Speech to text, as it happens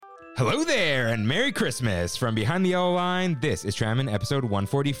Hello there, and Merry Christmas! From behind the yellow line, this is Trammin' episode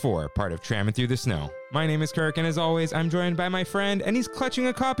 144, part of Trammin' Through the Snow. My name is Kirk, and as always, I'm joined by my friend, and he's clutching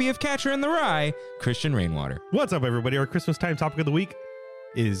a copy of Catcher in the Rye, Christian Rainwater. What's up, everybody? Our Christmas time topic of the week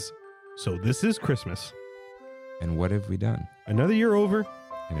is, so this is Christmas. And what have we done? Another year over.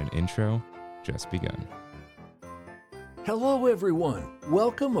 And an intro just begun. Hello, everyone.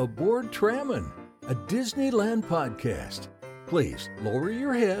 Welcome aboard Trammin', a Disneyland podcast. Please lower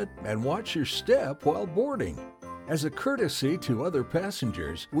your head and watch your step while boarding. As a courtesy to other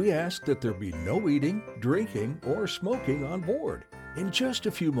passengers, we ask that there be no eating, drinking, or smoking on board. In just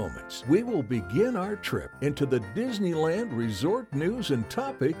a few moments, we will begin our trip into the Disneyland Resort news and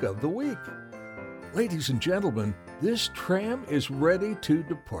topic of the week. Ladies and gentlemen, this tram is ready to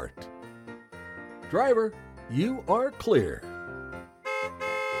depart. Driver, you are clear.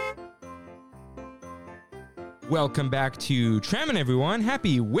 Welcome back to Trammin', everyone.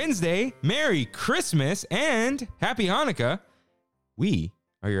 Happy Wednesday, Merry Christmas, and Happy Hanukkah. We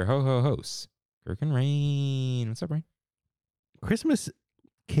are your ho-ho hosts, Kirk and Rain. What's up, Rain? Christmas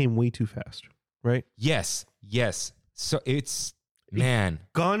came way too fast, right? Yes. So it's, man.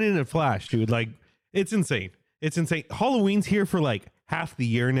 Gone in a flash, dude. Like, it's insane. It's insane. Halloween's here for like half the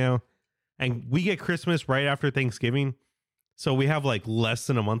year now, and we get Christmas right after Thanksgiving. So we have like less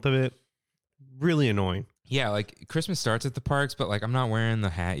than a month of it. Really annoying. Yeah, like Christmas starts at the parks, but like I'm not wearing the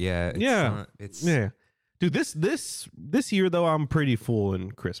hat yet. Yeah. Dude, this year though, I'm pretty full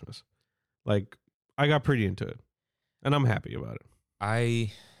in Christmas. Like, I got pretty into it, and I'm happy about it.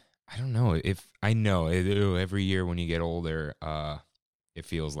 I don't know if I know every year when you get older, it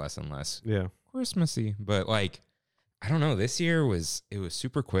feels less and less Christmassy. But like, I don't know. This year it was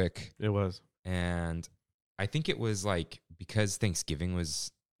super quick. It was, and I think it was like because Thanksgiving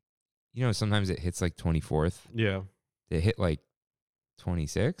was. You know, sometimes it hits like 24th. Yeah. It hit like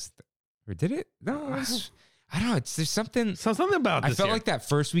 26th. Or did it? No, I don't know. There's something about this I felt year. like that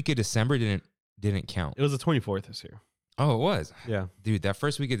first week of December didn't count. It was the 24th this year. Oh, it was? Yeah. Dude, that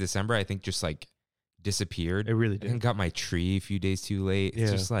first week of December, I think just like disappeared. It really I did. think got my tree a few days too late.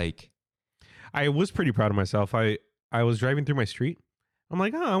 It's just like. I was pretty proud of myself. I was driving through my street. I'm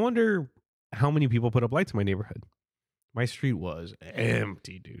like, I wonder how many people put up lights in my neighborhood. My street was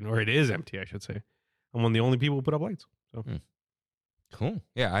empty, dude. Or it is empty, I should say. I'm one of the only people who put up lights. So Cool.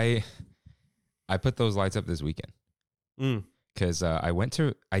 Yeah, I put those lights up this weekend. Because I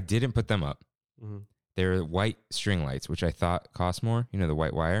didn't put them up. Mm-hmm. They're white string lights, which I thought cost more. You know, the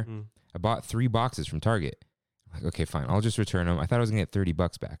white wire. I bought 3 boxes from Target. I'm like, okay, fine. I'll just return them. I thought I was going to get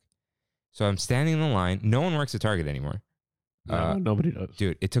 $30 back. So I'm standing in the line. No one works at Target anymore. No, nobody does.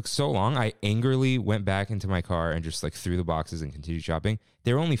 Dude, it took so long. I angrily went back into my car and just like threw the boxes and continued shopping.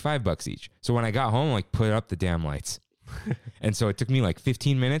 They were only $5 each. So when I got home, like put up the damn lights. And so it took me like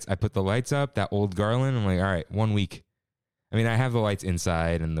 15 minutes. I put the lights up, that old garland. I'm like, all right, 1 week. I mean, I have the lights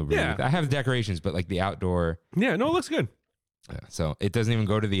inside and the roof. Yeah. I have the decorations, but like the outdoor. Yeah, no, it looks good. So it doesn't even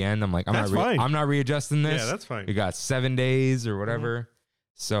go to the end. I'm like, I'm not readjusting this. Yeah, that's fine. We got 7 days or whatever.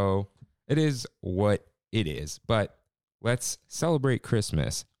 So it is what it is. But let's celebrate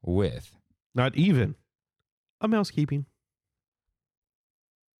Christmas with not even a mousekeeping.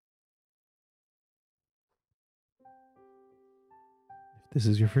 If this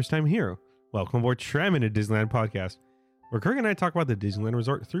is your first time here, welcome aboard Trammin', a Disneyland podcast, where Kirk and I talk about the Disneyland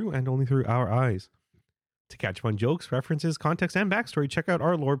Resort through and only through our eyes. To catch up on jokes, references, context, and backstory, check out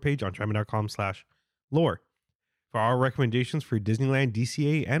our lore page on trammin.com/lore. For our recommendations for Disneyland,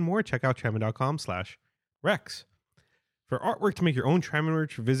 DCA, and more, check out trammin.com/rex. For artwork to make your own Trammin'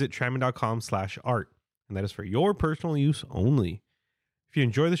 merch, visit trammin.com/art. And that is for your personal use only. If you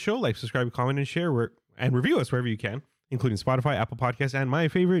enjoy the show, like, subscribe, comment, and share and review us wherever you can, including Spotify, Apple Podcasts, and my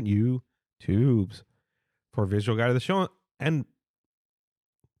favorite, YouTubes. For a visual guide of the show, and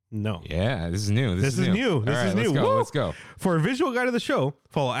no. Yeah, this is new. This is new. This All is right, new. Let's go. For a visual guide of the show,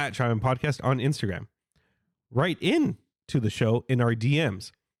 follow at Trammin Podcast on Instagram. Write in to the show in our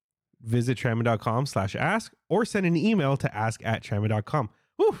DMs. Visit trammin.com/ask or send an email to ask@trammin.com.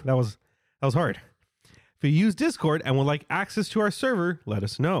 Whew, that was hard. If you use Discord and would like access to our server, let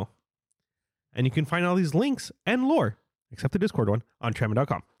us know. And you can find all these links and lore, except the Discord one, on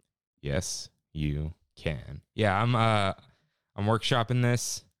trammin.com. Yes, you can. Yeah, I'm workshopping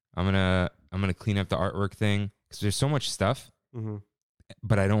this. I'm gonna clean up the artwork thing because there's so much stuff,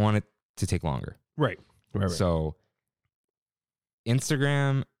 but I don't want it to take longer. Right. So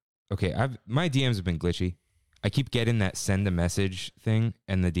Instagram. Okay, my DMs have been glitchy. I keep getting that send a message thing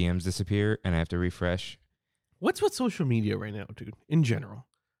and the DMs disappear and I have to refresh. What's with social media right now, dude? In general,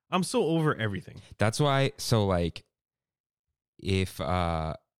 I'm so over everything. That's why. So like, if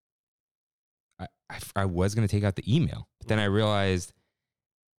I was going to take out the email, but then I realized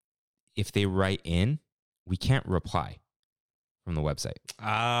if they write in, we can't reply from the website.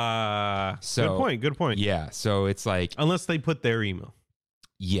 So good point. Yeah. So it's like, unless they put their email.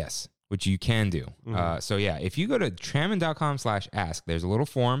 Yes, which you can do. So yeah, if you go to tramon.com/ask, there's a little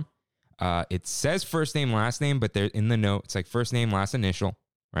form. It says first name, last name, but there in the note, it's like first name, last initial,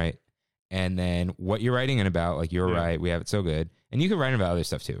 right? And then what you're writing in about, like you're right, we have it so good. And you can write about other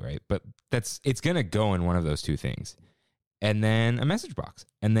stuff too, right? But it's going to go in one of those two things. And then a message box.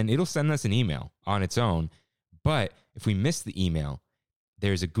 And then it'll send us an email on its own. But if we miss the email,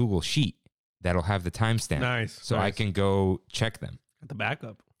 there's a Google Sheet that'll have the timestamp. Nice. So I can go check them. At the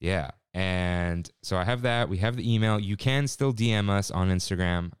backup. Yeah. And so I have that. We have the email. You can still DM us on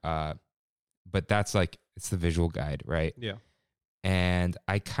Instagram. But that's like, it's the visual guide, right? Yeah. And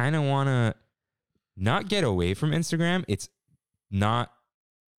I kind of want to not get away from Instagram. It's not,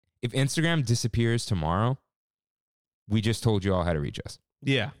 if Instagram disappears tomorrow, we just told you all how to reach us.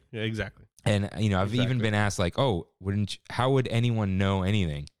 Yeah, exactly. And, I've even been asked like, oh, how would anyone know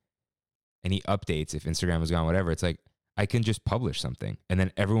anything? Any updates if Instagram was gone, whatever. It's like, I can just publish something and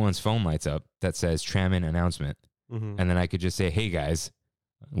then everyone's phone lights up that says Tramon announcement. And then I could just say, hey guys,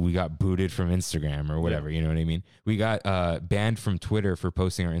 we got booted from Instagram or whatever. You know what I mean? We got banned from Twitter for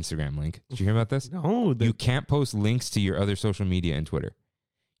posting our Instagram link. Did you hear about this? No. You can't post links to your other social media and Twitter.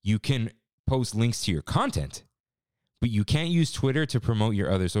 You can post links to your content, but you can't use Twitter to promote your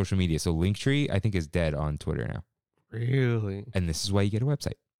other social media. So Linktree, I think, is dead on Twitter now. Really? And this is why you get a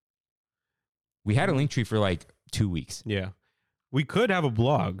website. We had a Linktree for like 2 weeks. Yeah. We could have a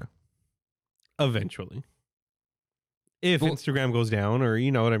blog eventually. If Instagram goes down, or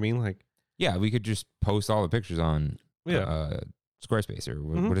you know what I mean? Like, yeah, we could just post all the pictures on Squarespace or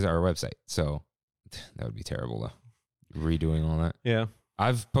what is our website. So that would be terrible, though. Redoing all that. Yeah.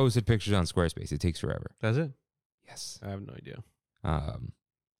 I've posted pictures on Squarespace. It takes forever. Does it? Yes. I have no idea.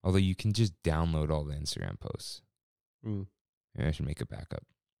 Although you can just download all the Instagram posts. Maybe I should make a backup.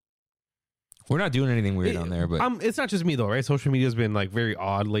 We're not doing anything weird on there, but it's not just me though, right? Social media has been like very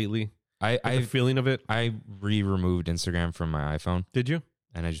odd lately. I the feeling of it. I removed Instagram from my iPhone. Did you?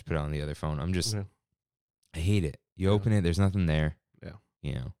 And I just put it on the other phone. I'm just, I hate it. You open it, there's nothing there.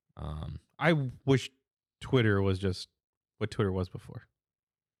 Yeah. I wish Twitter was just what Twitter was before.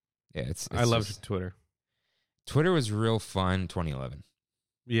 Yeah, it's I loved Twitter. Twitter was real fun 2011.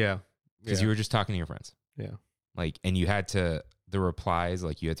 Yeah. Because you were just talking to your friends. Yeah. Like, and you had to, the replies,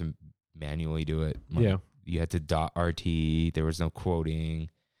 like you had to manually do it. Like, you had to .rt. There was no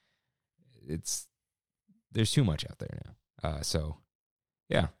quoting. There's too much out there now. So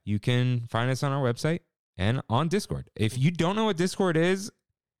yeah, you can find us on our website and on Discord. If you don't know what Discord is,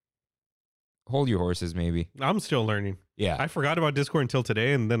 hold your horses maybe. I'm still learning. Yeah. I forgot about Discord until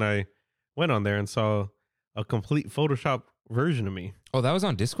today, and then I went on there and saw a complete Photoshop version of me. Oh, that was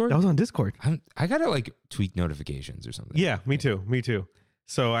on Discord? That was on Discord. I gotta like tweak notifications or something. Yeah, me too.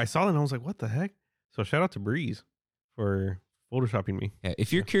 So I saw it and I was like, what the heck? So shout out to Breeze for photoshopping me. Yeah,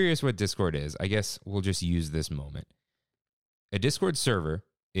 if you're curious what Discord is, I guess we'll just use this moment. A Discord server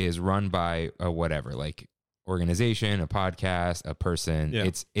is run by a whatever, like organization, a podcast, a person. Yeah.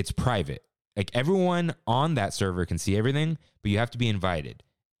 It's private. Like everyone on that server can see everything, but you have to be invited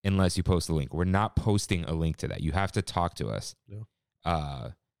unless you post a link. We're not posting a link to that. You have to talk to us.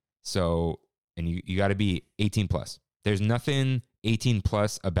 Yeah. So, and you got to be 18 plus. There's nothing 18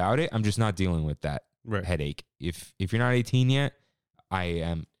 plus about it. I'm just not dealing with that headache. If you're not 18 yet, I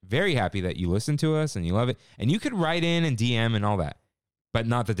am very happy that you listen to us and you love it. And you could write in and DM and all that, but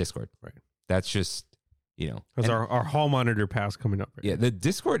not the Discord. Right. That's just, Because our hall monitor pass coming up. Right yeah, now. the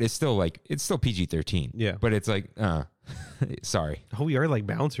Discord is still like, it's still PG-13. Yeah. But it's like, sorry. Oh, we are like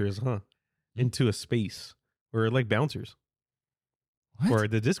bouncers, huh? Into a space. We're like bouncers. What? For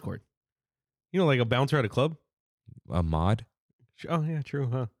the Discord. Like a bouncer at a club? A mod? Oh, yeah, true,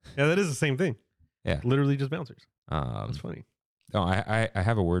 huh? Yeah, that is the same thing. Yeah. Literally just bouncers. That's funny. Oh, I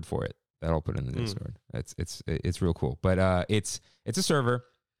have a word for it that I'll put in the Discord. It's real cool. But it's a server,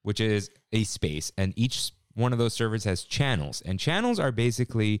 which is a space, and each one of those servers has channels, and channels are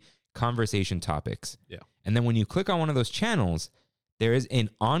basically conversation topics. Yeah. And then when you click on one of those channels, there is an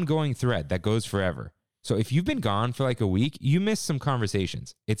ongoing thread that goes forever. So if you've been gone for like a week, you miss some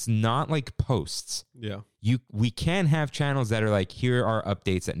conversations. It's not like posts. Yeah. We can have channels that are like, here are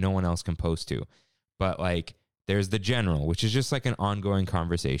updates that no one else can post to. But like there's the general, which is just like an ongoing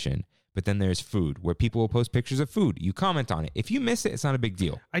conversation. But then there's food, where people will post pictures of food. You comment on it. If you miss it, it's not a big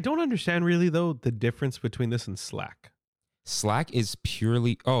deal. I don't understand really, though, the difference between this and Slack. Slack is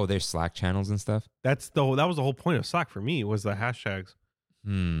purely, there's Slack channels and stuff. That was the whole point of Slack for me, was the hashtags.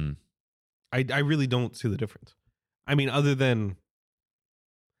 I really don't see the difference. I mean, other than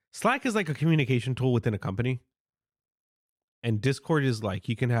Slack is like a communication tool within a company. And Discord is like,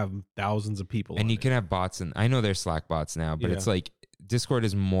 you can have thousands of people. And you can have bots. And I know there's Slack bots now, but it's like Discord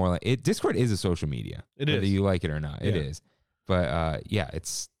is more like it. Discord is a social media. Whether you like it or not. It is. But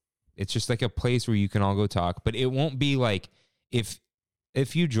it's just like a place where you can all go talk. But it won't be like if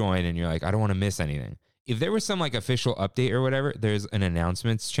you join and you're like, I don't want to miss anything. If there was some like official update or whatever, there's an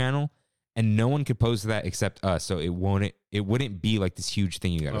announcements channel and no one could post that except us. So it wouldn't be like this huge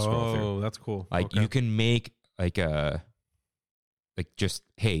thing you got to scroll through. Oh, that's cool. Like you can make like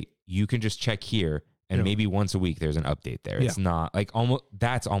hey, you can just check here and maybe once a week there's an update there. It's not like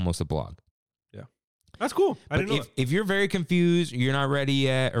that's almost a blog. Yeah. That's cool. I didn't know if you're very confused, you're not ready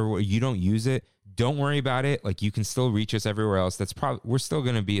yet, or you don't use it, don't worry about it. Like you can still reach us everywhere else. We're still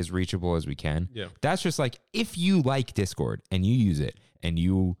going to be as reachable as we can. Yeah. That's just like, if you like Discord and you use it and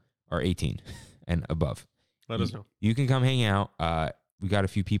you are 18 and above, let us know. You can come hang out. We got a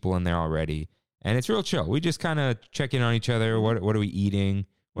few people in there already. And it's real chill. We just kind of check in on each other. What are we eating?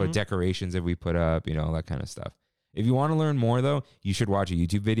 What decorations have we put up? All that kind of stuff. If you want to learn more, though, you should watch a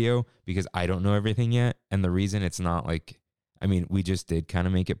YouTube video because I don't know everything yet. And the reason it's not like, we just did kind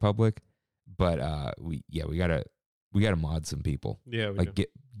of make it public, but we gotta mod some people. Yeah,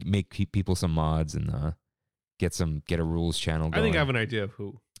 make people some mods and get a rules channel going. I think I have an idea of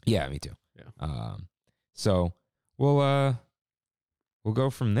who. Yeah, me too. Yeah. So we'll go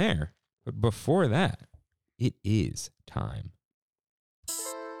from there. But before that, it is time.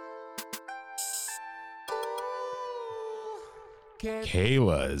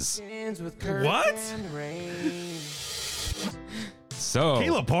 Kayla's. What? So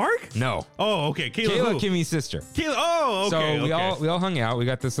Kayla Park? No. Oh, okay. Kayla Kimmy's sister. Kayla. Oh, okay. So we all hung out. We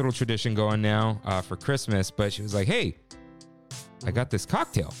got this little tradition going now for Christmas. But she was like, "Hey, I got this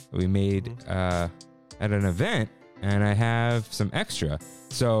cocktail that we made at an event, and I have some extra.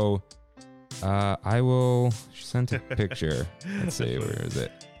 So I will send a picture. Let's see, where is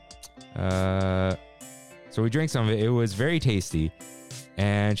it? So we drank some of it. It was very tasty.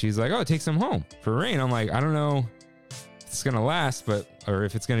 And she's like, oh, take some home for Rain. I'm like, I don't know if it's going to last, or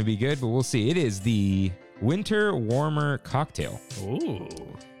if it's going to be good, but we'll see. It is the Winter Warmer Cocktail. Ooh.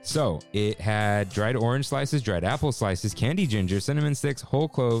 So it had dried orange slices, dried apple slices, candy ginger, cinnamon sticks, whole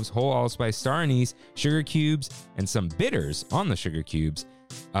cloves, whole allspice, star anise, sugar cubes, and some bitters on the sugar cubes.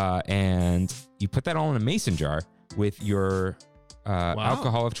 And you put that all in a mason jar with your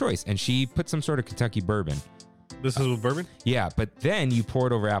alcohol of choice. And she put some sort of Kentucky bourbon. This is with bourbon? Yeah, but then you pour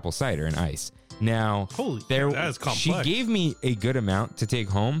it over apple cider and ice. Now, that is complex. She gave me a good amount to take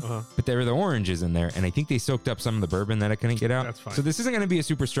home, but there were the oranges in there, and I think they soaked up some of the bourbon that I couldn't get out. That's fine. So this isn't going to be a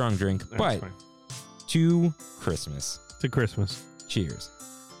super strong drink, but to Christmas. To Christmas. Cheers.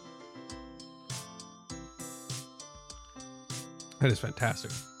 That is fantastic.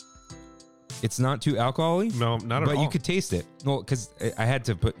 It's not too alcohol-y. No, not at all. But you could taste it. Well, because I had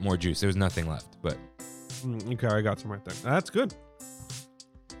to put more juice. There was nothing left, but... Okay, I got some right there. That's good.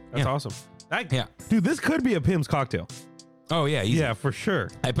 That's awesome. Dude, this could be a Pim's cocktail. Oh, yeah. Easy. Yeah, for sure.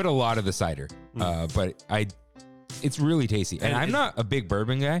 I put a lot of the cider, but it's really tasty. And I'm not a big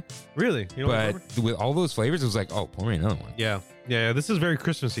bourbon guy. Really? You don't like with all those flavors, it was like, oh, pour me another one. Yeah. Yeah, this is very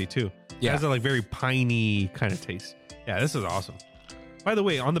Christmassy, too. Yeah. It has a like very piney kind of taste. Yeah, this is awesome. By the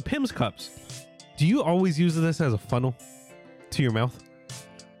way, on the Pim's cups, do you always use this as a funnel to your mouth?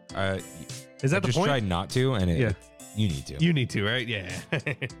 Is that the point? I just tried not to, and you need to. You need to, right? Yeah.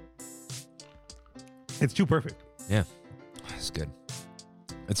 It's too perfect. Yeah. It's good.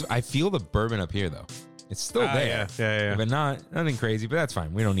 I feel the bourbon up here, though. It's still there. Yeah. But nothing crazy, but that's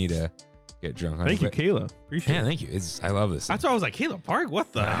fine. We don't need to get drunk on it. Thank you, Kayla. Appreciate it. Yeah, thank you. I love this. That's why I was like, Kayla Park?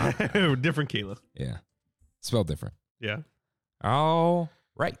 What the? Different Kayla. Yeah. Spelled different. Yeah. All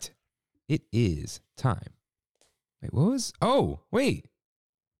right. It is time. Wait, what was? Oh, wait.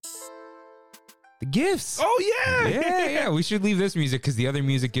 The gifts. Oh, yeah. Yeah. We should leave this music because the other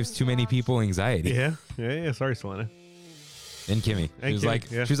music gives too many people anxiety. Yeah. Sorry, Selena. And Kimmy. She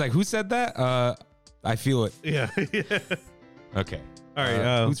was like, who said that? I feel it. Yeah. Okay. All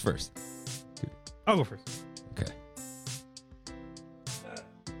right. Who's first? I'll go first. Okay.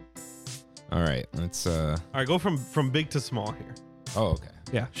 All right. Let's. All right. Go from big to small here. Oh, okay.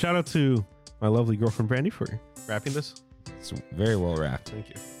 Yeah. Shout out to my lovely girlfriend Brandy for wrapping this. It's very well wrapped. Thank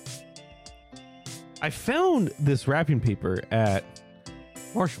you. I found this wrapping paper at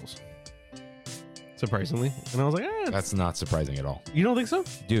Marshall's, surprisingly, and I was like, that's not surprising at all. You don't think so?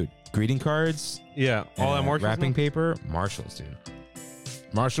 Dude, greeting cards. Yeah. All at Marshall's. Wrapping paper, Marshall's, dude.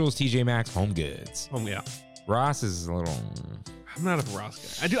 Marshall's, TJ Maxx, Home Goods. Yeah. Ross is a little... I'm not a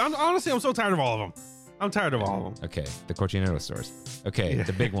Ross guy. I'm so tired of all of them. I'm tired of all of them. Okay, the Cochinero stores. Okay, Yeah.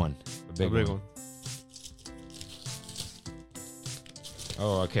 the big one. The big one.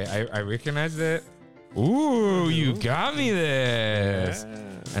 Oh, okay. I recognized it. Ooh, you got me this. Yeah.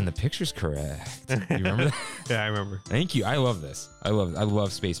 And the picture's correct. You remember that? Yeah, I remember. Thank you. I love this. I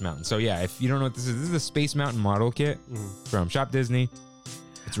love Space Mountain. So yeah, if you don't know what this is the Space Mountain model kit from Shop Disney.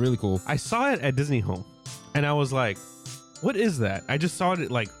 It's really cool. I saw it at Disney Home, and I was like, "What is that?" I just saw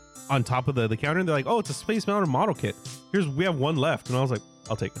it like on top of the counter, and they're like, "Oh, it's a Space Mountain model kit. We have one left," and I was like,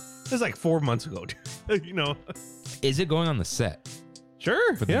 "I'll take it." This is like 4 months ago, dude. You know. Is it going on the set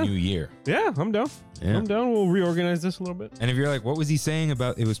Sure. for the new year? Yeah, I'm down. Yeah. I'm down. We'll reorganize this a little bit. And if you're like, what was he saying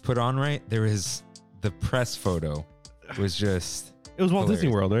about it was put on right? There is the press photo was just It was Walt hilarious.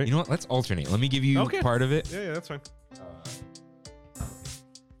 Disney World, right? You know what? Let's alternate. Let me give you Okay. part of it. Yeah, that's fine.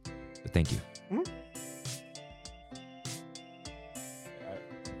 Thank you. Mhm.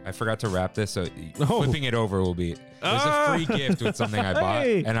 I forgot to wrap this, so Oh. flipping it over will be. There's Ah. a free gift with something I bought,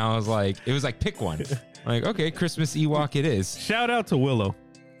 Hey. and I was like, it was like pick one. Like, okay, Christmas Ewok it is. Shout out to Willow.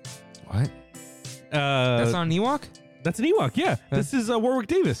 What? That's not an Ewok? That's an Ewok. Yeah, this is Warwick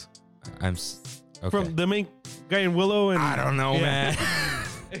Davis Okay. from the main guy in Willow. And I don't know, Yeah.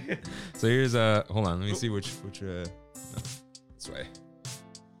 man. So here's hold on, let me see which no, this way.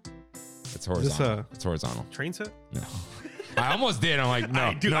 It's horizontal. It's horizontal. Train set. No. I almost did. I'm like,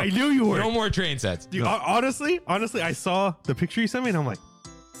 no. Dude, no, I knew you were. No more train sets. Dude, No. honestly, I saw the picture you sent me, and I'm like,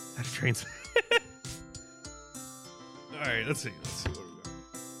 that's a train set. All right, let's see what we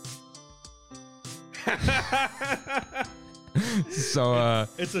got. So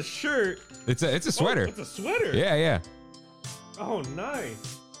It's a shirt. it's a sweater. Oh, it's a sweater. Yeah, yeah. Oh,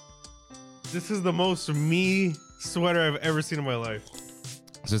 nice. This is the most me sweater I've ever seen in my life.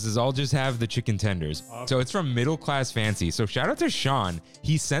 So this is all just have the chicken tenders. Awesome. So it's from Middle Class Fancy. So shout out to Sean.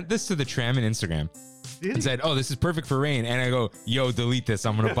 He sent this to the Tram and Instagram Did and he? said, "Oh, this is perfect for rain." And I go, "Yo, delete this.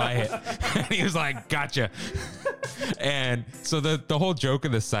 I'm gonna buy it." And he was like, "Gotcha." And so the whole joke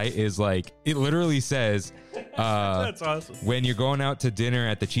of the site is like, it literally says, That's awesome. when you're going out to dinner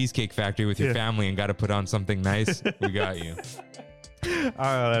at the Cheesecake Factory with your Yeah. family and got to put on something nice, we got you.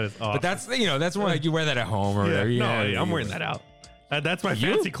 Oh, that is awesome. But that's more like you wear that at home or whatever. I'm wearing that out. That's my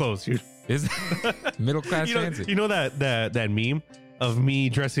You? fancy clothes, dude. Is Middle Class You know, Fancy. you know that meme of me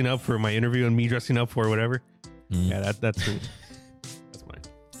dressing up for my interview and me dressing up for whatever? Yeah, that's me. That's mine.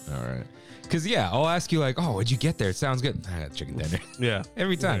 All right. Because, yeah, I'll ask you, like, oh, what'd you get there? It sounds good. I got chicken tender. Yeah.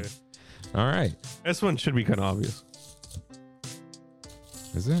 Every time. All right. This one should be kind of obvious.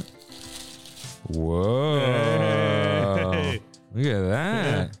 Is it? Whoa. Hey. Look at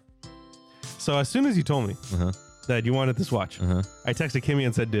that. So as soon as you told me Uh-huh. that you wanted this watch, Uh-huh. I texted Kimmy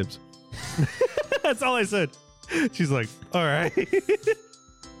and said dibs. That's all I said. She's like, all right.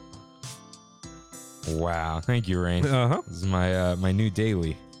 Wow. Thank you, Rain. Uh-huh. This is my new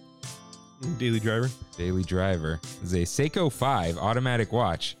daily Daily driver. driver. This is a Seiko 5 automatic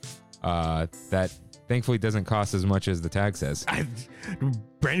watch that thankfully doesn't cost as much as the tag says.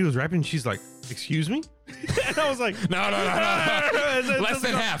 Brandy was rapping. She's like, excuse me? And I was like, No. Less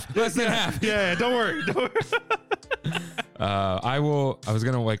than half. Less than half. Yeah, don't worry. Don't worry. I was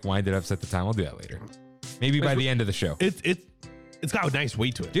gonna like wind it up, set the time. I'll do that later. Maybe by the end of the show. It's got a nice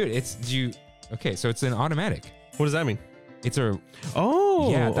weight to it. Dude, okay, so it's an automatic. What does that mean? It's a Oh,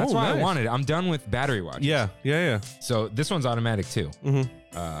 yeah, that's why I nice. wanted it. I'm done with battery watches. Yeah. So this one's automatic too.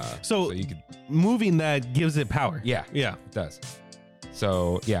 Mm-hmm. So you could moving that gives it power. yeah, Yeah. it does.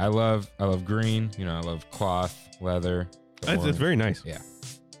 So yeah, I love green, I love cloth, leather. It's very nice. Yeah.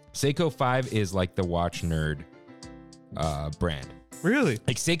 Seiko 5 is like the watch nerd brand. Really?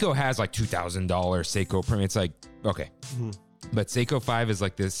 Like Seiko has like $2,000 Seiko premium. It's like, okay. But Seiko 5 is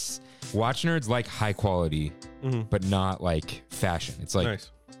like this watch nerds like high quality, but not like fashion. It's like,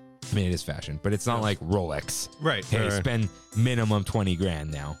 Nice. I mean, it is fashion, but it's not like Rolex. Right. Hey, right. spend minimum 20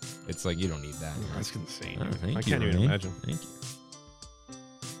 grand now. It's like, you don't need that. That's insane. Oh, thank I you, can't even Rain. imagine. Thank you.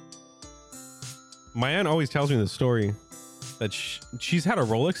 My aunt always tells me the story that she's had a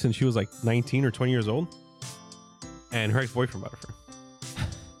Rolex since she was like 19 or 20 years old, and her ex-boyfriend bought it for her.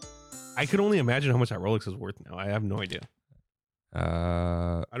 I could only imagine how much that Rolex is worth now. I have no idea.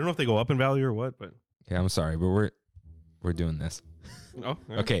 I don't know if they go up in value or what, but Okay, I'm sorry, but we're doing this. oh,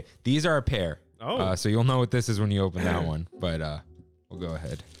 yeah. Okay, these are a pair. Oh. So you'll know what this is when you open that one, but we'll go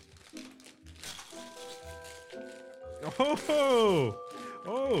ahead.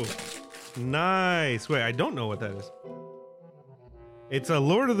 Oh, nice. Wait, I don't know what that is. It's a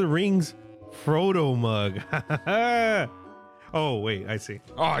Lord of the Rings Frodo mug. Oh, wait, I see.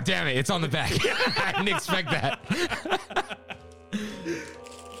 Oh, damn it. It's on the back. I didn't expect that.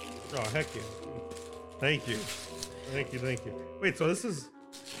 Oh, heck yeah. Thank you. Wait, so this is...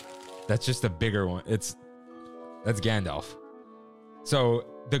 That's just a bigger one. That's Gandalf. So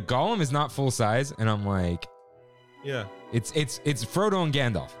the Gollum is not full size, and I'm like, yeah, it's Frodo and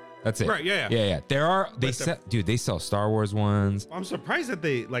Gandalf. That's it. Right? Yeah. They sell Star Wars ones. I'm surprised that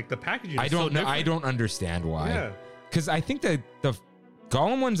they like the packaging. I don't know. I don't understand why. Yeah, because I think that the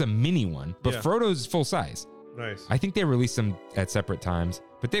Gollum one's a mini one, but Frodo's full size. Nice. I think they released them at separate times,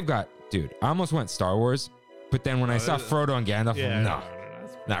 but they've got, dude. I almost went Star Wars, but then when I saw Frodo and Gandalf,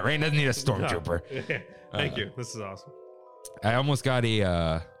 Rain doesn't need a stormtrooper. No. Thank you. This is awesome. I almost got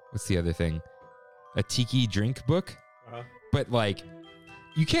a what's the other thing? A tiki drink book. But like,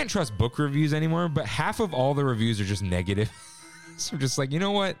 you can't trust book reviews anymore, but half of all the reviews are just negative. So just like, you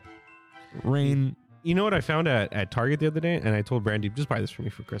know what? Rain. You know what I found at Target the other day? And I told Brandy, just buy this for me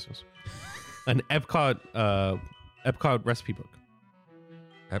for Christmas. An Epcot recipe book.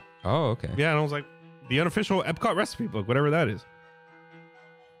 Oh, okay. Yeah, and I was like, the unofficial Epcot recipe book, whatever that is.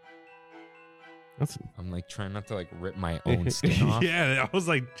 I'm like trying not to like rip my own skin off. Yeah, I was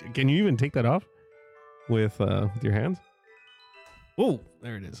like, can you even take that off with your hands? Oh,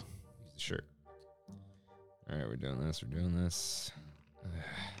 there it is. Sure. All right, we're doing this.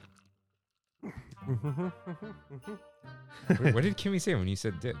 What did Kimmy say when you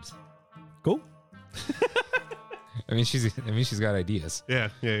said dibs? Go. I mean, she's got ideas. Yeah.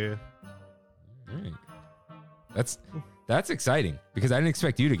 All right. That's exciting because I didn't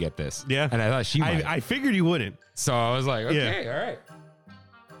expect you to get this. Yeah. And I thought she might. I figured you wouldn't. So I was like, okay, all right.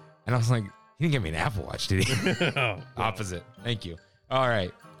 And I was like, he didn't get me an Apple Watch, did he? Oh, opposite. Thank you. All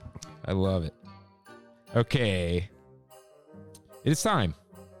right. I love it. Okay. It's time.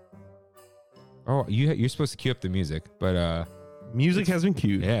 Oh, you're supposed to cue up the music, but music has been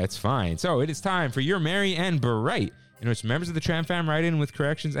cued. Yeah, it's fine. So it is time for Your Merry and Bright, in which members of the Tram Fam write in with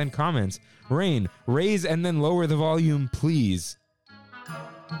corrections and comments. Rain, raise and then lower the volume, please.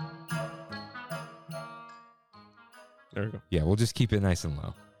 There we go. Yeah, we'll just keep it nice and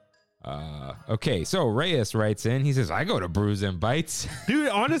low. Okay, so Reyes writes in. He says, I go to Brews and Bites. Dude,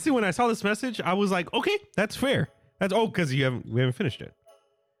 honestly, when I saw this message, I was like, okay, that's fair. Because we haven't finished it.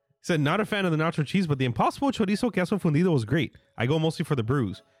 He said, not a fan of the nacho cheese, but the Impossible Chorizo Queso Fundido was great. I go mostly for the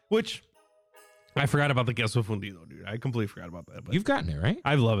brews, which I forgot about the Queso Fundido, dude. I completely forgot about that. But you've gotten it, right?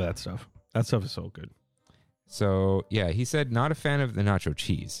 I love that stuff. That stuff is so good. So, yeah, he said, not a fan of the nacho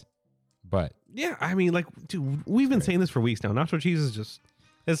cheese, but... Yeah, I mean, like, dude, we've been saying this for weeks now. Nacho cheese is just,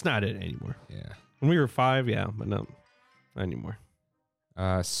 it's not it anymore. Yeah. When we were 5, yeah, but no, not anymore.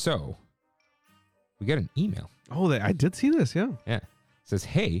 So, we got an email. Oh, I did see this, yeah. Yeah. It says,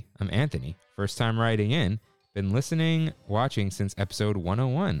 hey, I'm Anthony. First time writing in. Been listening, watching since episode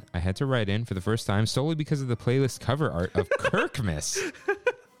 101. I had to write in for the first time solely because of the playlist cover art of Kirkmas.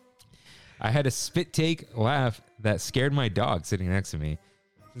 I had a spit take laugh that scared my dog sitting next to me.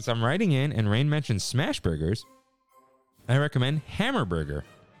 Since I'm writing in and Rain mentioned Smash Burgers, I recommend Hammerburger.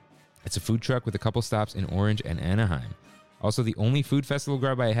 It's a food truck with a couple stops in Orange and Anaheim. Also, the only food festival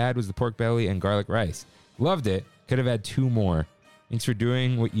grub I had was the pork belly and garlic rice. Loved it. Could have had 2 more. Thanks for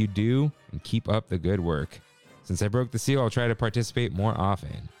doing what you do and keep up the good work. Since I broke the seal, I'll try to participate more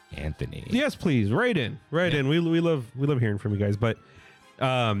often. Anthony. Yes, please. Write in. We love hearing from you guys. But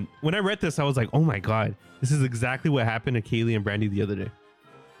when I read this, I was like, oh my God, this is exactly what happened to Kaylee and Brandy the other day.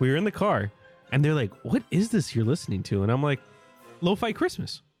 We were in the car and they're like, what is this you're listening to? And I'm like, Lo-Fi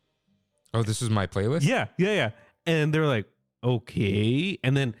Christmas. Oh, this was my playlist? Yeah. And they're like, okay.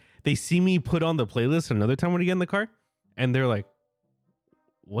 And then they see me put on the playlist another time when we get in the car. And they're like,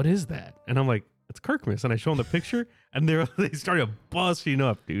 what is that? And I'm like, it's Kirkmas. And I show them the picture and they started busting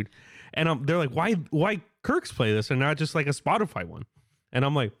up, dude. And they're like, why Kirk's playlist and not just like a Spotify one? And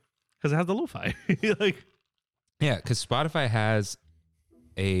I'm like, because it has the lo-fi. Like, yeah, because Spotify has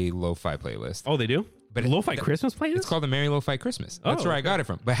a lo-fi playlist. Oh, they do? But lo-fi Christmas playlist? It's called the Merry Lo-Fi Christmas. That's where I got it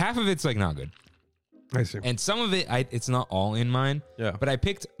from. But half of it's like not good. I see. And some of it, it's not all in mine. Yeah. But I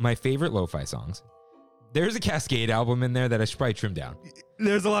picked my favorite lo-fi songs. There's a Cascade album in there that I should probably trim down.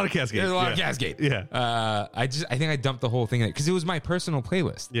 There's a lot of Cascade. There's a lot of Cascade. Yeah. I think I dumped the whole thing in it because it was my personal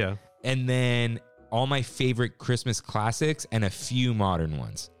playlist. Yeah. And then all my favorite Christmas classics and a few modern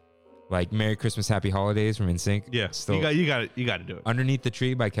ones. Like Merry Christmas, Happy Holidays from NSYNC. Yeah. Still, you got to do it. Underneath the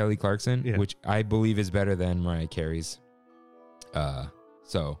Tree by Kelly Clarkson, which I believe is better than Mariah Carey's.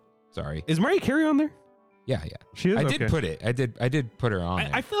 So sorry. Is Mariah Carey on there? Yeah. She is. I did put her on.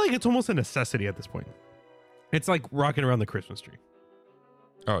 I feel like it's almost a necessity at this point. It's like rocking around the Christmas tree.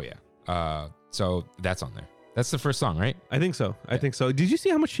 Oh yeah. So that's on there. That's the first song, right? I think so. Yeah. I think so. Did you see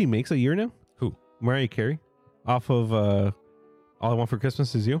how much she makes a year now? Who? Mariah Carey, off of All I Want for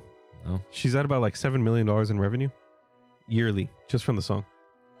Christmas Is You. Oh, She's at about like $7 million in revenue yearly just from the song.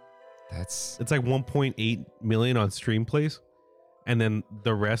 it's It's like 1.8 million on stream plays, and then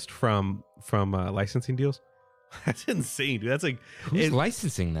the rest from licensing deals. That's insane, dude. That's like who's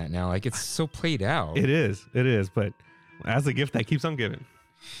licensing that now? Like, it's so played out. It is, but as a gift that keeps on giving.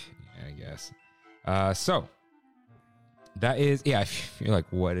 Yeah, I guess. So that is, yeah. You're like,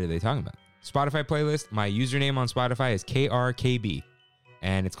 what are they talking about? Spotify playlist. My username on Spotify is KRKB,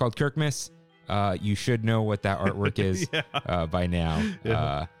 and it's called Kirkmas. You should know what that artwork is by now.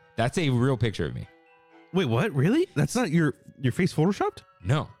 Yeah. That's a real picture of me. Wait, what? Really? That's not your face photoshopped?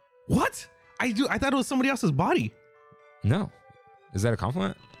 No, What? I thought it was somebody else's body. no. Is that a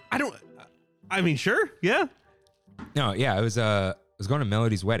compliment? I mean, sure. Yeah. No, yeah. I was going to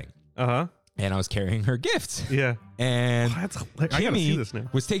Melody's wedding, Uh-huh. and I was carrying her gifts. Yeah. And That's like, I gotta see Kimmy this now.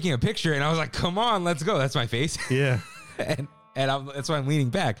 was taking a picture, and I was like, "Come on, let's go." That's my face. Yeah. and that's why I'm leaning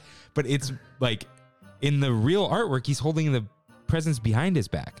back. But it's like in the real artwork, he's holding the presents behind his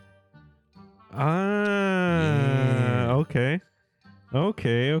back. Ah, okay.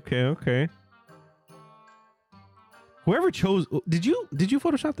 Whoever chose, did you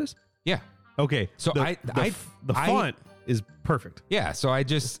Photoshop this? Yeah. Okay. So the font is perfect. Yeah. So I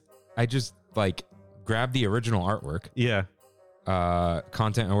just like grabbed the original artwork, Yeah.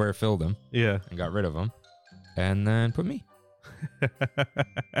 content aware filled them Yeah. and got rid of them, and then put me.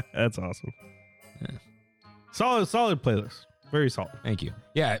 That's awesome. Yeah. Solid playlist. Very solid. Thank you.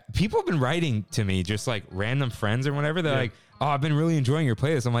 Yeah. People have been writing to me, just like random friends or whatever. They're like, "Oh, I've been really enjoying your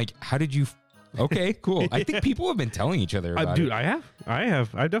playlist." I'm like, "How did you?" Okay, cool. I think people have been telling each other about Dude, it. I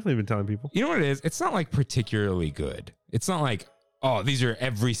have. I've definitely been telling people. You know what it is? It's not like particularly good. It's not like, oh, these are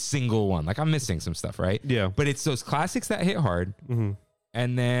every single one. Like, I'm missing some stuff, right? Yeah. But it's those classics that hit hard. Mm-hmm.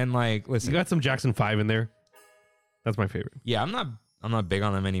 And then, like, listen. You got some Jackson 5 in there. That's my favorite. Yeah, I'm not big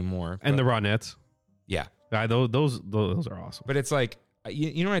on them anymore. And the but- Ronettes. yeah. Those are awesome. But it's like,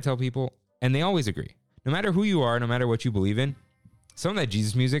 you know what I tell people? And they always agree. No matter who you are, no matter what you believe in, some of that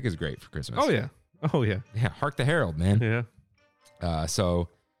Jesus music is great for Christmas. Oh, yeah. Yeah, Hark the Herald, man. Yeah. So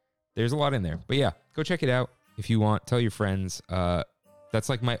there's a lot in there. But yeah, go check it out if you want. Tell your friends. That's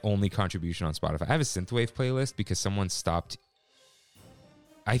like my only contribution on Spotify. I have a synthwave playlist because someone stopped.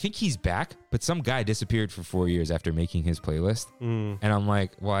 I think he's back, but some guy disappeared for 4 years after making his playlist. Mm. And I'm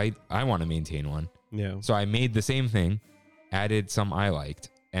like, well, I want to maintain one. Yeah. So I made the same thing, added some I liked,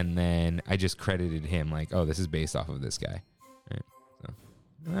 and then I just credited him like, oh, this is based off of this guy.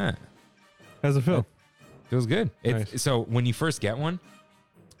 Right. So, How's it feel? feels good. Nice. So when you first get one,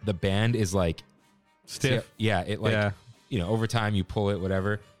 the band is like Stiff. Yeah, it like Yeah. Over time you pull it,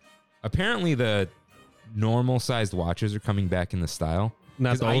 whatever. Apparently the normal sized watches are coming back in the style.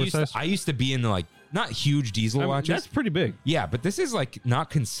 Not 'Cause the oversized? I used to be in the like not huge diesel watches. That's pretty big. Yeah, but this is like not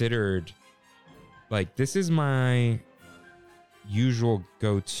considered. Like this is my usual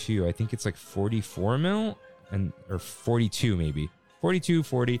go-to. I think it's like 44 mil or 42 maybe. 42,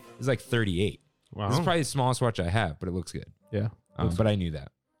 40 is like 38. Wow. This is probably the smallest watch I have, but it looks good. Yeah. But I knew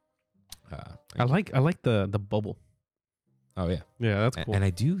that. I like the bubble. Oh yeah, Yeah, that's cool. and I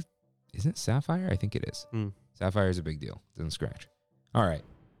do. Isn't it sapphire? I think it is. Sapphire is a big deal. Doesn't scratch. All right,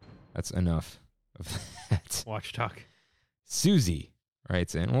 that's enough of that. Watch talk. Susie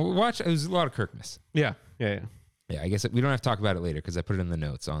writes in. Well, watch. It was a lot of Kirkmas. Yeah. Yeah, I guess we don't have to talk about it later because I put it in the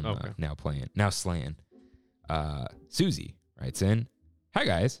notes on Okay. now slaying. Susie writes in. Hi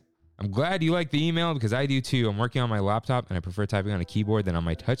guys. I'm glad you like the email because I do too. I'm working on my laptop and I prefer typing on a keyboard than on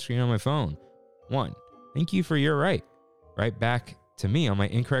my touchscreen on my phone. 1. Thank you for your right. Right back to me on my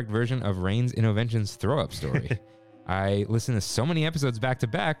incorrect version of Rain's Innoventions throw up story. I listen to so many episodes back to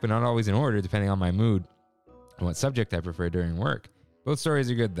back, but not always in order, depending on my mood and what subject I prefer during work. Both stories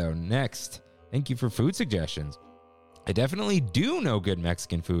are good though. Next, thank you for food suggestions. I definitely do know good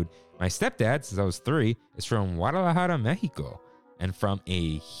Mexican food. My stepdad, since I was 3, is from Guadalajara, Mexico, and from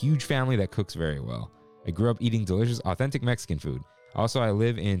a huge family that cooks very well. I grew up eating delicious, authentic Mexican food. Also, I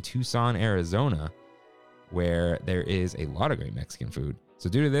live in Tucson, Arizona, where there is a lot of great Mexican food. So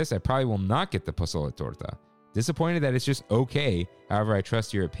due to this, I probably will not get the pozole torta. Disappointed that it's just okay. However, I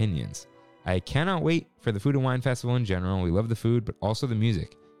trust your opinions. I cannot wait for the Food and Wine Festival in general. We love the food, but also the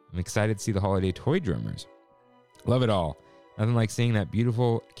music. I'm excited to see the holiday toy drummers. Love it all. Nothing like seeing that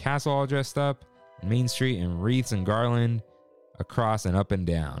beautiful castle all dressed up, Main Street, and wreaths and garland across and up and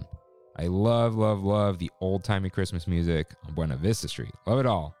down. I love, love, love the old-timey Christmas music on Buena Vista Street. Love it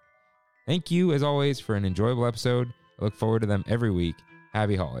all. Thank you, as always, for an enjoyable episode. I look forward to them every week.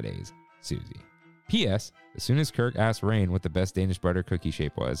 Happy holidays, Susie. P.S. As soon as Kirk asked Rain what the best Danish butter cookie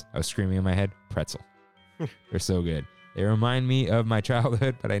shape was, I was screaming in my head, pretzel. They're so good. They remind me of my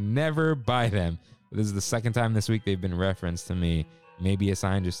childhood, but I never buy them. This is the second time this week they've been referenced to me. Maybe a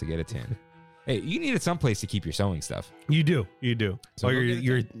sign just to get a tin. Hey, you needed some place to keep your sewing stuff. You do. So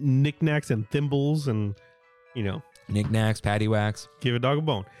your knickknacks and thimbles and, knickknacks, patty wax. Give a dog a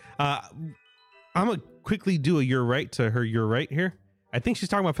bone. I'm going to quickly do a you're right to her you're right here. I think she's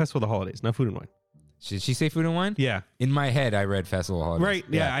talking about Festival of the Holidays, not Food and Wine. Did she say Food and Wine? Yeah. In my head, I read Festival of Holidays. Right.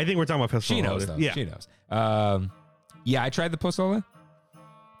 Yeah. I think we're talking about Festival of Holidays. She knows, though. Yeah. She knows. Yeah, I tried the pozole.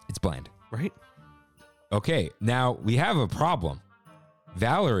 It's bland. Right. Okay, now we have a problem.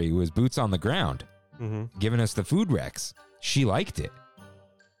 Valerie was boots on the ground, giving us the food recs. She liked it.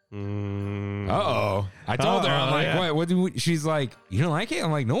 Uh-oh. I told her, I'm like, what? She's like, you don't like it?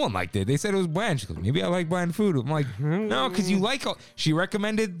 I'm like, no one liked it. They said it was bland. She goes, maybe I like bland food. I'm like, no, because you like she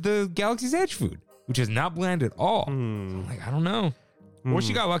recommended the Galaxy's Edge food, which is not bland at all. I'm like, I don't know. Or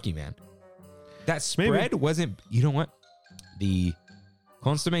she got lucky, man. That spread wasn't, you know what? The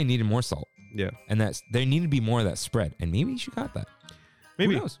consomme needed more salt. Yeah. And there needed to be more of that spread. And maybe she got that.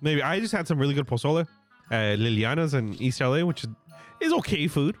 Maybe. I just had some really good pozole at Liliana's in East LA, which is okay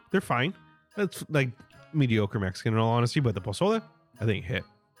food. They're fine. That's like mediocre Mexican in all honesty, but the pozole, I think hit.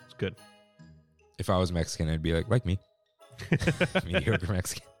 It's good. If I was Mexican, I'd be like me. Mediocre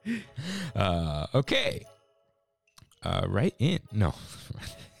Mexican. Okay. Right in. No.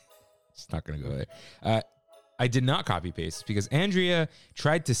 It's not going to go there. I did not copy paste because Andrea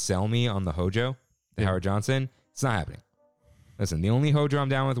tried to sell me on the Hojo, the Howard Johnson. It's not happening. Listen, the only Hojo I'm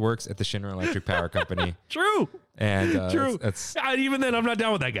down with works at the Schneider Electric Power Company. True. And true. That's even then, I'm not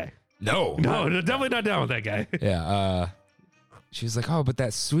down with that guy. No, definitely not down with that guy. Yeah. She was like, oh, but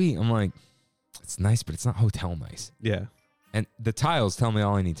that's sweet. I'm like, it's nice, but it's not hotel nice. Yeah. And the tiles tell me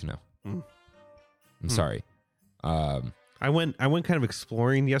all I need to know. I'm sorry. I went kind of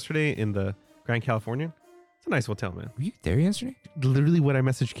exploring yesterday in the Grand Californian. It's a nice hotel, man. Were you there yesterday? Literally what I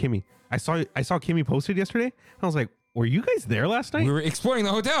messaged Kimmy. I saw Kimmy posted yesterday. I was like, were you guys there last night? We were exploring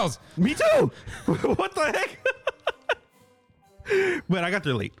the hotels. Me too. What the heck? But I got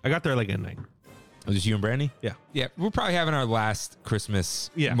there late. I got there like at 9. Was it you and Brandy? Yeah. Yeah. We're probably having our last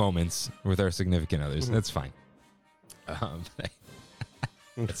Christmas moments with our significant others. That's fine.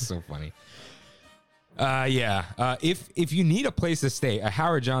 That's so funny. If you need a place to stay, a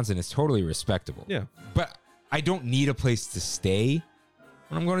Howard Johnson is totally respectable. Yeah. But I don't need a place to stay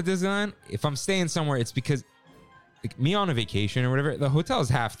when I'm going to Disneyland. If I'm staying somewhere, it's because like me on a vacation or whatever, the hotel is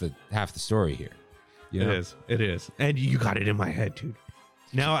half the story here. You know? It is. And you got it in my head, dude.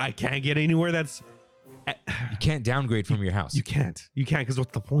 Now I can't get anywhere that's... You can't downgrade from your house. You can't because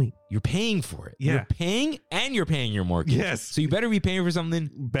what's the point? You're paying for it. Yeah. You're paying and you're paying your mortgage. Yes. So you better be paying for something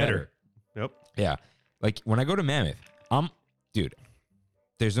better. Yep. Yeah. Like when I go to Mammoth, dude,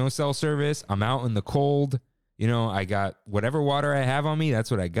 there's no cell service. I'm out in the cold. I got whatever water I have on me.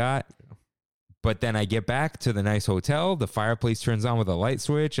 That's what I got. But then I get back to the nice hotel. The fireplace turns on with a light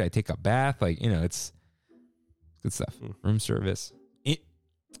switch. I take a bath. It's good stuff. Room service.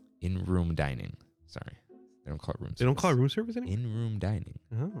 In-room dining. Sorry. They don't call it room service. They don't call it room service anymore? In-room dining.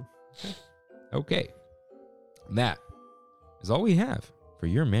 Oh. Okay. That is all we have for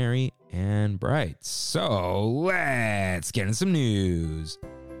your Merry and Bright. So let's get in some news.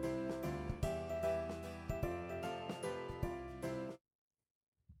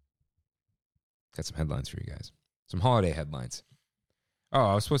 Got some headlines for you guys. Some holiday headlines. Oh,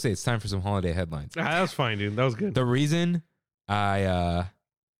 I was supposed to say it's time for some holiday headlines. That was fine, dude. That was good. The reason I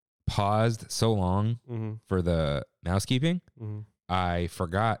paused so long for the mousekeeping, I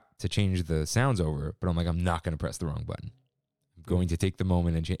forgot to change the sounds over, but I'm like, I'm not going to press the wrong button. I'm going to take the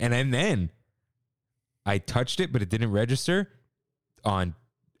moment and change. And then I touched it, but it didn't register on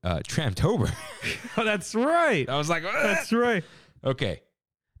Tramtober. Oh, that's right. I was like, ah! That's right. Okay.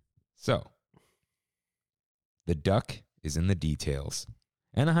 So the duck is in the details.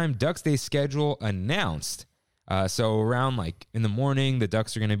 Anaheim Ducks Day schedule announced. So around in the morning, the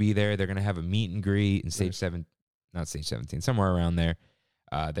Ducks are going to be there. They're going to have a meet and greet in Stage 7, not Stage 17, somewhere around there.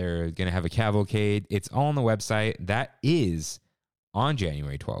 They're going to have a cavalcade. It's all on the website. That is on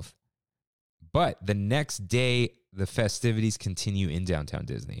January 12th. But the next day, the festivities continue in Downtown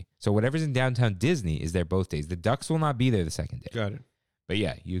Disney. So whatever's in Downtown Disney is there both days. The Ducks will not be there the second day. Got it. But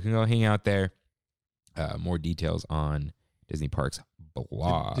yeah, you can go hang out there. More details on Disney Parks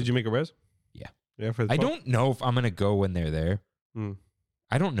blog. Did you make a res? Yeah. Yeah. For the I don't know if I'm going to go when they're there.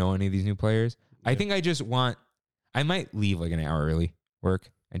 I don't know any of these new players. Yeah. I think I might leave an hour early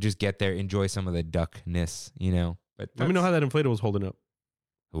work and just get there, enjoy some of the duckness, But let me know how that inflatable is holding up.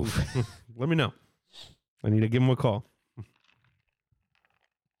 Let me know. I need to give him a call.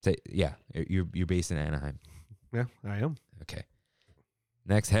 Yeah, you're based in Anaheim. Yeah, I am. Okay.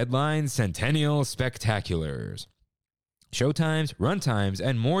 Next headline, Centennial Spectaculars. Showtimes, runtimes,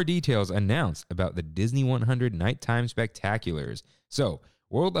 and more details announced about the Disney 100 Nighttime Spectaculars. So,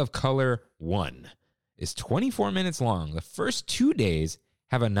 World of Color 1 is 24 minutes long. The first 2 days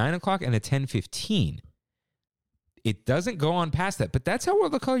have a 9 o'clock and a 10:15. It doesn't go on past that, but that's how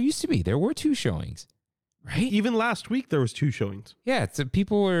World of Color used to be. There were 2 showings, right? Even last week, there was 2 showings. Yeah, so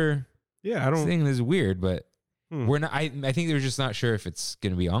people were I don't saying this is weird, but we're not. I think they're just not sure if it's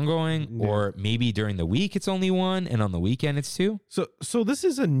going to be ongoing or maybe during the week it's only 1 and on the weekend it's 2. So this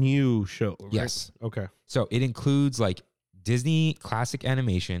is a new show, right? Yes. Okay. So it includes like Disney classic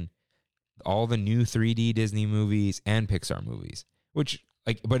animation, all the new 3D Disney movies and Pixar movies, which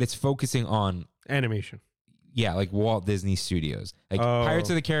but it's focusing on animation. Yeah, like Walt Disney Studios. Like Pirates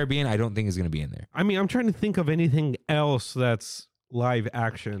of the Caribbean, I don't think is going to be in there. I mean, I'm trying to think of anything else that's live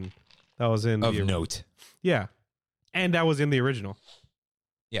action that was in of note. Yeah. And that was in the original.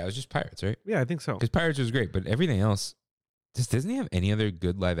 Yeah, it was just Pirates, right? Yeah, I think so. Because Pirates was great, but everything else, does Disney have any other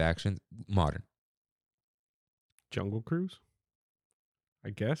good live actions? Modern. Jungle Cruise?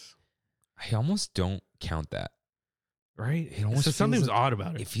 I guess. I almost don't count that. Right? It almost something's like, odd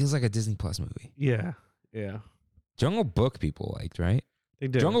about it. It feels like a Disney Plus movie. Yeah. Yeah. Jungle Book people liked, right? They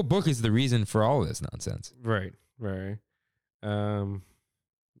did. Jungle Book is the reason for all of this nonsense. Right.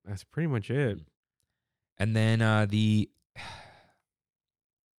 That's pretty much it. And then I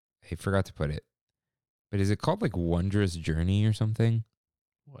forgot to put it, but is it called like Wondrous Journey or something?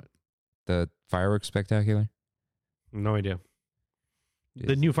 What? The fireworks spectacular? No idea.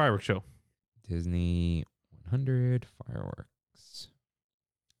 The new fireworks show. Disney 100 fireworks.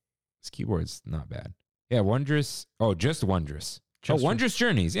 This keyword's not bad. Yeah, Wondrous. Oh, just Wondrous. Wondrous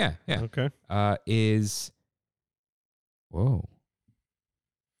Journeys. Yeah. Okay. Whoa.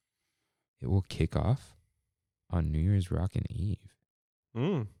 It will kick off on New Year's Rockin' Eve.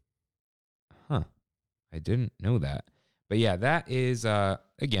 Huh. I didn't know that. But yeah, that is,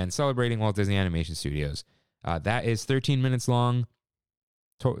 again, celebrating Walt Disney Animation Studios. That is 13 minutes long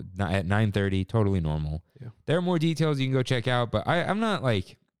at 9:30, totally normal. Yeah. There are more details you can go check out, but I'm not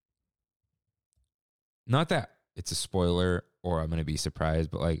like, not that it's a spoiler or I'm going to be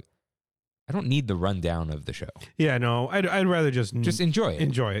surprised, but like, I don't need the rundown of the show. Yeah, no, I'd rather just enjoy it.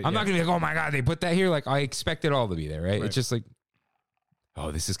 Enjoy it. I'm not going to be like, oh my God, they put that here. Like, I expect it all to be there, right? It's just like,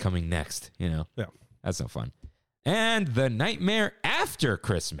 oh, this is coming next, Yeah. That's no fun. And The Nightmare After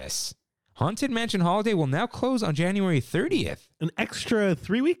Christmas. Haunted Mansion Holiday will now close on January 30th. An extra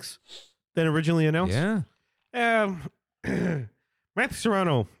 3 weeks than originally announced. Yeah. Matthew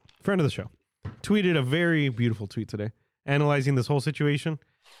Serrano, friend of the show, tweeted a very beautiful tweet today analyzing this whole situation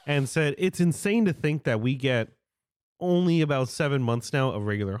and said, it's insane to think that we get only about 7 months now of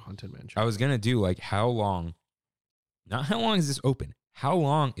regular Haunted Mansion. I was going to do like how long, not how long is this open? How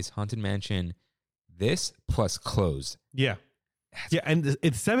long is Haunted Mansion this plus closed? Yeah. And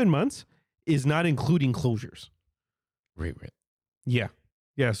it's 7 months is not including closures. Right. Yeah.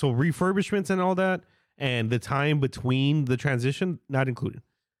 So refurbishments and all that and the time between the transition, not included.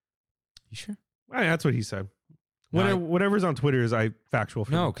 You sure? That's what he said. Whatever's on Twitter is factual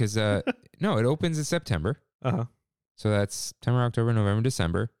for no, because no, it opens in September. So that's September, October, November,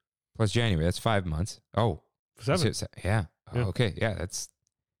 December plus January. That's 5 months. Oh, 7. Yeah. Oh, Yeah. Okay. Yeah.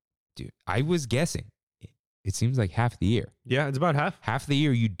 Dude, I was guessing. It seems like half the year. Yeah, it's about half. Half the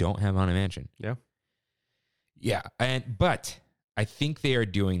year you don't have Haunted Mansion. Yeah. Yeah. But I think they are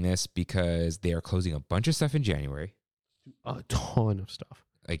doing this because they are closing a bunch of stuff in January. A ton of stuff.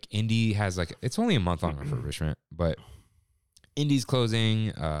 Like Indy has it's only a month long refurbishment, but Indy's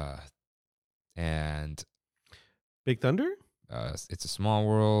closing, and Big Thunder? It's a Small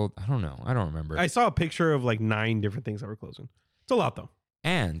World. I don't know. I don't remember. I saw a picture of 9 different things that were closing. It's a lot though.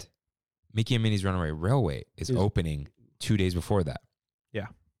 And Mickey and Minnie's Runaway Railway is opening 2 days before that. Yeah.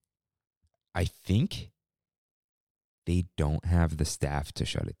 I think they don't have the staff to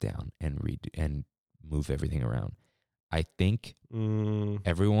shut it down and move everything around. I think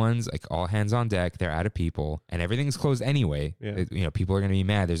everyone's all hands on deck. They're out of people and everything's closed anyway. Yeah. People are going to be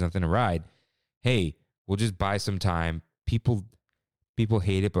mad. There's nothing to ride. Hey, we'll just buy some time. People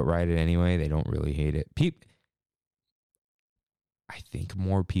hate it, but ride it anyway. They don't really hate it. I think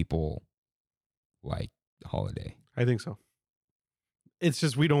more people like Holiday. I think so. It's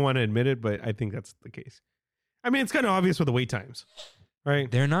just we don't want to admit it, but I think that's the case. I mean, it's kind of obvious with the wait times, right?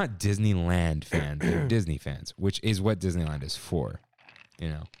 They're not Disneyland fans. They're Disney fans, which is what Disneyland is for,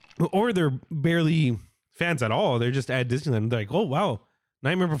 Or they're barely fans at all. They're just at Disneyland. They're like, oh, wow,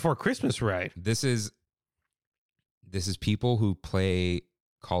 Nightmare Before Christmas ride. This is people who play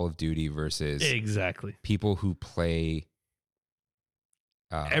Call of Duty versus exactly people who play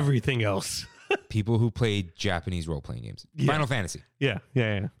everything else. People who play Japanese role-playing games. Yeah. Final Fantasy.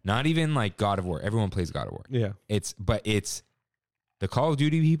 Yeah. Not even like God of War. Everyone plays God of War. Yeah. It's the Call of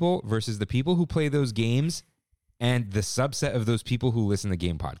Duty people versus the people who play those games and the subset of those people who listen to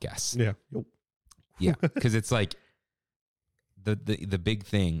game podcasts. Yeah. Yeah. Because it's like the big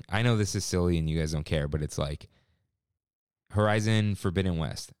thing. I know this is silly and you guys don't care, but it's like Horizon Forbidden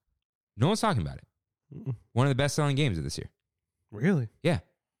West. No one's talking about it. One of the best-selling games of this year. Really? Yeah.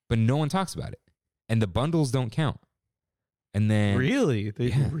 But no one talks about it. And the bundles don't count. And then... Really? They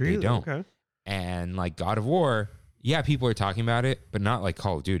don't. Okay. And like God of War, yeah, people are talking about it, but not like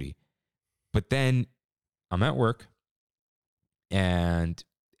Call of Duty. But then I'm at work and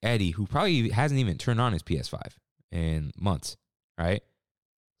Eddie, who probably hasn't even turned on his PS5 in months, right?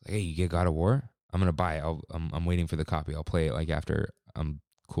 Like, hey, you get God of War? I'm going to buy it. I'm waiting for the copy. I'll play it like after I'm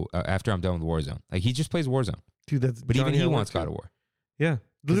after I'm done with Warzone. Like he just plays Warzone. Dude, that's but Johnny even he wants God of War. Yeah.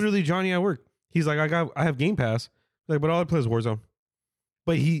 Literally Johnny at work. He's like, I have Game Pass. Like, but all I play is Warzone.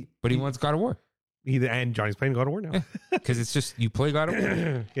 But he wants God of War. And Johnny's playing God of War now. Because it's just you play God of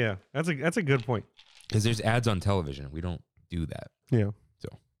War. Yeah. That's a good point. Because there's ads on television. We don't do that. Yeah. So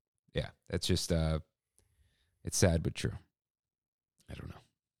yeah, that's just it's sad but true. I don't know.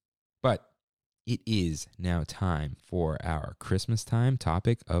 But it is now time for our Christmas time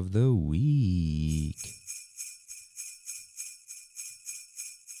topic of the week.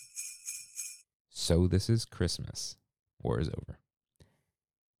 So this is Christmas. War is over.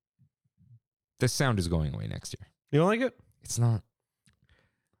 The sound is going away next year. You don't like it? It's not.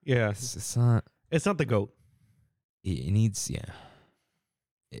 Yeah. It's not. It's not the GOAT. It needs,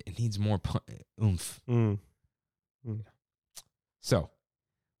 it needs more oomph. So,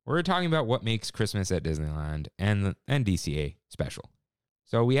 we're talking about what makes Christmas at Disneyland and DCA special.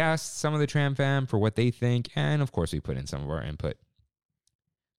 So, we asked some of the Tram fam for what they think, and of course, we put in some of our input.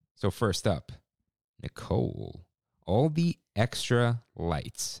 So, first up, Nicole, all the extra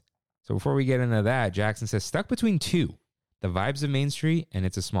lights. So, before we get into that, Jackson says, stuck between two, the vibes of Main Street and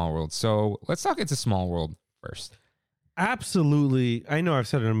It's a Small World. So, let's talk It's a Small World first. Absolutely. I know I've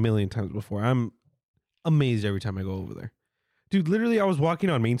said it a million times before. I'm amazed every time I go over there. Dude, literally, I was walking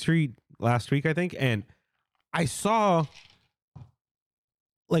on Main Street last week, I think, and I saw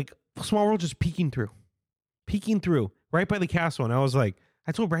like Small World just peeking through right by the castle. And I was like,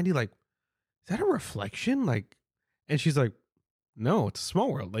 I told Brandy, like, is that a reflection? Like, and she's like, no, it's a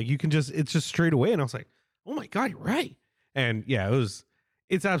Small World. Like, it's just straight away. And I was like, oh my God, you're right. And yeah,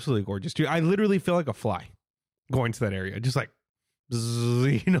 it's absolutely gorgeous, dude. I literally feel like a fly going to that area. Just like,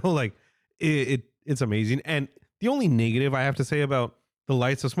 like it's amazing. And the only negative I have to say about the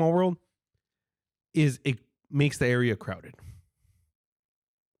lights of Small World is it makes the area crowded.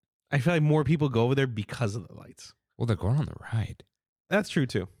 I feel like more people go over there because of the lights. Well, they're going on the ride. That's true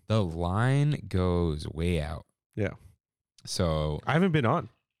too. The line goes way out. Yeah. So I haven't been on.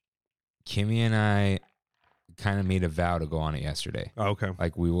 Kimmy and I kind of made a vow to go on it yesterday. Oh, okay.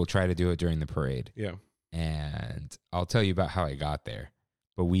 Like we will try to do it during the parade. Yeah. And I'll tell you about how I got there.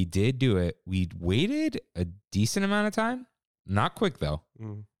 But we did do it. We waited a decent amount of time. Not quick, though,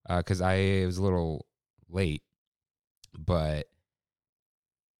 because I was a little late. But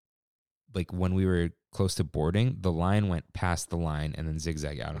like when we were close to boarding, the line went past the line and then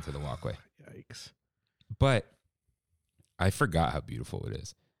zigzag out into the walkway. Yikes. But I forgot how beautiful it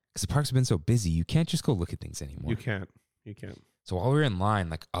is. Because the parks have been so busy, you can't just go look at things anymore. You can't. So while we were in line,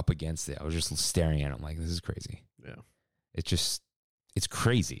 like up against it, I was just staring at it. I'm like, this is crazy. Yeah. It's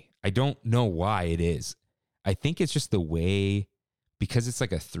crazy. I don't know why it is. I think it's just the way, because it's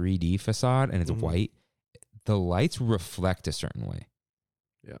like a 3D facade and it's white, the lights reflect a certain way.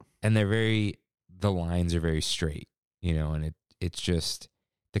 Yeah. And the lines are very straight, and it's just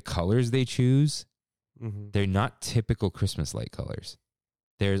the colors they choose. They're not typical Christmas light colors.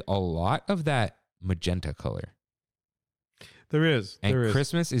 There's a lot of that magenta color. There is.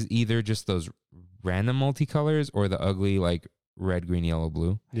 Christmas is either just those random multicolors or the ugly, like, red, green, yellow,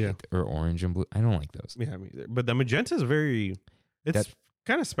 blue. Yeah. Or orange and blue. I don't like those. Yeah, me either. But the magenta is it's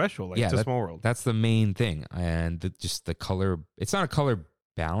kind of special. Like, it's a Small World. That's the main thing. And just the color, it's not a color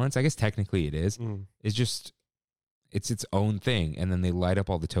balance. I guess technically it is. It's just, it's its own thing. And then they light up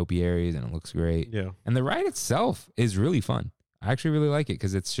all the topiaries and it looks great. Yeah. And the ride itself is really fun. I actually really like it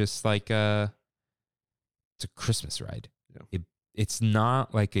because it's just like it's a Christmas ride. Yeah. It's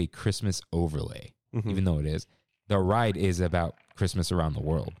not like a Christmas overlay, even though it is. The ride is about Christmas around the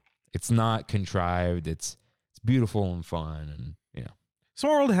world. It's not contrived. It's beautiful and fun, and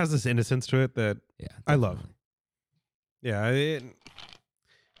Small World has this innocence to it that I love. Yeah,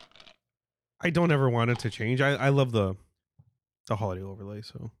 I don't ever want it to change. I love the holiday overlay,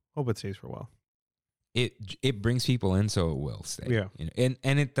 so hope it stays for a while. It brings people in, so it will stay. Yeah. You know?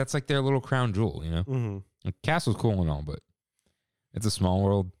 And that's like their little crown jewel, you know? Mm-hmm. Like, Castle's cool and all, but it's a small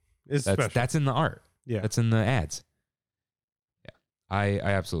world. It's special. That's in the art. Yeah. That's in the ads. Yeah. I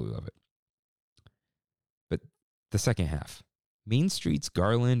absolutely love it. But the second half, Main Street's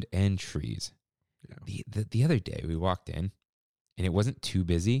garland and trees. Yeah. The other day we walked in and it wasn't too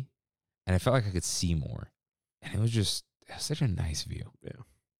busy and I felt like I could see more. And it was such a nice view. Yeah.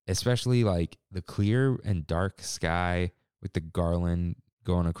 Especially like the clear and dark sky with the garland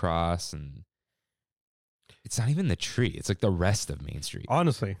going across, and it's not even the tree. It's like the rest of Main Street.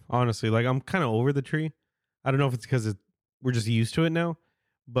 Honestly, like I'm kind of over the tree. I don't know if it's because we're just used to it now,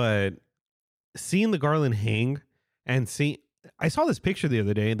 but seeing the garland hang and I saw this picture the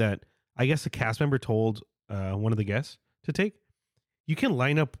other day that I guess a cast member told one of the guests to take. You can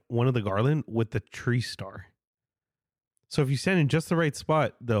line up one of the garland with the tree star. So if you stand in just the right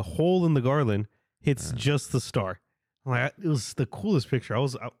spot, the hole in the garland hits just the star. Like, it was the coolest picture. I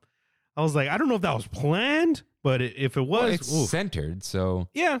was like, I don't know if that was planned, but if it was, it's centered. So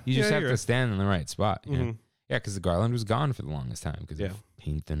yeah, you just have to right. stand in the right spot. You know? Yeah, because the garland was gone for the longest time because of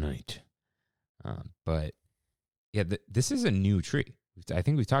Paint the Night. But yeah, this is a new tree. I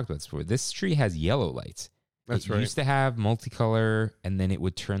think we've talked about this before. This tree has yellow lights. That's right. It used to have multicolor, and then it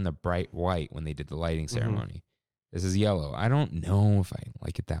would turn the bright white when they did the lighting ceremony. This is yellow. I don't know if I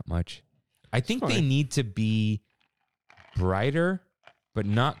like it that much. I think they need to be brighter, but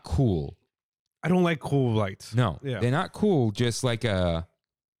not cool. I don't like cool lights. No, they're not cool. Just like a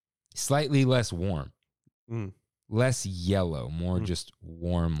slightly less warm, less yellow, more just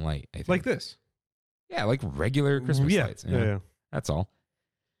warm light. I think. Like this. Yeah, like regular Christmas lights. Yeah. That's all.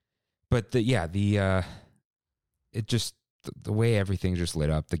 But the way everything just lit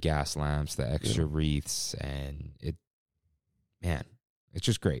up, the gas lamps, the extra wreaths, and it's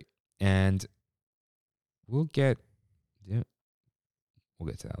just great. And we'll get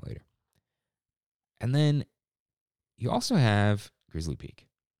to that later. And then you also have Grizzly Peak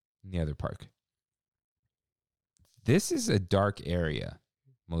in the other park. This is a dark area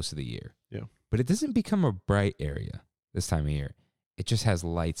most of the year. Yeah. But it doesn't become a bright area this time of year. It just has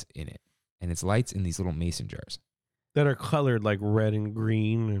lights in it. And it's lights in these little mason jars. That are colored like red and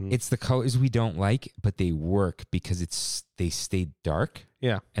green. And it's the colors we don't like, but they work because they stay dark.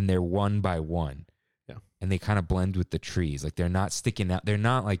 Yeah. And they're one by one. Yeah. And they kind of blend with the trees. Like they're not sticking out. They're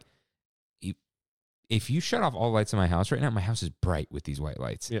not like, if you shut off all the lights in my house right now, my house is bright with these white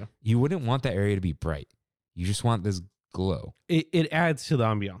lights. Yeah. You wouldn't want that area to be bright. You just want this glow. It adds to the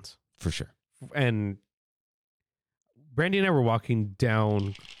ambiance. For sure. And Brandy and I were walking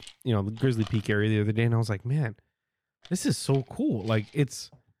down, the Grizzly Peak area the other day, and I was like, man, this is so cool. Like,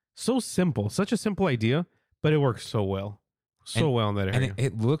 it's so simple, such a simple idea, but it works so well. Well in that area. And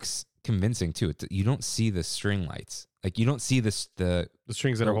it looks convincing, too. You don't see the string lights. Like, you don't see the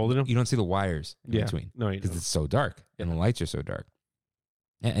strings that are holding them. You don't see the wires in between. No, because it's so dark, and the lights are so dark.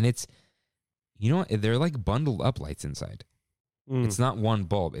 And it's, they're like bundled up lights inside. It's not one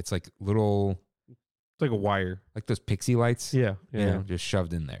bulb. It's like little... It's like a wire. Like those pixie lights. Yeah. Just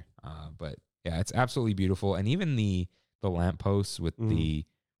shoved in there. But yeah, it's absolutely beautiful. And even the lampposts with the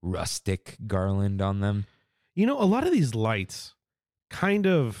rustic garland on them. A lot of these lights kind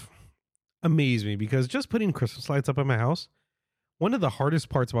of amaze me because just putting Christmas lights up in my house, one of the hardest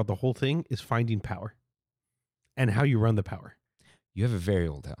parts about the whole thing is finding power and how you run the power. You have a very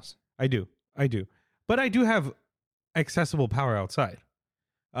old house. I do. But I do have accessible power outside.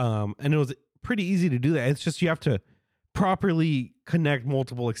 And it was pretty easy to do that. It's just you have to properly connect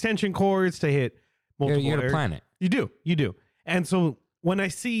multiple extension cords to hit multiple. You got to plan it. You do. And so when I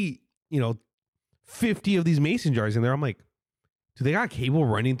see, 50 of these mason jars in there, I'm like, do they got cable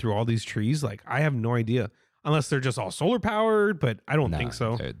running through all these trees? Like, I have no idea. Unless they're just all solar powered, but I don't think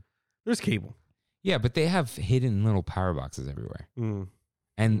so. There's cable. Yeah, but they have hidden little power boxes everywhere.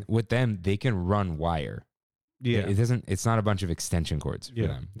 And with them, they can run wire. Yeah. It's not a bunch of extension cords for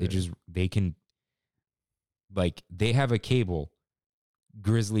them. They can, like, they have a cable,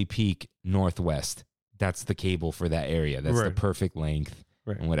 Grizzly Peak Northwest. That's the cable for that area. That's the perfect length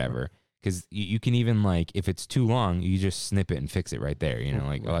and whatever. Because you can even, like, if it's too long, you just snip it and fix it right there,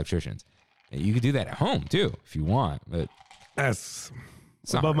 like electricians. You could do that at home, too, if you want. But that's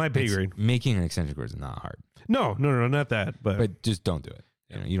above my pay grade. Making an extension cord is not hard. No, not that. But just don't do it.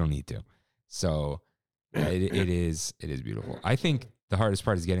 You don't need to. So... Yeah, it is beautiful. I think the hardest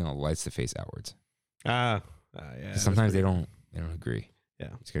part is getting all the lights to face outwards. Yeah. Sometimes they don't agree.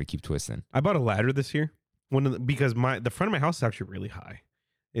 Yeah, you just got to keep twisting. I bought a ladder this year. Because the front of my house is actually really high.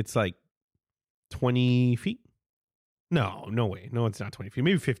 It's like 20 feet. No way. No, it's not 20 feet.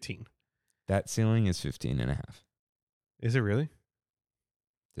 Maybe 15. That ceiling is 15 and a half. Is it really?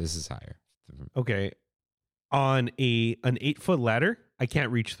 This is higher. Okay. On an 8-foot ladder, I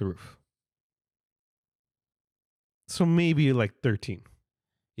can't reach the roof. So maybe like 13.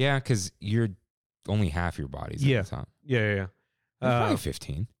 Yeah, because you're only half your body's at the top. Yeah. Probably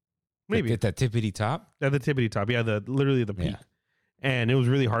 15. Maybe. At that tippity top? At the tippity top. Yeah, literally the peak. Yeah. And it was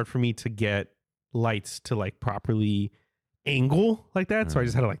really hard for me to get lights to like properly angle like that. So I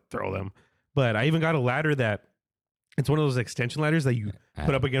just had to like throw them. But I even got a ladder that it's one of those extension ladders that you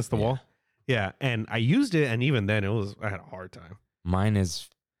put up against the wall. Yeah. And I used it. And even then I had a hard time. Mine is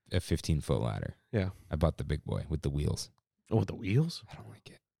a 15-foot ladder. Yeah. I bought the big boy with the wheels. Oh, with the wheels? I don't like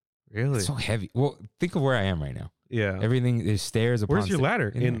it. Really? It's so heavy. Well, think of where I am right now. Yeah. Everything, there's stairs. Where's your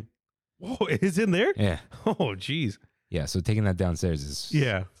ladder? Whoa, it's in there? Yeah. Oh, geez. Yeah. So taking that downstairs is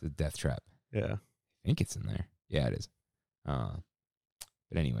it's a death trap. Yeah. I think it's in there. Yeah, it is. But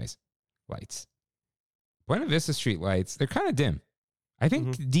anyways, lights. Buena Vista Street lights, they're kind of dim. I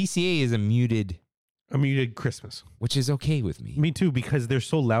think DCA is a muted Christmas, which is okay with me. Me too, because they're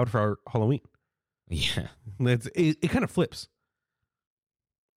so loud for our Halloween. Yeah. It kind of flips.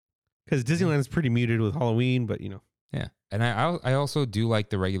 Because Disneyland is pretty muted with Halloween, but Yeah. And I also do like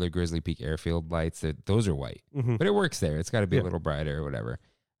the regular Grizzly Peak Airfield lights. Those are white. But it works there. It's got to be a little brighter or whatever.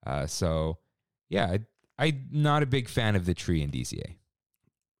 So, yeah, I'm not a big fan of the tree in DCA.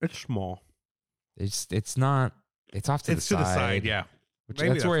 It's small. It's not. It's off to the side. It's to the side, yeah.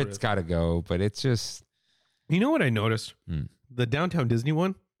 That's where it's got to go. But it's just. You know what I noticed? The Downtown Disney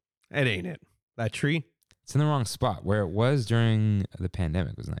one, it ain't it. That tree. It's in the wrong spot. Where it was during the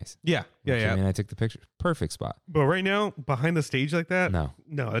pandemic was nice. Yeah. I mean, I took the picture. Perfect spot. But right now, behind the stage like that, no,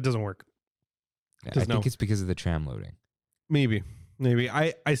 it doesn't work. Yeah, I think it's because of the tram loading. Maybe.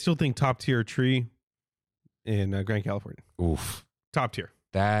 I still think top tier tree in Grand California. Oof. Top tier.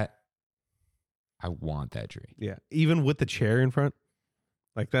 That, I want that tree. Yeah. Even with the chair in front.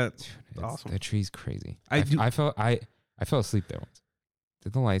 Like that. Dude, awesome. That tree's crazy. I fell asleep there once.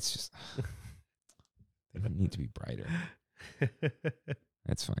 Did the lights just... They don't need to be brighter.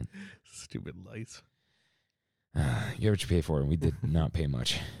 That's fine. Stupid lights. You get what you pay for, and we did not pay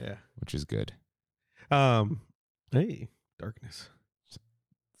much. Yeah. Which is good. Hey, darkness.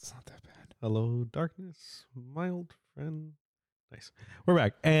 It's not that bad. Hello, darkness, my old friend. Nice. We're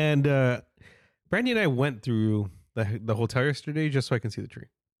back. And Brandy and I went through the hotel yesterday just so I can see the tree.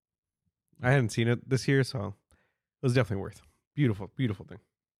 I hadn't seen it this year, so it was definitely worth. Beautiful, beautiful thing.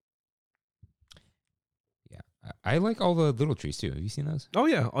 I like all the little trees too. Have you seen those? Oh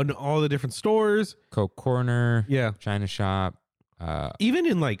yeah, on all the different stores. Coke Corner. Yeah. China Shop. Even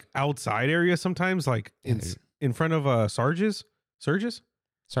in like outside areas sometimes, like in front of Sarge's Surplus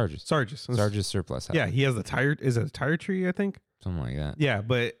House. Yeah, he has the tire. Is it a tire tree? I think something like that. Yeah,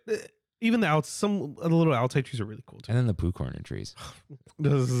 but even the little outside trees are really cool too. And then the Pooh Corner trees.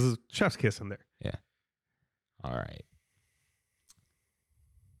 There's chef's kiss in there. Yeah. All right.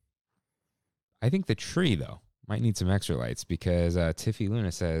 I think the tree though might need some extra lights because Tiffy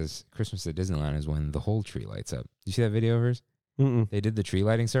Luna says Christmas at Disneyland is when the whole tree lights up. Did you see that video of hers? Mm-mm. They did the tree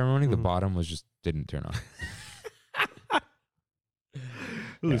lighting ceremony. The bottom was just didn't turn on.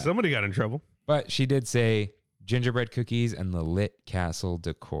 Ooh, somebody got in trouble. But she did say gingerbread cookies and the lit castle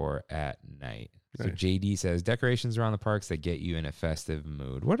decor at night. So Nice. JD says decorations around the parks that get you in a festive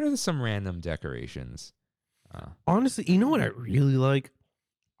mood. What are some random decorations? Honestly, you know what I really like?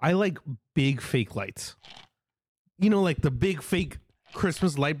 I like big fake lights. You know, like the big fake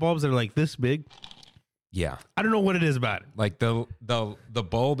Christmas light bulbs that are like this big. Yeah. I don't know what it is about it. Like the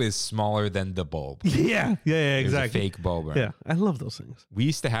bulb is smaller than the bulb. Yeah, There's exactly. a fake bulb. Right? Yeah, I love those things. We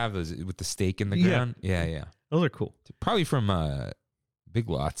used to have those with the stake in the ground. Yeah. Those are cool. Probably from Big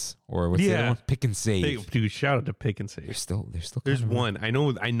Lots or what's the other one? Pick and Save. Hey, dude, shout out to Pick and Save. They're still There's kind of one. I know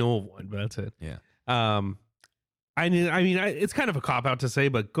of one, but that's it. Yeah. I mean, it's kind of a cop out to say,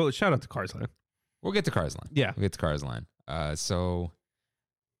 but shout out to Cars Land. We'll get to Cars Line. Yeah. We'll get to Cars Line.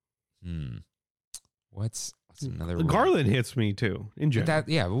 What's another The one? garland hits me too in general.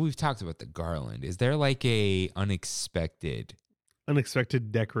 But we've talked about the garland. Is there like a unexpected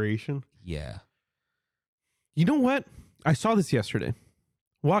decoration? Yeah. You know what? I saw this yesterday.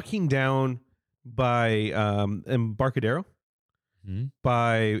 Walking down by Embarcadero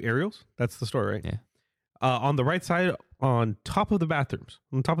by Ariel's. That's the store, right? Yeah. On the right side, on top of the bathrooms,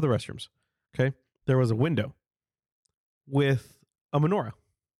 on top of the restrooms, okay, there was a window with a menorah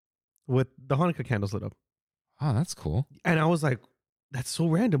with the Hanukkah candles lit up. Oh, that's cool. And I was like, that's so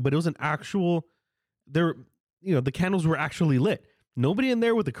random, but it was an actual, the candles were actually lit. Nobody in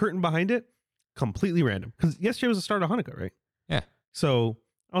there with the curtain behind it. completely random because yesterday was the start of Hanukkah, right? Yeah. So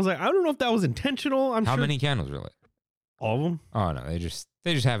I was like, I don't know if that was intentional. How many candles were lit? All of them. Oh no, they just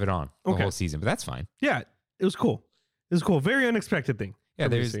have it on the whole season, but that's fine. Yeah, it was cool. It was cool. Very unexpected thing. Yeah,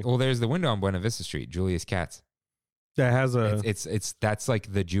 there's the window on Buena Vista Street, Julius Katz. That has it's that's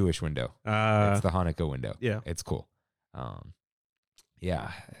like the Jewish window. It's the Hanukkah window. Yeah, it's cool.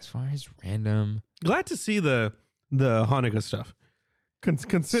 Yeah, as far as random, glad to see the Hanukkah stuff.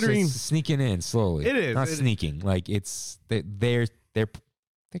 Considering sneaking in slowly, it is not sneaking. Like it's they're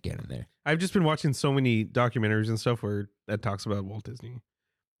getting there. I've just been watching so many documentaries and stuff where that talks about Walt Disney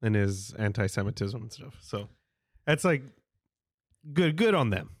and his anti-Semitism and stuff. So that's like good on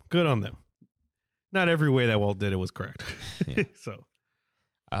them. Good on them. Not every way that Walt did it was correct. Yeah. So,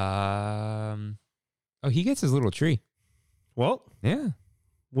 he gets his little tree. Walt? Yeah.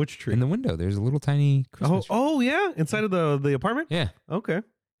 Which tree? In the window. There's a little tiny Christmas tree. Oh yeah, inside of the apartment. Yeah. Okay.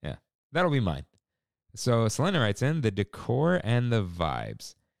 Yeah, that'll be mine. So Selena writes in the decor and the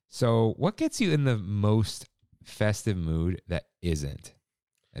vibes. So what gets you in the most festive mood that isn't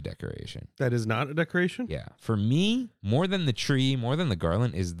a decoration? That is not a decoration? Yeah. For me, more than the tree, more than the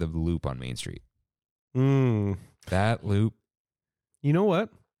garland, is the loop on Main Street. That loop. You know what?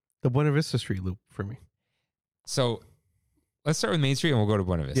 The Buena Vista Street loop for me. So let's start with Main Street and we'll go to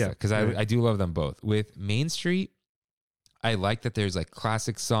Buena Vista. Because I do love them both. With Main Street, I like that there's like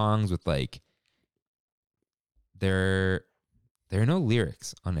classic songs with like there are no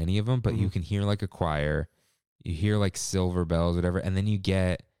lyrics on any of them, but you can hear like a choir, you hear like silver bells, whatever, and then you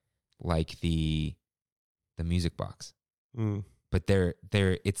get like the music box. But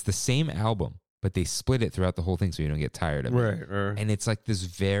it's the same album, but they split it throughout the whole thing so you don't get tired of it. Right. And it's like this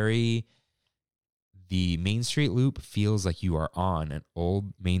the Main Street loop feels like you are on an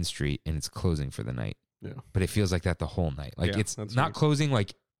old Main Street and it's closing for the night. Yeah. But it feels like that the whole night. Like it's not right. Closing,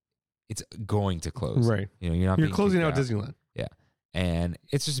 like it's going to close. Right. You're closing out Disneyland. Yeah. And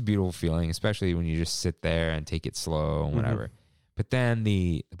it's just a beautiful feeling, especially when you just sit there and take it slow and whatever. But then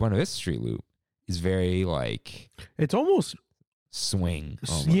the Buena Vista Street loop is very like, it's almost swing.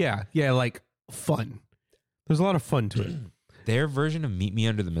 Almost. Yeah. Like fun. There's a lot of fun to it. Their version of Meet Me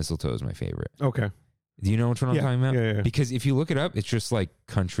Under the Mistletoe is my favorite. Okay. Do you know which one I'm talking about? Yeah. Because if you look it up, it's just like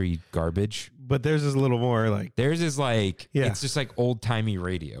country garbage. But theirs is a little more like... Theirs is like... Yeah. It's just like old-timey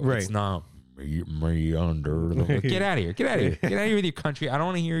radio. Right. It's not... Me under the... Get out of here. Get out of here. Get out of here with your country. I don't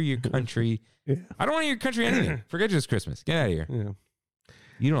want to hear your country. I don't want to hear your country anything. Forget just Christmas. Get out of here. Yeah.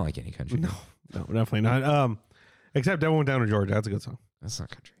 You don't like any country. No, definitely not. Except Devil Went Down to Georgia. That's a good song. That's not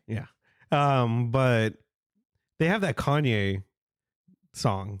country. Yeah. But they have that Kanye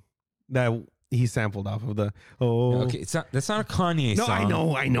song that... he sampled off of the Okay, that's not a Kanye song.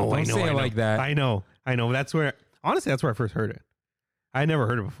 I know. Don't say it like that. I know. That's where I first heard it. I never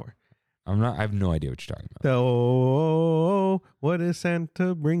heard it before. I have no idea what you're talking about. Oh, what is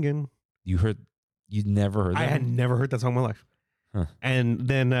Santa bringing? You'd never heard that? I had never heard that song in my life. Huh. And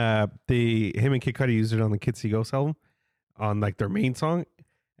then him and Kid Cudi used it on the Kids See Ghosts album on like their main song.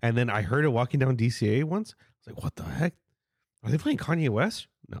 And then I heard it walking down DCA once. I was like, what the heck? Are they playing Kanye West?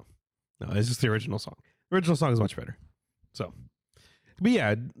 No, it's just the original song. The original song is much better. So, but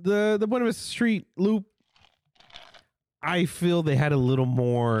yeah, the Buena Vista Street loop, I feel they had a little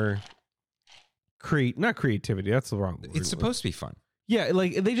more not creativity. That's the wrong word. It's supposed to be fun. Yeah,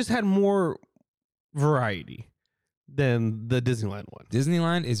 like they just had more variety than the Disneyland one.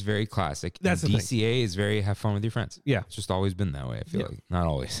 Disneyland is very classic. That's the DCA is very have fun with your friends. Yeah, it's just always been that way. I feel like not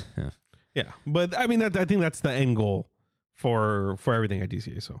always. Yeah, but I mean, I think that's the end goal for everything at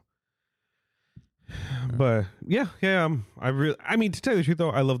DCA. So, but yeah. I mean, to tell you the truth though,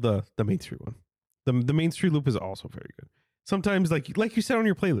 I love the Main Street one. The Main Street loop is also very good. Sometimes, like you said on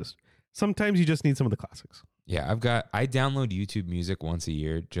your playlist, sometimes you just need some of the classics. Yeah, I download YouTube Music once a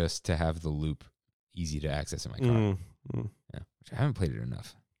year just to have the loop easy to access in my car. Yeah, which I haven't played it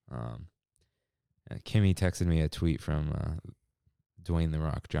enough. Kimmy texted me a tweet from Dwayne The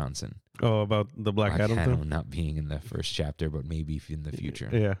Rock Johnson. Oh, about the Black Adam thing? Not being in the first chapter, but maybe in the future.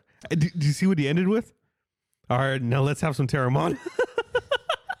 Yeah. Did you see what he ended with? All right, now let's have some Terramon.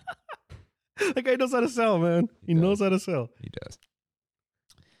 That guy knows how to sell, man. He knows how to sell. He does.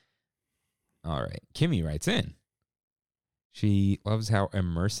 All right. Kimmy writes in. She loves how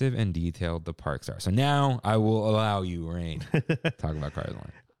immersive and detailed the parks are. So now I will allow you, Rain, talk about Cars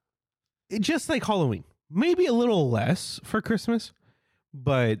Land. Just like Halloween. Maybe a little less for Christmas,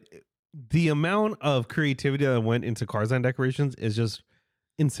 but the amount of creativity that went into Cars Land decorations is just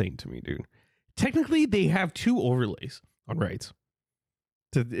insane to me, dude. Technically, they have 2 overlays on rides.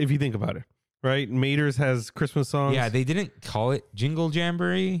 If you think about it, right? Mater's has Christmas songs. Yeah, they didn't call it Jingle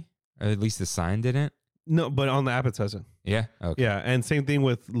Jamboree. Or at least the sign didn't. No, but on the app it says it. Yeah. Okay. Yeah, and same thing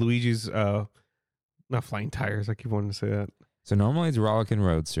with Luigi's. Not flying tires. I keep wanting to say that. So normally it's Rollickin'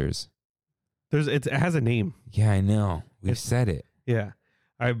 Roadsters. It has a name. Yeah, I know. We've said it. Yeah,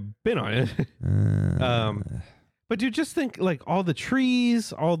 I've been on it. But you just think like all the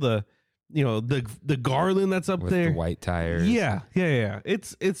trees, all the, the garland that's up with there, the white tires. Yeah.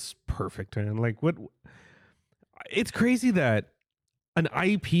 It's perfect, man. Like what? It's crazy that an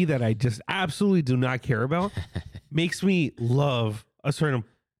IP that I just absolutely do not care about makes me love a certain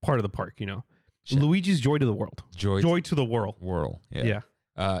part of the park. Sure. Luigi's Joy to the World. Joy to the World. Yeah.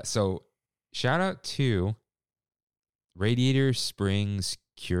 So shout out to Radiator Springs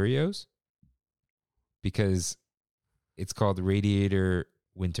Curios, because it's called Radiator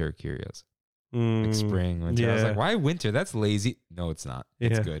Winter Curios. Like spring, winter. I was like, why winter? That's lazy. No, it's not.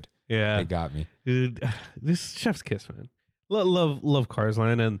 It's good. Yeah. They got me. Dude, this chef's kiss, man. Love Cars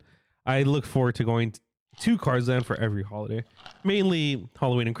Land, and I look forward to going to Cars Land for every holiday. Mainly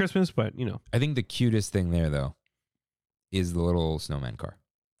Halloween and Christmas, but I think the cutest thing there though is the little snowman car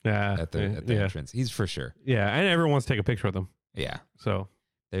at the entrance. He's for sure. Yeah, and everyone wants to take a picture with them. Yeah. So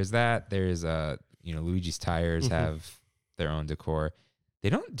there's that. There's Luigi's tires have their own decor. They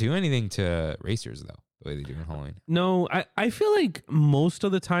don't do anything to racers though, the way they do in Halloween. No, I feel like most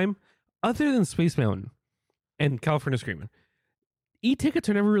of the time, other than Space Mountain and California Screamin', e-tickets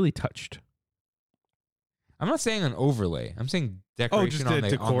are never really touched. I'm not saying an overlay. I'm saying decoration just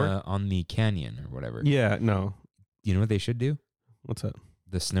decor? on the canyon or whatever. Yeah, no. You know what they should do? What's that?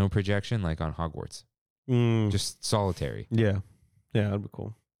 The snow projection, like on Hogwarts. Just solitary. Yeah, that'd be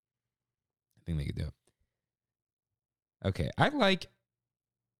cool. I think they could do it. Okay, I like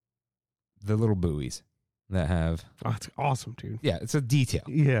the little buoys that have. Oh, it's awesome, dude. Yeah, it's a detail.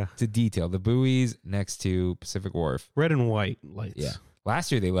 Yeah, it's a detail. The buoys next to Pacific Wharf, red and white lights. Yeah,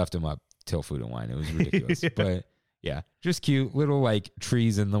 last year they left them up till Food and Wine. It was ridiculous, but yeah, just cute little like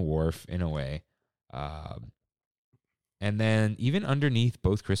trees in the wharf in a way. And then even underneath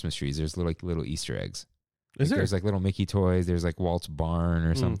both Christmas trees, there's little Easter eggs. There's like little Mickey toys. There's like Walt's barn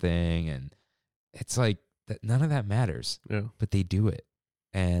or something, and it's like that. None of that matters. Yeah, but they do it,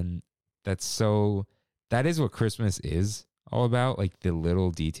 and that is what Christmas is all about. Like the little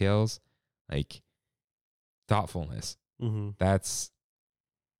details, like thoughtfulness. That's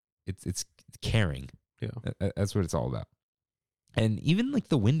it's caring. Yeah, that's what it's all about. And even like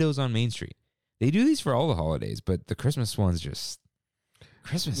the windows on Main Street, they do these for all the holidays, but the Christmas one's just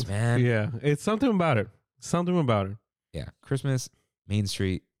Christmas, man. Yeah, it's something about it. Yeah, Christmas, Main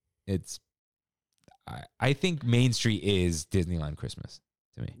Street. I think Main Street is Disneyland Christmas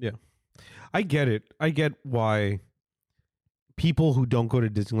to me. Yeah, I get it. I get why people who don't go to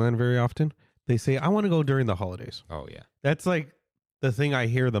Disneyland very often, they say, I want to go during the holidays. Oh, yeah. That's like the thing I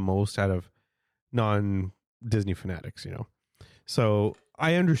hear the most out of non-Disney fanatics, So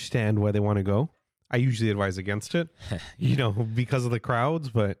I understand why they want to go. I usually advise against it, because of the crowds.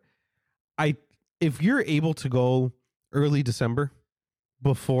 But if you're able to go early December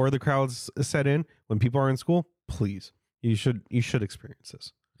before the crowds set in, when people are in school, please, you should experience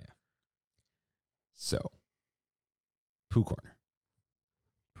this. Yeah. So, Pooh Corner.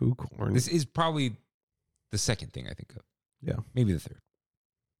 Pooh Corner. This is probably the second thing I think of. Yeah. Maybe the third.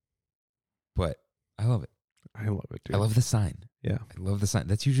 But I love it. I love it, dude. I love the sign. Yeah. I love the sign.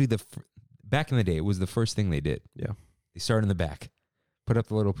 That's usually back in the day, it was the first thing they did. Yeah. They start in the back, put up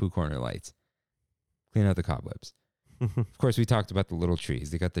the little Pooh Corner lights, clean out the cobwebs. Of course, we talked about the little trees.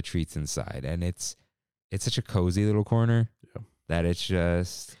 They got the treats inside, and it's such a cozy little corner that it's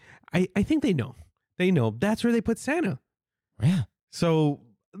just... I think they know. They know. That's where they put Santa. Yeah. So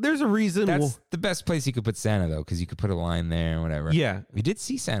there's a reason. That's the best place you could put Santa, though, because you could put a line there or whatever. Yeah. We did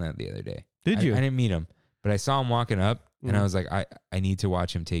see Santa the other day. Did you? I didn't meet him, but I saw him walking up, and I was like, I need to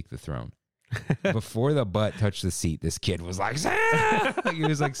watch him take the throne. Before the butt touched the seat, this kid was like, Santa! He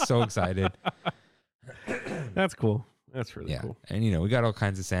was like so excited. That's cool. That's really cool. And we got all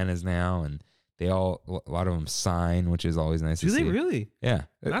kinds of Santas now, and a lot of them sign, which is always nice to see. Do they really? Yeah.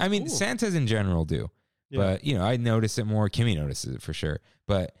 That's cool. Santas in general do. Yeah. But, I notice it more. Kimmy notices it for sure.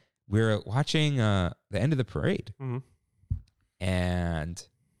 But we're watching the end of the parade. Mm-hmm. And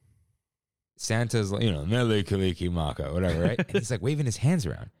Santa's like, Mele Kaliki Maka, whatever, right? And he's like waving his hands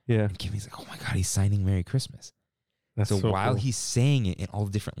around. Yeah. And Kimmy's like, oh my God, he's signing Merry Christmas. That's so while cool. he's saying it in all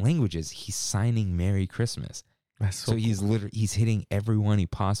the different languages, he's signing Merry Christmas. That's so he's cool. he's hitting everyone he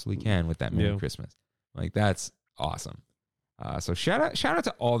possibly can with that Merry Christmas. Like, that's awesome. So shout out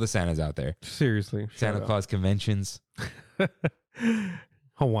to all the Santas out there. Seriously. Santa Claus conventions.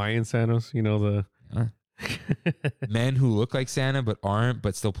 Hawaiian Santas, Men who look like Santa but aren't,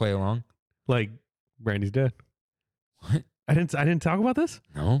 but still play along. Like Brandy's dad. What? I didn't talk about this?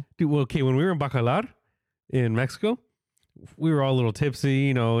 No. Dude, well, okay, when we were in Bacalar in Mexico, we were all a little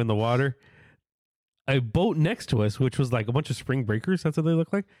tipsy, in the water. A boat next to us, which was like a bunch of spring breakers, that's what they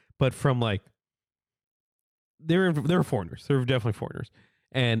look like, but from like they're foreigners. They're definitely foreigners.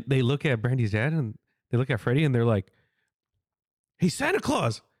 And they look at Brandy's dad and they look at Freddie and they're like, "Hey, Santa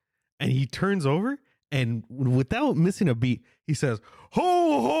Claus." And he turns over and without missing a beat, he says,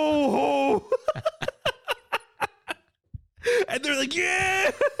 "Ho, ho, ho." And they're like,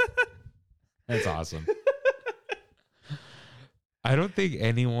 "Yeah." That's awesome. I don't think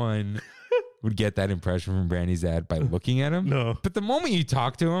anyone would get that impression from Brandy's dad by looking at him. No. But the moment you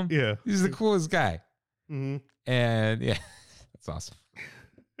talk to him, Yeah. he's the coolest guy. Mm-hmm. And yeah, that's awesome.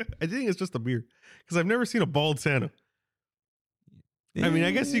 I think it's just a beard because I've never seen a bald Santa. I mean,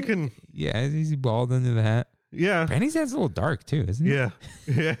 I guess you can. Yeah, is he bald under the hat? Yeah. Brandy's dad's a little dark too, isn't he? Yeah.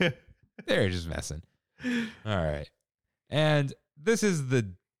 Yeah. They're just messing. All right. And this is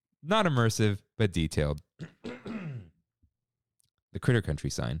the not immersive, but detailed. The Critter Country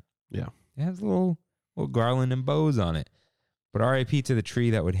sign. Yeah. It has a little garland and bows on it. But RIP to the tree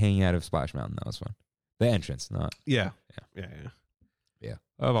that would hang out of Splash Mountain. That was fun. The entrance, not. Yeah. Yeah. Yeah. Yeah.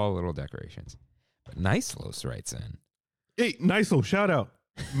 Of all the little decorations. But Nicelos writes in. Hey, Nice-o, shout out.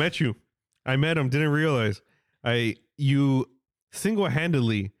 Met you. I met him. Didn't realize. You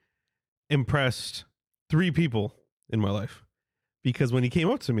single-handedly impressed 3 people in my life. Because when he came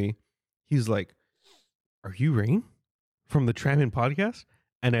up to me, he's like, "Are you Rain from the Tramin podcast?"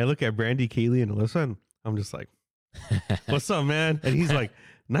 And I look at Brandy, Kaylee, and Alyssa, and I'm just like, "What's up, man?" And he's like,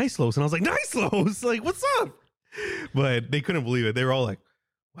 "Nicelos." And I was like, "Nicelos?" Like, what's up? But they couldn't believe it. They were all like,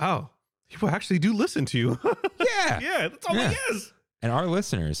 "Wow, people actually do listen to you." Yeah. Yeah, that's all Yeah. he is. And our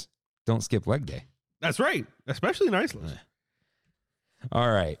listeners don't skip leg day. That's right. Especially Nicelos.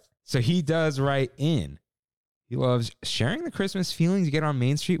 All right. So he does write in. He loves sharing the Christmas feelings you get on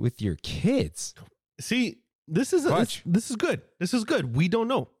Main Street with your kids. See, this is this is good. This is good. We don't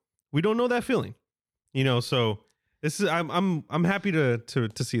know. We don't know that feeling. So this is I'm happy to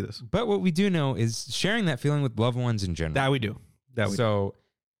see this. But what we do know is sharing that feeling with loved ones in general. That we do. So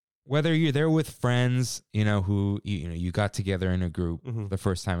whether you're there with friends, who you got together in a group the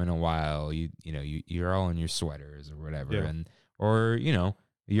first time in a while, you're all in your sweaters or whatever, Yeah. or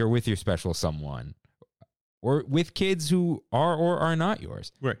you're with your special someone, or with kids who are or are not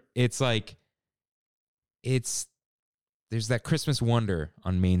yours. Right. It's like there's that Christmas wonder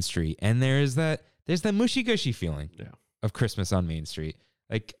on Main Street, and there's that mushy gushy feeling of Christmas on Main Street.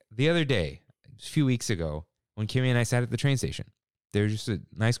 Like the other day, a few weeks ago, when Kimmy and I sat at the train station. There's just a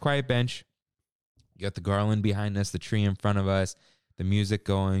nice quiet bench. You got the garland behind us, the tree in front of us, the music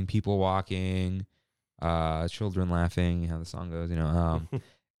going, people walking, children laughing, how the song goes,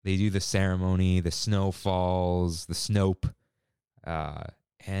 They do the ceremony, the snow falls, the snope.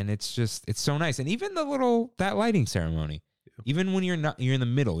 And it's so nice. And even that lighting ceremony, even when you're in the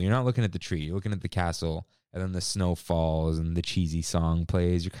middle, you're not looking at the tree, you're looking at the castle, and then the snow falls and the cheesy song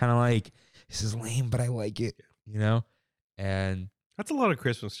plays. You're kind of like, this is lame, but I like it, And that's a lot of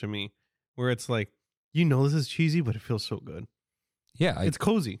Christmas to me, where it's like, this is cheesy, but it feels so good. Yeah. It's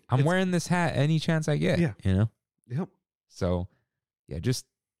cozy. I'm wearing this hat any chance I get. Yeah. Yep. So, yeah,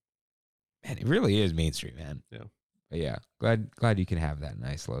 man, it really is Main Street, man. Yeah. But yeah, glad you can have that,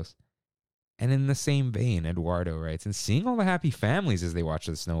 Nicelos. And in the same vein, Eduardo writes, and seeing all the happy families as they watch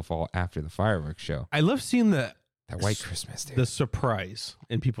the snowfall after the fireworks show. I love seeing that white Christmas, dude. The surprise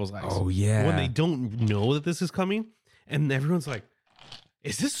in people's eyes. Oh, yeah. When they don't know that this is coming, and everyone's like,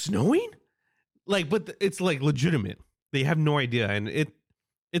 "Is this snowing?" But it's like legitimate. They have no idea, and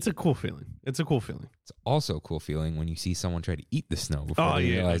it's a cool feeling. It's a cool feeling. It's also a cool feeling when you see someone try to eat the snow before they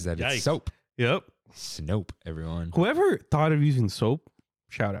realize that it's soap. Yep. Snope, everyone. Whoever thought of using soap,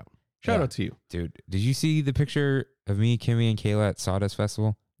 shout out. Shout out to you. Dude, did you see the picture of me, Kimmy, and Kayla at Sawdust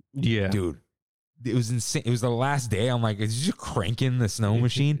Festival? Yeah. Dude, it was insane. It was the last day. I'm like, is you just cranking the snow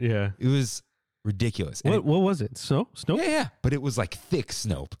machine? Yeah. It was ridiculous. What was it? Snow? Yeah. But it was like thick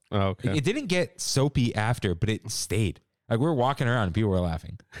snope. Oh, okay. It didn't get soapy after, but it stayed. Like we were walking around and people were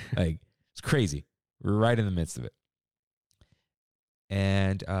laughing. Like it's crazy. We were right in the midst of it.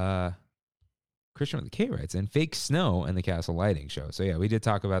 And Christian with the K writes in fake snow and the castle lighting show. So yeah, we did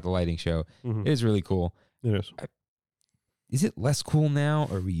talk about the lighting show. Mm-hmm. It is really cool. It is. Is it less cool now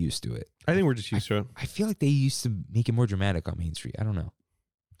or are we used to it? I think we're just used to it. I feel like they used to make it more dramatic on Main Street. I don't know.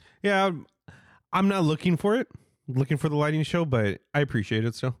 Yeah, I'm not looking for the lighting show, but I appreciate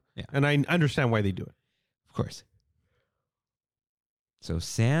it still. Yeah. And I understand why they do it. Of course. So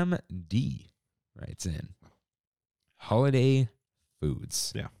Sam D writes in holiday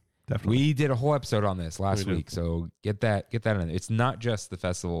foods. Yeah, definitely. We did a whole episode on this last week, so get that in. It's not just the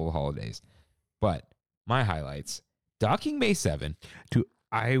festival of holidays, but my highlights: Docking Bay 7. Dude,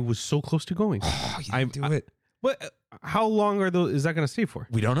 I was so close to going. Oh, you didn't do it. But how long is that going to stay for?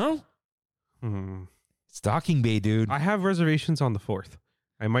 We don't know. It's Docking Bay, dude. I have reservations on the 4th.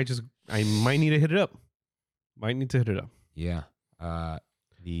 I might need to hit it up. Yeah.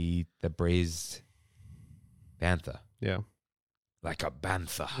 The braised bantha. Yeah. Like a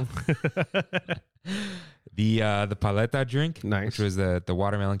bantha. The paleta drink, nice, which was the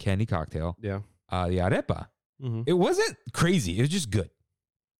watermelon candy cocktail. Yeah. The arepa. Mm-hmm. It wasn't crazy. It was just good.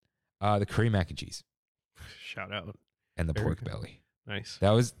 The curry mac and cheese. Shout out. And the pork belly. Nice.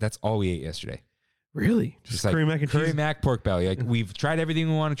 That's all we ate yesterday. Really? Just curry mac and cheese? Curry mac, pork belly. Like, we've tried everything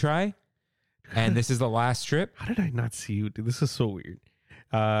we want to try, and this is the last trip. How did I not see you? Dude, this is so weird.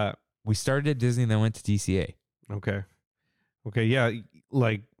 We started at Disney and then went to DCA. Okay. Yeah.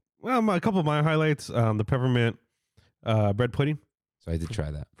 Like, well, a couple of my highlights, the peppermint bread pudding. So I did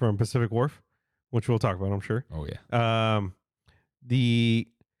try that. From Pacific Wharf, which we'll talk about, I'm sure. Oh, yeah.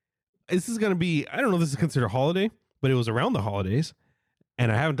 This is going to be, I don't know if this is considered a holiday, but it was around the holidays, and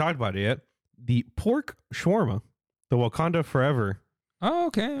I haven't talked about it yet. The pork shawarma, the Wakanda Forever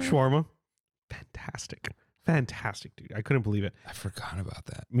shawarma. Fantastic, dude. I couldn't believe it. I forgot about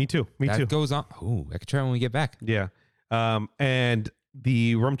that. Me too. That goes on. Oh, I could try when we get back. Yeah. And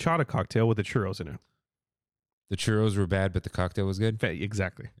the rum chata cocktail with the churros in it. The churros were bad, but the cocktail was good?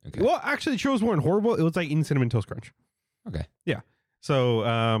 Exactly. Okay. Well, actually, the churros weren't horrible. It was like eating Cinnamon Toast Crunch. Okay. Yeah. So,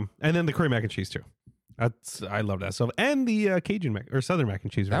 and then the curry mac and cheese too. I love that stuff. And the Cajun Southern mac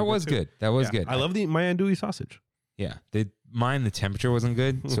and cheese. That was good. That was good. I love the my andouille sausage. Yeah. The temperature wasn't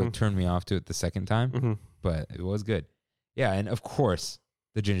good, so it turned me off to it the second time, but it was good. Yeah, and of course,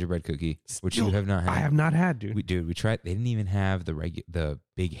 the gingerbread cookie, which you have not had. I have not had, dude. We tried. They didn't even have the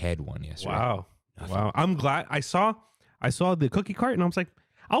big head one yesterday. Wow. Wow. I'm glad I saw the cookie cart and I was like,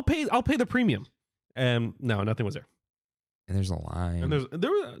 I'll pay the premium. And no, nothing was there. And there's a line. And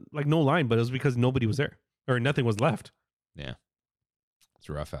there was like no line, but it was because nobody was there or nothing was left. Yeah. It's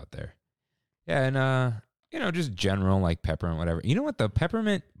rough out there. Yeah, and just general like peppermint, whatever. You know what? The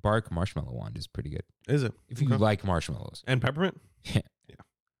peppermint bark marshmallow wand is pretty good. Is it? If you like marshmallows. And peppermint? Yeah.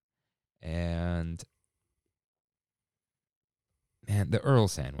 And man, the Earl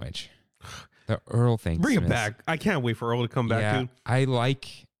sandwich. The Earl thing. Bring it back. I can't wait for Earl to come back, dude. I like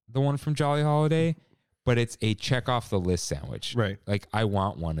the one from Jolly Holiday, but it's a check off the list sandwich. Right. Like, I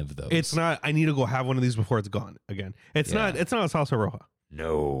want one of those. It's not, I need to go have one of these before it's gone again. It's not a salsa roja.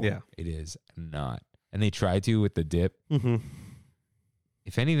 No. Yeah. It is not. And they tried to with the dip. Mm-hmm.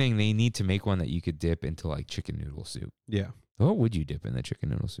 If anything, they need to make one that you could dip into like chicken noodle soup. Yeah. What would you dip in the chicken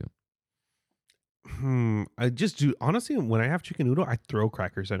noodle soup? I just do, honestly, when I have chicken noodle, I throw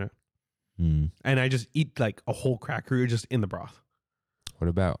crackers in it. And I just eat like a whole cracker just in the broth. What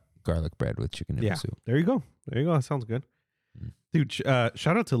about garlic bread with chicken noodle soup? There you go. That sounds good. Dude,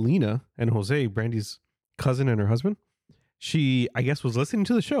 shout out to Lena and Jose, Brandy's cousin and her husband. She, I guess, was listening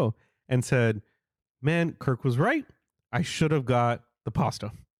to the show and said, man, Kirk was right. I should have got the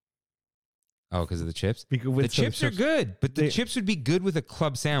pasta. Oh, because of the chips? The chips are good, but the chips would be good with a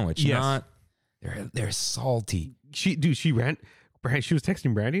club sandwich. Yes. Not, they're salty. She was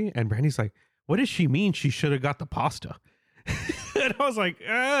texting Brandy, and Brandy's like, what does she mean she should have got the pasta? And I was like,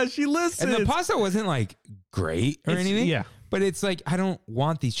 she listens. And the pasta wasn't like great or anything. Yeah. But it's like, I don't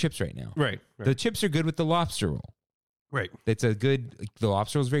want these chips right now. Right. The chips are good with the lobster roll. Right. It's a good, like, the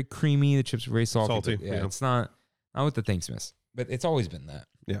lobster roll is very creamy. The chips are very salty. Yeah. It's not with the Thanksmas, but it's always been that.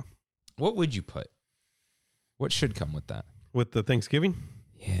 Yeah. What would you put? What should come with that? With the Thanksgiving?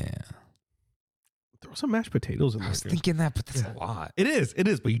 Yeah. Throw some mashed potatoes in there. I was thinking that, but that's a lot. It is.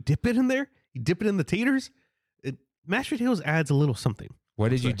 But you dip it in there. You dip it in the taters. Mashed potatoes adds a little something. What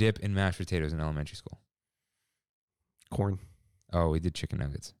did you dip in mashed potatoes in elementary school? Corn. Oh, we did chicken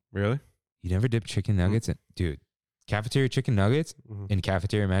nuggets. Really? You never dipped chicken nuggets in? Dude, cafeteria chicken nuggets and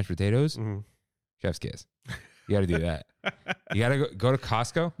cafeteria mashed potatoes? Chef's kiss. You got to do that. You got to go to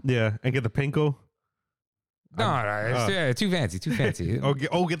Costco. Yeah, and get the panko. No, it's too fancy. Too fancy.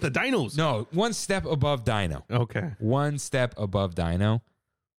 Get the dinos. No, one step above Dino. Okay. One step above Dino.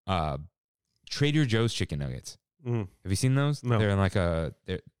 Trader Joe's chicken nuggets. Have you seen those? No. They're in like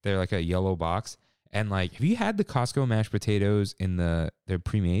they're like a yellow box. And like, have you had the Costco mashed potatoes they're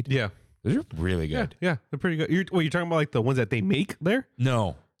pre-made? Yeah. Those are really good. Yeah, they're pretty good. You're talking about like the ones that they make there?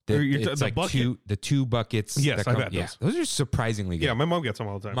 No. It's the like bucket? the two buckets. Yes, I've had those. Those are surprisingly good. Yeah, my mom gets them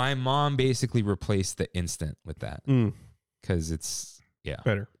all the time. My mom basically replaced the instant with that because it's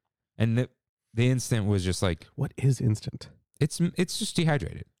better. And the instant was just like, What is instant? it's just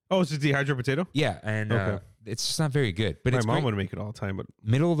dehydrated. Oh, it's just dehydrated potato? Yeah, and Okay. it's just not very good. But My it's mom great. would make it all the time, but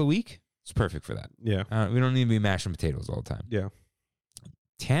Middle of the week, it's perfect for that. yeah. We don't need to be mashing potatoes all the time. Yeah.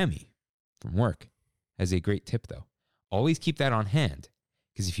 Tammy from work has a great tip though. Always keep that on hand,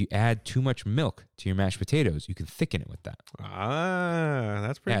 because if you add too much milk to your mashed potatoes, you can thicken it with that.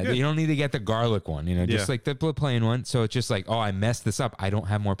 That's pretty good. You don't need to get the garlic one, just like the plain one. So it's just like, oh, I messed this up. I don't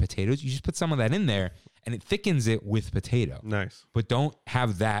have more potatoes. You just put some of that in there, and it thickens it with potato. Nice. But don't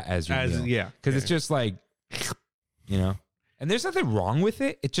have that as your meal. Yeah. Because it's just like, and there's nothing wrong with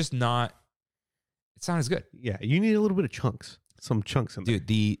it. It's just not. It's not as good. Yeah, you need a little bit of chunks. Some chunks in there.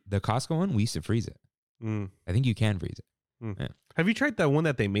 Dude, the Costco one, we used to freeze it. I think you can freeze it. Yeah. Have you tried that one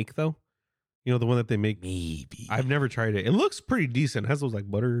that they make though? You know, the one that they make? Maybe. I've never tried it. It looks pretty decent. It has those like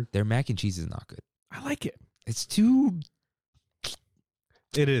butter. Their mac and cheese is not good. I like it. It's too.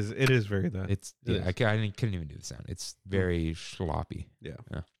 It is very that. I couldn't even do the sound. It's very sloppy. Yeah.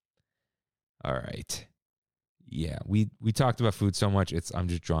 All right. Yeah, we talked about food so much. I'm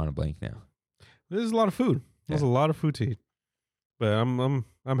just drawing a blank now. There's a lot of food. There's a lot of food to eat. But I'm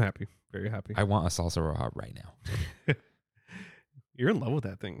happy. Very happy. I want a salsa roja right now. You're in love with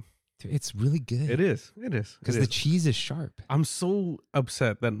that thing. Dude, it's really good. It is. Because the cheese is sharp. I'm so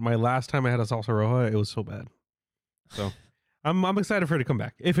upset that my last time I had a salsa roja, it was so bad. So I'm excited for it to come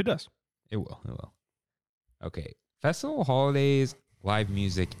back. If it does. It will. Okay. Festival holidays, live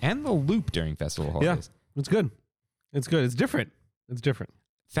music, and the loop during festival holidays. Yeah, it's good. It's different.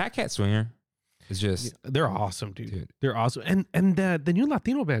 Fat Cat Swinger is just... They're awesome, dude. They're awesome. And the new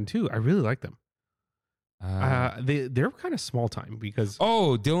Latino band, too. I really like them. They're kind of small time because...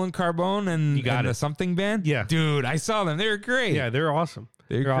 Oh, Dylan Carbone and the Something Band? Yeah. Dude, I saw them. They're great. Yeah, they're awesome.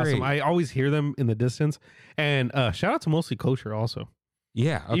 They're great. awesome. I always hear them in the distance. And shout out to Mostly Kosher also.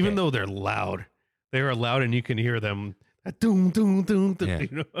 Yeah. Okay. Even though they're loud. They are loud and you can hear them. Doom, doom, doom, doom,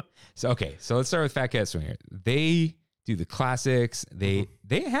 yeah. So let's start with Fat Cat Swinger. They do the classics. They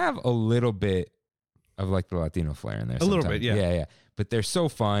have a little bit of like the Latino flair in there. A little bit, yeah. Yeah. But they're so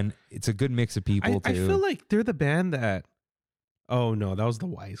fun. It's a good mix of people too. I feel like they're the band that... Oh, no, that was the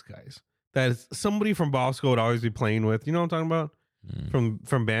Wise Guys. That is somebody from Bosco would always be playing with. You know what I'm talking about?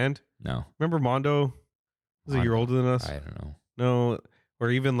 From band? No. Remember Mondo? Was a year older than us? I don't know. No. Or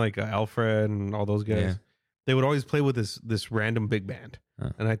even like Alfred and all those guys. Yeah. They would always play with this random big band. Huh.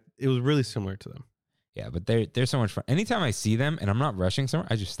 And it was really similar to them. Yeah, but they're so much fun. Anytime I see them and I'm not rushing somewhere,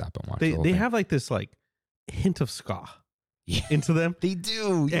 I just stop and watch the whole They thing. have like this like hint of ska into them. They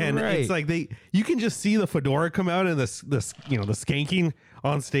do. And right. it's like you can just see the fedora come out and the skanking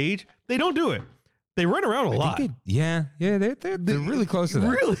on stage. They don't do it. They run around a lot. They're really close to that.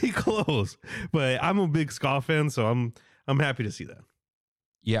 Really close. But I'm a big ska fan, so I'm happy to see that.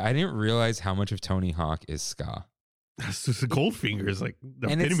 Yeah, I didn't realize how much of Tony Hawk is ska. Goldfinger is like the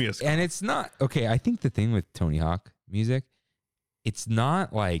epitome of ska. And it's not okay. I think the thing with Tony Hawk music, it's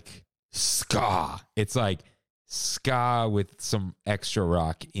not like ska. It's like ska with some extra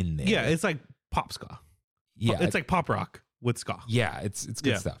rock in there. Yeah, it's like pop ska. Yeah, it's like pop rock with ska. Yeah, it's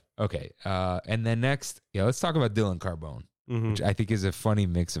good stuff. Okay, and then next, let's talk about Dylan Carbone, which I think is a funny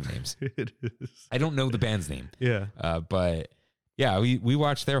mix of names. It is. I don't know the band's name. Yeah, but yeah, we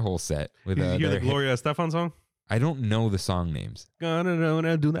watched their whole set with. Did you hear the Gloria Estefan song? I don't know the song names. No, they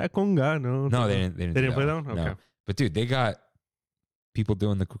didn't They didn't play that one? Okay. No. But dude, they got people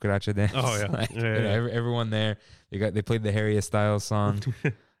doing the cucaracha dance. Oh yeah, like, yeah. Everyone there. They played the Harry Styles song,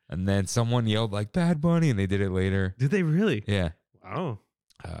 and then someone yelled like "Bad Bunny," and they did it later. Did they really? Yeah. Wow.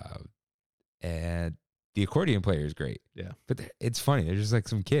 And the accordion player is great. Yeah, but it's funny. They're just like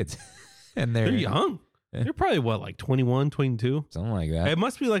some kids, and they're young. Yeah. They're probably like 21, 22, something like that. It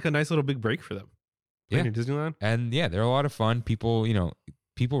must be like a nice little big break for them. Yeah, in Disneyland. And yeah, they're a lot of fun. People,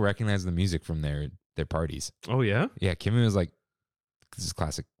 people recognize the music from their parties. Oh yeah, yeah. Kimmy was like, "This is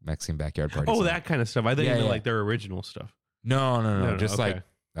classic Mexican backyard party." Oh, song. that kind of stuff. I thought you meant like their original stuff. No. Just okay. like,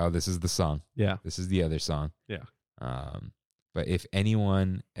 oh, this is the song. Yeah, this is the other song. Yeah. But if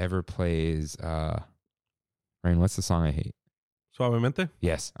anyone ever plays, Rain, what's the song I hate? Suavemente?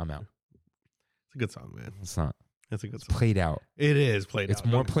 Yes, I'm out. It's a good song, man. It's not. It's a good song. Played out. It is played out. It's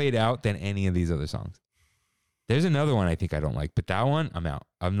more played out than any of these other songs. There's another one I think I don't like, but that one, I'm out.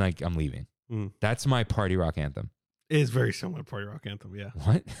 I'm leaving. That's my party rock anthem. It is very similar to party rock anthem, yeah.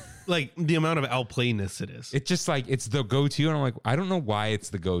 What? Like the amount of outplayness it is. It's just like, it's the go-to, and I'm like, I don't know why it's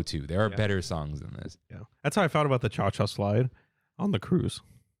the go-to. There are better songs than this. Yeah. That's how I felt about the Cha-Cha Slide on the cruise.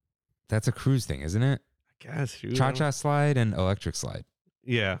 That's a cruise thing, isn't it? I guess. Dude. Cha-Cha Slide and Electric Slide.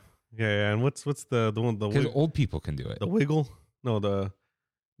 Yeah. And what's the one? Because old people can do it. The Wiggle? No, the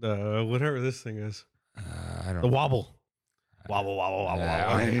whatever this thing is. I don't The know. wobble. Wobble.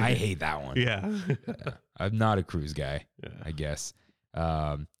 I hate that one. Yeah. I'm not a cruise guy, Yeah. I guess.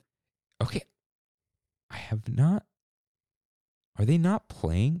 Okay. I have not. Are they not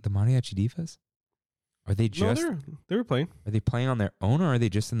playing the Mariachi Divas? Are they just? No, they were playing. Are they playing on their own, or are they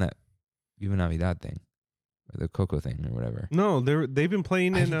just in that Viva Navidad thing, or the Coco thing, or whatever? No, they've been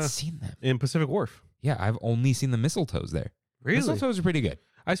playing I in haven't seen them. in Pacific Wharf. Yeah, I've only seen the Mistletoes there. Really? Mistletoes are pretty good.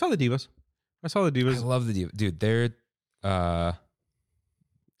 I saw the Divas. I love the Divas, dude. They're El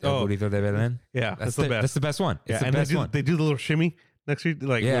Burrito de Belén. Yeah, That's the best. That's the best one. It's Yeah, the and best one. they do the little shimmy next to you.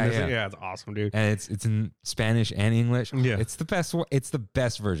 Like, Yeah, when yeah. yeah, it's awesome, dude. And it's in Spanish and English. Yeah. It's the best one. It's the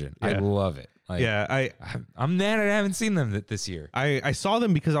best version. I Yeah. love it. Like, Yeah, I'm mad I haven't seen them this year. I saw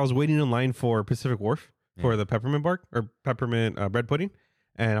them because I was waiting in line for Pacific Wharf for the peppermint bread pudding,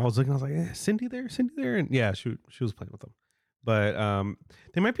 and I was looking. I was like, Cindy there, and yeah, she was playing with them. But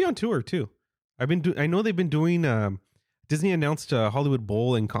they might be on tour too. I know they've been doing. Disney announced a Hollywood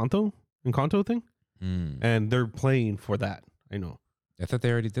Bowl Encanto thing, and they're playing for that. I know. I thought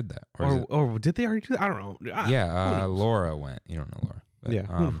they already did that. Or did they already do that? I don't know. Yeah, Laura went. You don't know Laura. But, Yeah,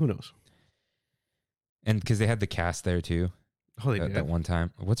 who knows? And because they had the cast there too. Oh, they did. That one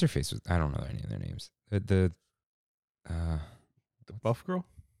time. What's her face? I don't know any of their names. The buff girl.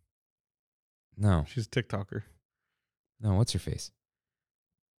 No, She's a TikToker. no. What's her face?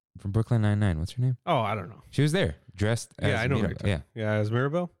 From Brooklyn Nine-Nine. What's her name? Oh, I don't know. She was there, dressed. As Yeah, I know. Mira- Right. Yeah, Yeah, as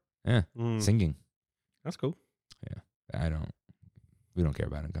Mirabelle. yeah. Mm, Singing. that's cool. We don't care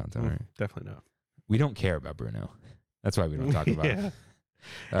about Encanto. Right? Definitely not. We don't care about Bruno. That's why we don't talk about Yeah. it.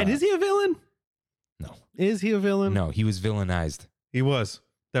 And is he a villain? No. Is he a villain? No, he was villainized. He was.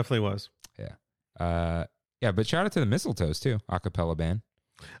 Definitely was. Yeah, but shout out to the Mistletoes too, a cappella band.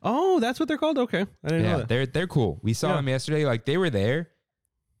 Oh, that's what they're called? Okay. I didn't know that. they're cool. We saw Yeah. them yesterday. Like they were there,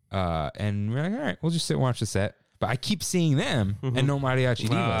 and we're like, all right, we'll just sit and watch the set. But I keep seeing them and no Mariachi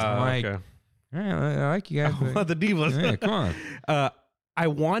Divas. I'm like, okay. all right, I like you guys. I want the divas. Yeah, come on. I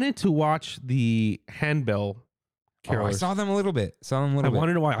wanted to watch the handbell carolers. I saw them a little bit. I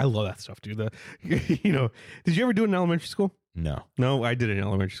wanted to watch. I love that stuff, dude. Did you ever do it in elementary school? No. No, I did it in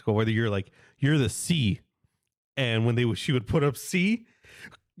elementary school. Whether you're the C, and when she would put up C,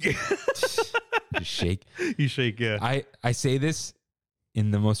 Just shake. you shake. Yeah, I say this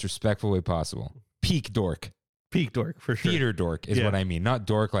in the most respectful way possible. Peak dork. peak dork for sure. Theater dork is Yeah. what I mean. Not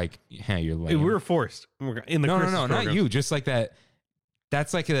dork like, hey, you're We lame. were forced in the No, Christmas not program. you. Just like that.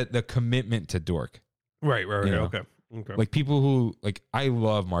 That's like the commitment to dork. Right. You know? Okay. Like people who like, I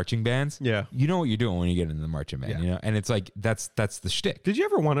love marching bands. Yeah. You know what you're doing when you get into the marching band, Yeah. you know? And it's like, that's the shtick. Did you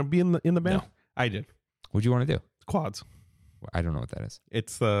ever want to be in the band? No. I did. What'd you want to do? Quads. I don't know what that is.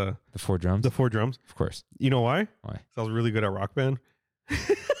 It's the The four drums? 4 drums. Of course. You know why? Why? 'Cause I was really good at Rock Band.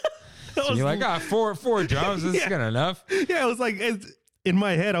 So you're like, four drums. This is good enough. Yeah, it was like in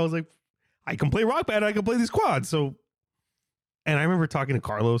my head, I was like, I can play Rock Band. I can play these quads. So, and I remember talking to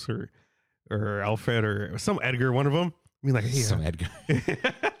Carlos or Alfred or some Edgar, one of them. I mean, like, hey, Some Edgar.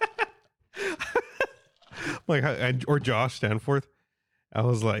 like, or Josh Stanforth. I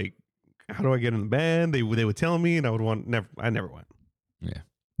was like, how do I get in the band? They would tell me, and I never went. Yeah.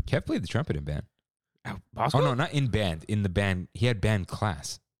 Kev played the trumpet in band. Bosco? Oh, no, not in band. In the band. He had band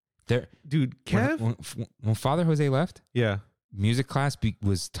class. There, Dude, Kev? When Father Jose left, Yeah. music class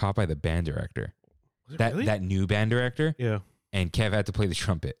was taught by the band director. Was it really? That new band director. Yeah. And Kev had to play the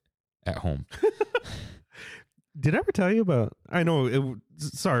trumpet at home. Did I ever tell you about? I know.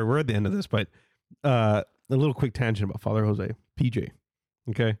 Sorry, we're at the end of this, but a little quick tangent about Father Jose, PJ.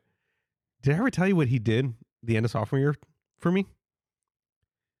 Okay. Did I ever tell you what he did the end of sophomore year for me?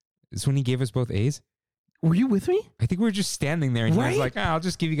 It's when he gave us both A's. Were you with me? I think we were just standing there and he Right? was like, I'll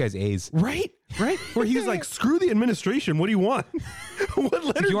just give you guys A's. Right. Where he's like, screw the administration. What do you want? What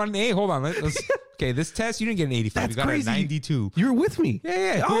letter? If you want an A, hold on. Let's okay, this test, you didn't get an 85. That's You got crazy. a 92. You're with me.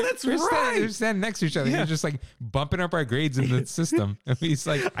 Yeah. Oh, that's we're right. We're standing next to each other. Yeah. You're just like bumping up our grades in the system. And he's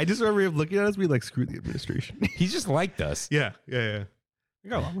like, I just remember him looking at us, be like, screw the administration. he just liked us Yeah. I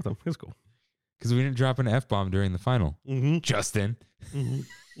got along with him. It was cool. because we didn't drop an F-bomb during the final. Mm-hmm. Justin.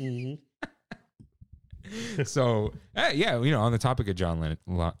 Mm-hmm. So, yeah, on the topic of John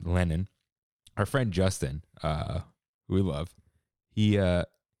Lennon, our friend Justin, who we love, he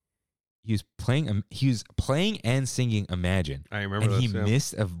was playing and singing Imagine. I remember and this, he yeah.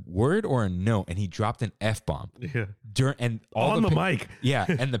 missed a word or a note, and he dropped an F-bomb. Yeah. And all On the mic. Yeah,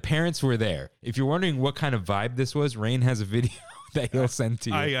 and the parents were there. If you're wondering what kind of vibe this was, Rain has a video that he'll send to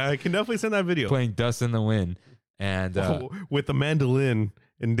you. I can definitely send that video. Playing Dust in the Wind. And with the mandolin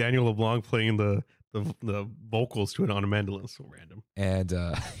and Daniel LeBlanc playing the the vocals to it on a mandolin. So random.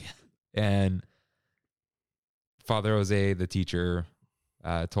 And Father Jose, the teacher,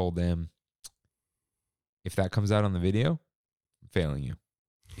 told them, if that comes out on the video, I'm failing you.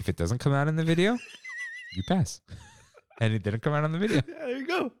 If it doesn't come out in the video, you pass. And it didn't come out on the video. Yeah, there you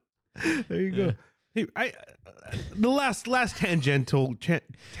go. There you go. Hey, the last tangential.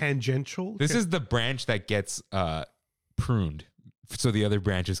 This is the branch that gets pruned, so the other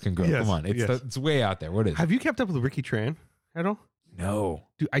branches can grow. Yes, Come on, it's way out there. What is? Have you kept up with Ricky Tran at all? No,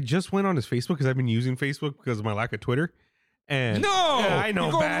 dude. I just went on his Facebook because I've been using Facebook because of my lack of Twitter. And I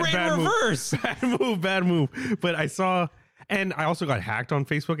know, bad reverse. Bad move. But I saw, and I also got hacked on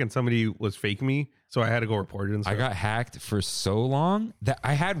Facebook, and somebody was faking me, so I had to go report it. And stuff. I got hacked for so long that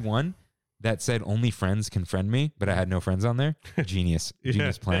I had one that said only friends can friend me, but I had no friends on there. Genius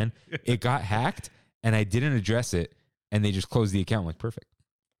plan. It got hacked, and I didn't address it, and they just closed the account. I'm like, perfect.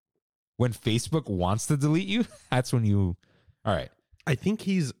 When Facebook wants to delete you, that's when you. All right. I think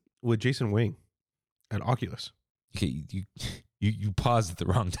he's with Jason Wang at Oculus. Okay, you paused at the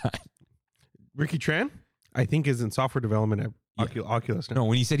wrong time. Ricky Tran, I think, is in software development at Oculus now. No,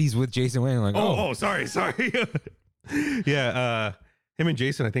 when you said he's with Jason Wang, I'm like, sorry. Yeah, him and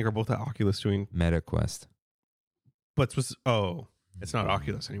Jason, I think, are both at Oculus doing MetaQuest. But it's not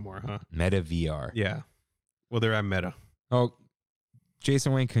Oculus anymore, huh? Meta VR. Yeah. Well, they're at Meta. Oh,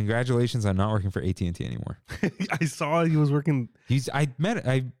 Jason Wang, congratulations on not working for AT&T anymore. I saw he was working.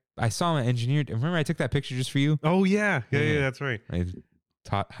 I saw him engineered. Remember, I took that picture just for you. Oh yeah, that's right. I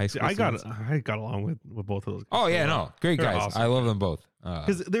taught high school. I got along with both of those guys. Oh yeah, no, great guys. Awesome. I love them both.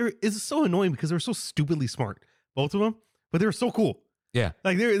 Because it's so annoying because they're so stupidly smart, both of them, but they're so cool. Yeah,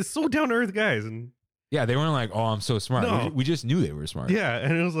 like they're so down to earth guys, and yeah, they weren't like, oh, I'm so smart. No. We just knew they were smart. Yeah,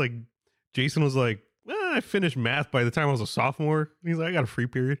 and it was like Jason was like, well, I finished math by the time I was a sophomore. And he's like, I got a free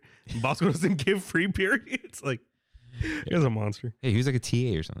period. And Bosco doesn't give free periods. Like, he was a monster. Hey, he was like a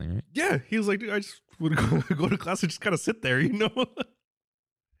TA or something, right? Yeah, he was like, dude, I just would go to class and just kind of sit there, you know?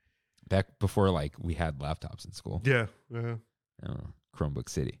 Back before like we had laptops in school. Yeah. Chromebook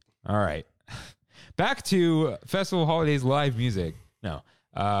City. All right. Back to Festival Holidays live music. No.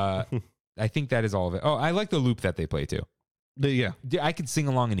 I think that is all of it. Oh, I like the loop that they play too. Yeah. I could sing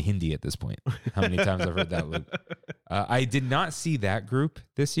along in Hindi at this point. How many times I've heard that loop. I did not see that group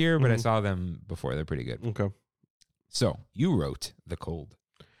this year, but I saw them before. They're pretty good. Okay. So you wrote The Cold.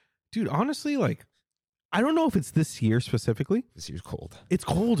 Dude, honestly, like, I don't know if it's this year specifically. This year's cold. It's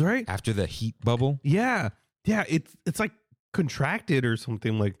cold, right? After the heat bubble. Yeah. Yeah. It's like contracted or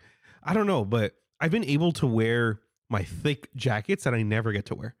something. Like, I don't know, but I've been able to wear my thick jackets that I never get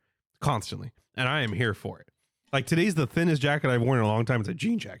to wear constantly. And I am here for it. Like, today's the thinnest jacket I've worn in a long time. It's a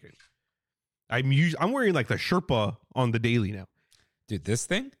jean jacket. I'm wearing like the Sherpa on the daily now. Dude, this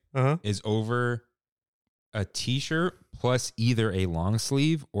thing is over a t-shirt plus either a long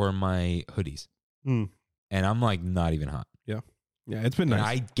sleeve or my hoodies. And I'm like not even hot. Yeah. Yeah, it's been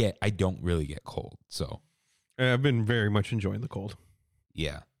nice. I don't really get cold. So I've been very much enjoying the cold.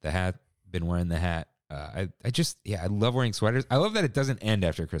 Yeah. The hat, been wearing the hat. I love wearing sweaters. I love that it doesn't end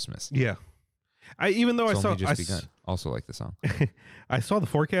after Christmas. Yeah. Begun. Also like the song. I saw the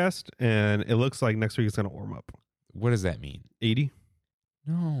forecast and it looks like next week it's going to warm up. What does that mean? 80?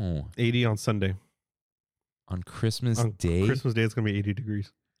 No. 80 on Sunday. On Christmas Day? Christmas Day it's going to be 80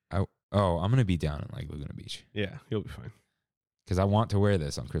 degrees. I'm going to be down in like Laguna Beach. Yeah, you'll be fine. Because I want to wear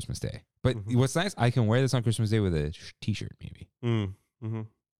this on Christmas Day. But what's nice, I can wear this on Christmas Day with a t-shirt maybe.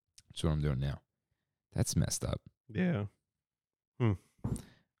 That's what I'm doing now. That's messed up. Yeah. Oh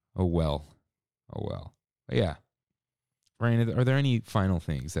well. But yeah. Ryan, are there any final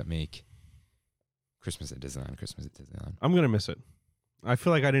things that make Christmas at Disneyland? I'm going to miss it. I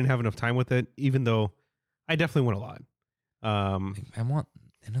feel like I didn't have enough time with it, even though I definitely went a lot. I want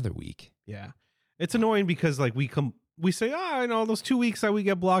another week. Yeah. It's annoying because like we say, I know those 2 weeks that we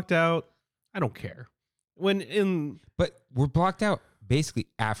get blocked out. I don't care. But we're blocked out basically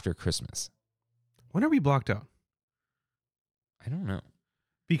after Christmas. When are we blocked out? I don't know.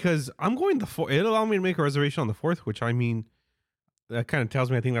 Because I'm going the 4th. It allowed me to make a reservation on the 4th, which I mean, that kind of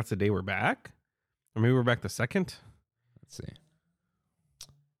tells me I think that's the day we're back. Or maybe we're back the 2nd. Let's see.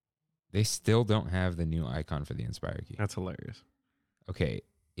 They still don't have the new icon for the Inspire key. That's hilarious. Okay.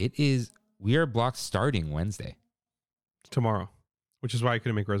 We are blocked starting Wednesday. Tomorrow. Which is why I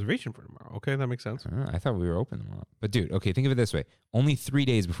couldn't make a reservation for tomorrow. Okay, that makes sense. I thought we were open tomorrow. But dude, okay, think of it this way. Only 3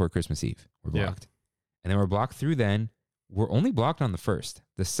 days before Christmas Eve, we're blocked. Yeah. And then we're blocked through then. We're only blocked on the 1st.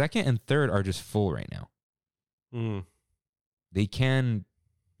 The 2nd and 3rd are just full right now. They can,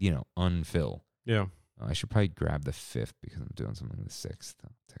 unfill. Yeah. I should probably grab the 5th because I'm doing something the 6th.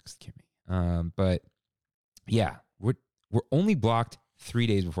 I'll text Kimmy. But yeah, we're only blocked 3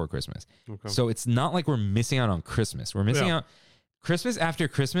 days before Christmas. Okay. So it's not like we're missing out on Christmas. We're missing out. Christmas after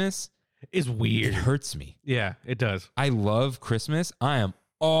Christmas is weird. It hurts me. Yeah, it does. I love Christmas. I am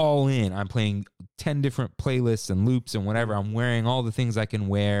all in. I'm playing 10 different playlists and loops and whatever. I'm wearing all the things I can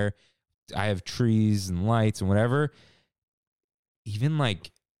wear. I have trees and lights and whatever. Even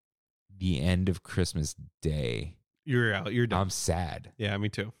like the end of Christmas Day, you're out. You're done. I'm sad. Yeah, me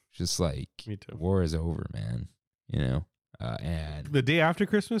too. Just like, me too. War is over, man. You know? And the day after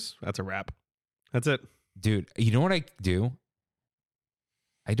Christmas, that's a wrap. That's it. Dude, you know what I do?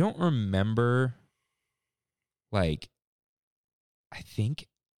 I don't remember, like, I think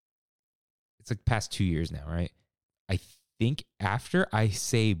it's like past 2 years now, right? I think after I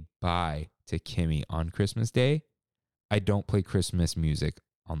say bye to Kimmy on Christmas Day, I don't play Christmas music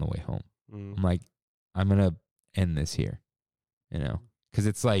on the way home. I'm like, I'm going to end this here, you know? Because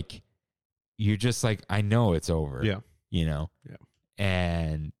it's like, you're just like, I know it's over. Yeah. You know? Yeah.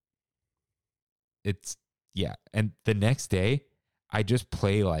 And it's, yeah. And the next day, I just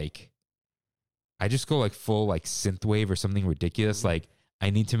play like, I just go like full like synthwave or something ridiculous. Like, I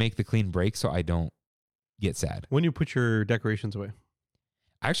need to make the clean break so I don't get sad. When you put your decorations away?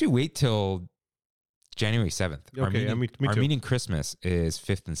 I actually wait till January 7th. Okay, Armenian Christmas is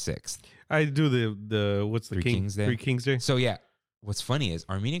 5th and 6th. I do the what's the Three Kings Day? Three Kings Day. So yeah, what's funny is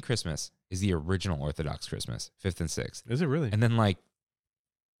Armenian Christmas is the original Orthodox Christmas, 5th and 6th. Is it really? And then like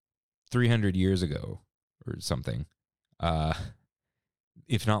 300 years ago or something,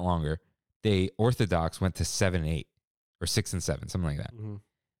 if not longer, Orthodox went to 7 and 8 or 6 and 7, something like that. Mm-hmm.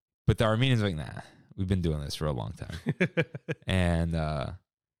 But the Armenians were like, nah, we've been doing this for a long time. And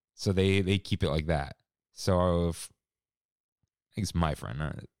so they keep it like that. So I think it's my friend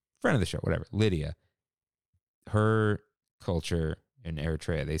of the show, whatever, Lydia, her culture in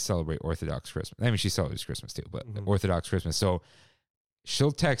Eritrea, they celebrate Orthodox Christmas. I mean, she celebrates Christmas too, but Orthodox Christmas. So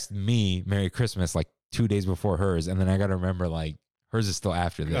she'll text me Merry Christmas like 2 days before hers. And then I got to remember like hers is still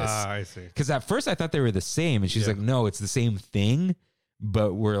after this. I see. Because at first I thought they were the same. And she's like, no, it's the same thing,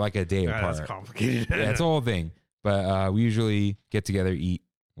 but we're like a day apart. That's complicated. Yeah, it's a whole thing. But we usually get together, eat,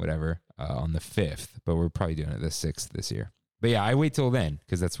 whatever, on the 5th. But we're probably doing it the 6th this year. But yeah, I wait till then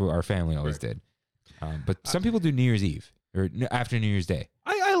because that's what our family always did. But some people do New Year's Eve or after New Year's Day.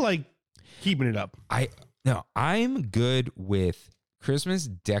 I like keeping it up. I'm good with Christmas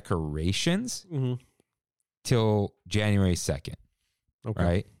decorations till January 2nd. Okay.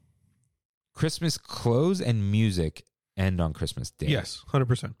 Right? Christmas clothes and music end on Christmas Day. Yes,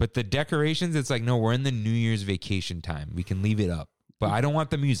 100%. But the decorations, it's like, no, we're in the New Year's vacation time. We can leave it up. But I don't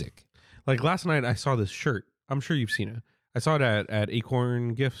want the music. Like last night, I saw this shirt. I'm sure you've seen it. I saw it at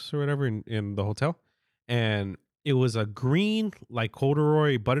Acorn Gifts or whatever in the hotel. And it was a green, like,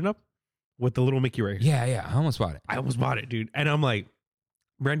 corduroy button-up with the little Mickey right here. Yeah. I almost bought it. I almost bought it, dude. And I'm like,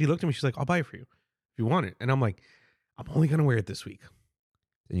 Brandy looked at me. She's like, I'll buy it for you if you want it. And I'm like, I'm only going to wear it this week.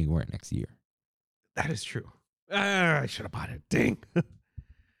 Then you can wear it next year. That is true. I should have bought it. Dang.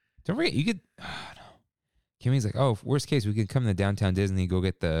 Don't forget, you could... Oh, no. Kimmy's like, oh, worst case, we could come to downtown Disney, go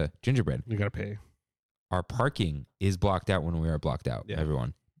get the gingerbread. You got to pay. Our parking is blocked out when we are blocked out,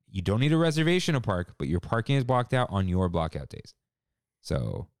 everyone. You don't need a reservation to park, but your parking is blocked out on your blockout days.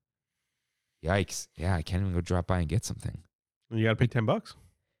 So, yikes. Yeah, I can't even go drop by and get something. And you got to pay $10?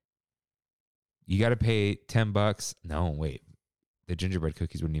 You got to pay $10. No, wait. The gingerbread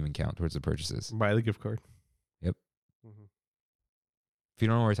cookies wouldn't even count towards the purchases. Buy the gift card. Yep. If you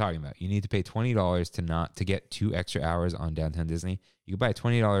don't know what we're talking about, you need to pay $20 to get 2 extra hours on Downtown Disney. You can buy a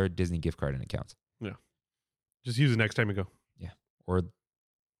 $20 Disney gift card and it counts. Yeah. Just use it next time you go. Yeah. Or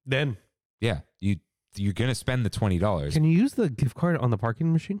then. Yeah. You're going to spend the $20. Can you use the gift card on the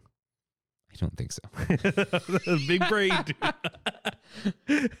parking machine? I don't think so. Big brain.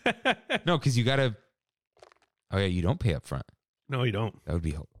 No, because you got to. Oh, yeah. You don't pay up front. No, you don't. That would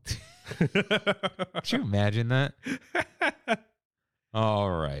be. Could you imagine that? All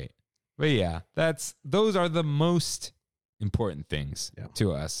right. But yeah, those are the most important things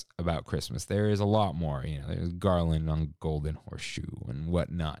to us about Christmas. There is a lot more, there's garland on golden horseshoe and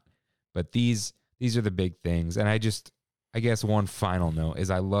whatnot. But these are the big things. And I guess one final note is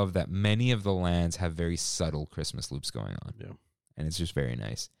I love that many of the lands have very subtle Christmas loops going on. Yeah. And it's just very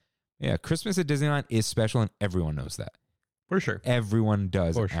nice. Yeah, Christmas at Disneyland is special and everyone knows that. For sure. Everyone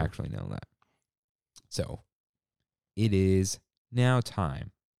does actually know that. So it is now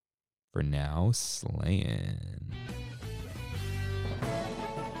time for Now Slaying.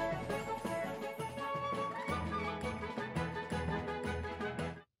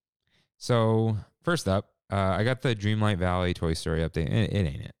 So first up, I got the Dreamlight Valley Toy Story update. It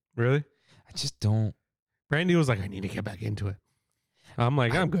ain't it. Really? I just don't. Brandy was like, I need to get back into it. I'm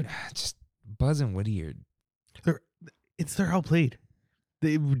like, I'm good. Just Buzz and Woody are. They're outplayed.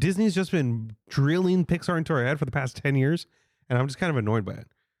 Disney's just been drilling Pixar into our head for the past 10 years, and I'm just kind of annoyed by it.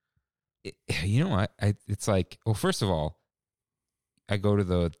 You know what? It's like, well, first of all, I go to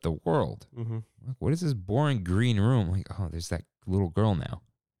the world. Mm-hmm. Like, what is this boring green room? I'm like, oh, there's that little girl now.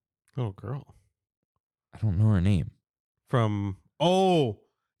 Oh, girl. I don't know her name.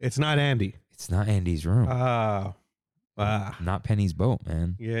 It's not Andy. It's not Andy's room. Not Penny's boat,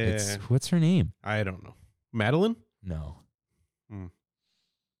 man. Yeah. What's her name? I don't know. Madeline? No. Hmm.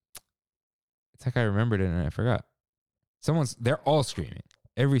 It's like I remembered it and I forgot. They're all screaming.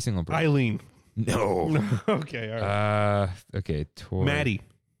 Every single person. Eileen. No. Okay, all right. Okay, Maddie.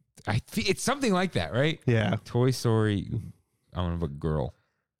 It's something like that, right? Yeah. Toy Story. I'm gonna put girl.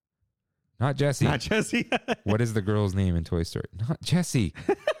 Not Jessie. Not Jessie. What is the girl's name in Toy Story? Not Jessie.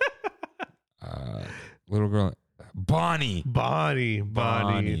 Little girl. Bonnie.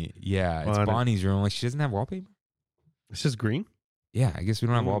 Bonnie. Yeah, it's Bonnie's room. Like, she doesn't have wallpaper. It's just green. Yeah, I guess we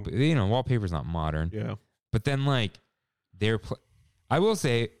don't have wallpaper. You know, wallpaper's not modern. Yeah. But then, like, I will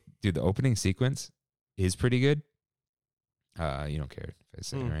say, dude, the opening sequence is pretty good. You don't care if I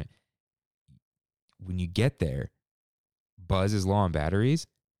say it, right? When you get there, Buzz is low on batteries,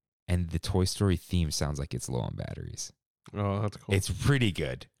 and the Toy Story theme sounds like it's low on batteries. Oh, that's cool. It's pretty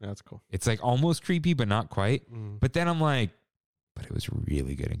good. That's cool. It's like almost creepy, but not quite. Mm. But then I'm like, but it was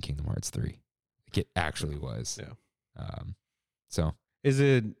really good in Kingdom Hearts 3. Like, it actually was. Yeah. So is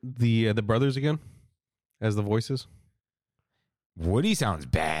it the brothers again as the voices? Woody sounds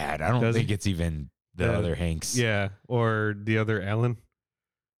bad. I don't think it's even the other Hanks. Yeah, or the other Alan.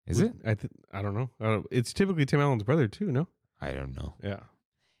 Is it? I don't know. It's typically Tim Allen's brother too. No, I don't know. Yeah.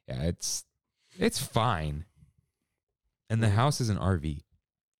 It's fine. And the house is an RV.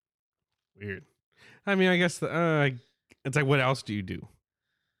 Weird. I mean, I guess it's like, what else do you do?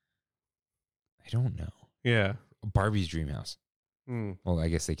 I don't know. Yeah. Barbie's dream house. Mm. Well, I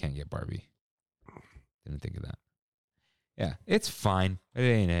guess they can't get Barbie. Didn't think of that. Yeah, it's fine. It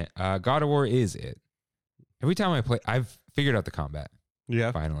ain't it. God of War is it. Every time I play, I've figured out the combat.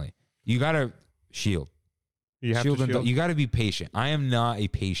 Yeah. Finally. You got to shield. You have to shield. You got to be patient. I am not a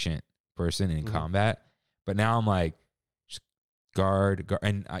patient person in combat, but now I'm like, just guard.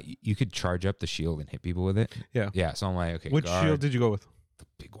 And you could charge up the shield and hit people with it. Yeah. Yeah. So I'm like, okay. Which shield did you go with? The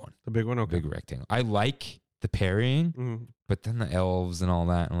big one. The big one? Okay. Big rectangle. I like the parrying, but then the elves and all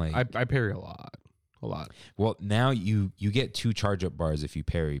that. And like, I parry a lot. A lot. Well, now you get 2 charge up bars if you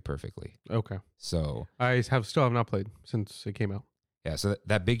parry perfectly. Okay. So I still have not played since it came out. Yeah, so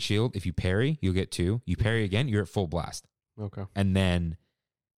that big shield, if you parry, you'll get 2. You parry again, you're at full blast. Okay. And then,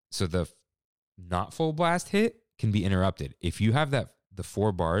 so the not full blast hit can be interrupted. If you have the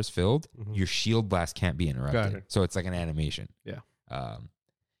 4 bars filled, your shield blast can't be interrupted. Got it. So it's like an animation. Yeah.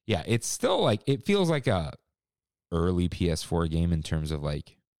 Yeah, it's still like, it feels like a early PS4 game in terms of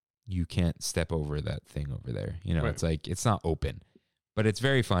like, you can't step over that thing over there. You know, It's like, it's not open, but it's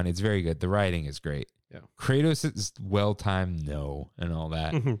very fun. It's very good. The writing is great. Yeah. Kratos is well-timed, and all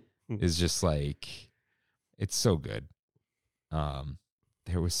that is just like, it's so good.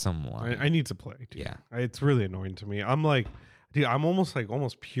 There was some line. I need to play. Dude. Yeah. It's really annoying to me. I'm like, dude, I'm almost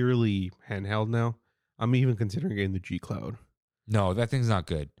purely handheld now. I'm even considering getting the G Cloud. No, that thing's not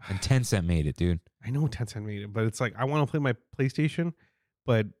good. And Tencent made it, dude. I know Tencent made it, but it's like, I want to play my PlayStation,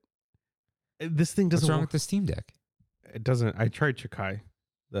 but this thing doesn't What's wrong with the Steam Deck? It doesn't. I tried Chikai,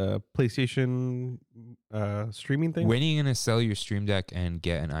 the PlayStation streaming thing. When are you going to sell your Stream Deck and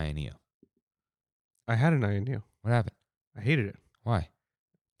get an Aya Neo? I had an Aya Neo. What happened? I hated it. Why?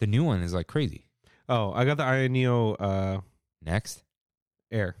 The new one is like crazy. Oh, I got the Aya Neo Next?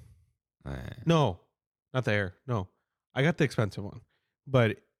 Air. No, not the Air. No, I got the expensive one,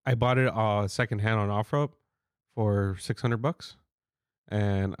 but I bought it secondhand on OfferUp for $600.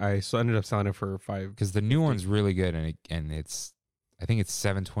 And I ended up selling it for $5. Because the new one's really good, and it's, I think it's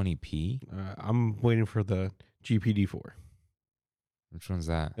 720p. I'm waiting for the GPD4. Which one's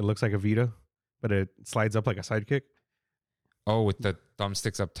that? It looks like a Vita, but it slides up like a sidekick. Oh, with the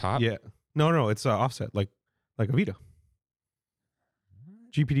thumbsticks up top? Yeah. No, it's offset like a Vita.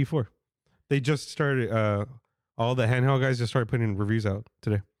 GPD4. They just started. All the handheld guys just started putting reviews out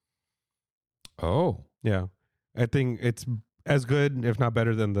today. Oh, yeah. I think it's as good, if not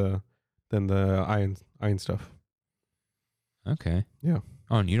better, than the Iron stuff. Okay. Yeah.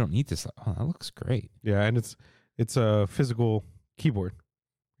 Oh, and you don't need this. Oh, that looks great. Yeah, and it's a physical keyboard.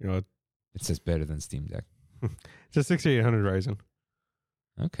 You know, it says better than Steam Deck. It's a 6800 Ryzen.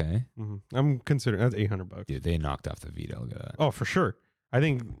 Okay. I'm considering that's $800. Dude, they knocked off the Vita. Look at that. Oh, for sure. I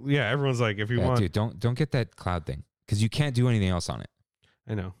think, yeah, everyone's like, if you want. Dude, don't get that cloud thing because you can't do anything else on it.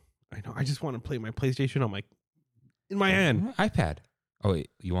 I know. I just want to play my PlayStation on in my hand. iPad. Oh, wait,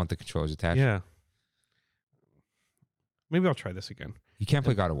 you want the controllers attached? Yeah. Maybe I'll try this again. You can't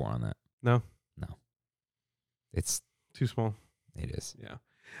play God of War on that. No? No. It's too small. It is. Yeah.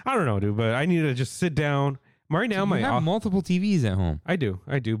 I don't know, dude, but I need to just sit down. Right now, you have multiple TVs at home. I do,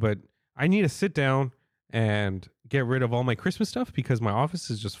 but I need to sit down and get rid of all my Christmas stuff because my office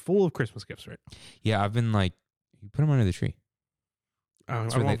is just full of Christmas gifts, right? Yeah, I've been like, you put them under the tree.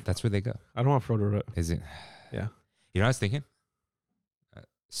 That's where they go. I don't want Frodo to. Is it? Yeah. You know what I was thinking?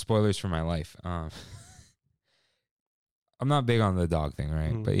 Spoilers for my life. I'm not big on the dog thing,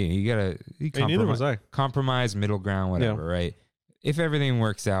 right? But you gotta neither was I. Compromise, middle ground, whatever, right? If everything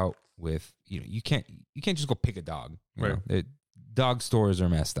works out with, you can't just go pick a dog. You know? Dog stores are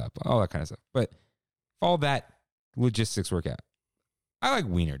messed up, all that kind of stuff. But if all that logistics work out, I like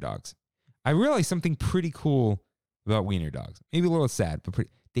wiener dogs. I realized something pretty cool about wiener dogs. Maybe a little sad, but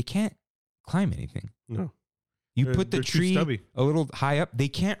they can't climb anything. No. You put the tree a little high up, they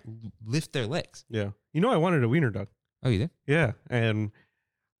can't lift their legs. Yeah. I wanted a wiener dog. Oh, you did? Yeah. And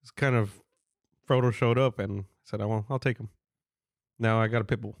it's kind of, Frodo showed up and said, I'll take him. Now I got a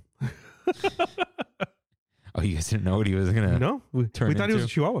pit bull. Oh, you guys didn't know what he was going to No. We thought he was a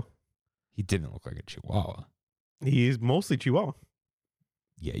Chihuahua. He didn't look like a Chihuahua. He's mostly Chihuahua.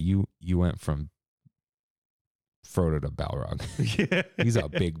 Yeah, you went from Frodo to Balrog. Yeah. He's a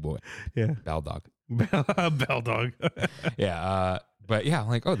big boy. Yeah. Baldog. Baldog. Yeah. But yeah, I'm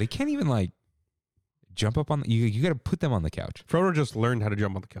like, they can't even like jump up on you got to put them on the couch. Frodo just learned how to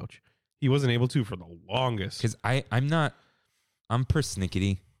jump on the couch. He wasn't able to for the longest. Because I'm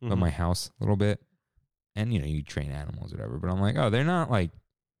persnickety of my house a little bit. And, you train animals, whatever. But I'm like, they're not like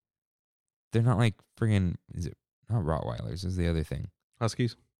friggin', is it not Rottweilers? Is the other thing.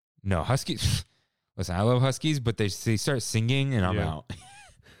 Huskies? No, Huskies. Listen, I love Huskies, but they start singing and I'm out.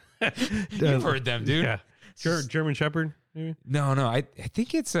 You've heard them, dude. Yeah. German Shepherd, maybe? No. I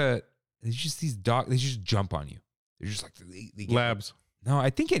think it's just these dogs. They just jump on you. They're just like, they get, Labs. No, I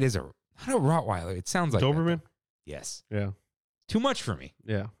think it is not a Rottweiler. It sounds like Doberman? That, yes. Yeah. Too much for me.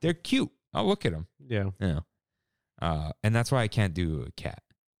 Yeah. They're cute. I'll look at them. Yeah. And that's why I can't do a cat.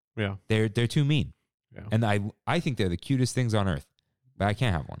 Yeah. They're too mean. Yeah. And I think they're the cutest things on earth, but I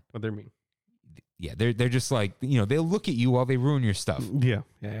can't have one. But they're mean. Yeah, they're just like, they'll look at you while they ruin your stuff. Yeah,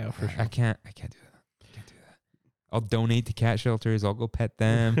 for sure. I can't do that. I'll donate to cat shelters. I'll go pet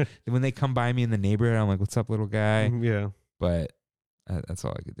them. When they come by me in the neighborhood, I'm like, "What's up, little guy?" Yeah. But that's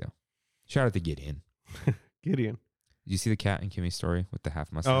all I could do. Shout out to Gideon. Gideon. Did you see the cat in Kimmy's story with the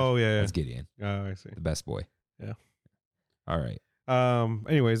half mustache? Oh yeah. That's Gideon. Oh, I see. The best boy. Yeah. All right.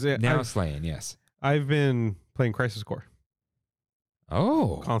 Anyways, now slaying. Yes. I've been playing Crisis Core.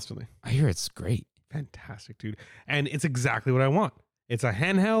 Oh. Constantly. I hear it's great. Fantastic, dude. And it's exactly what I want. It's a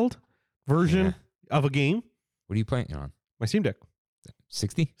handheld version of a game. What are you playing on? My Steam Deck.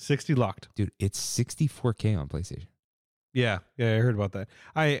 60? 60 locked. Dude, it's 64K on PlayStation. Yeah, I heard about that.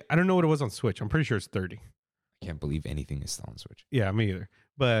 I don't know what it was on Switch. I'm pretty sure it's 30. I can't believe anything is still on Switch. Yeah, me either.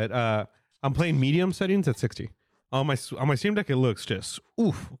 But I'm playing medium settings at 60. On my Steam Deck, it looks just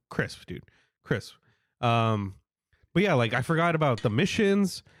crisp, dude. Crisp. But yeah, like I forgot about the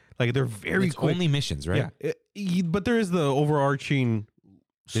missions. Like they're very quick. Only missions, right? Yeah. But there is the overarching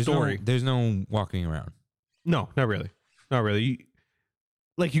story. There's no walking around. No, not really. Not really.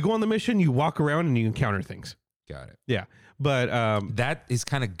 You go on the mission, you walk around and you encounter things. Got it. Yeah. But that is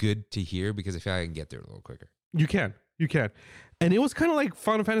kind of good to hear because I feel like I can get there a little quicker. You can. And it was kind of like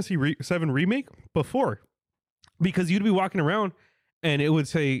Final Fantasy VII Remake before. Because you'd be walking around and it would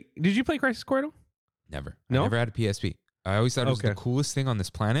say, did you play Crisis Core? Never. No? I never had a PSP. I always thought it was the coolest thing on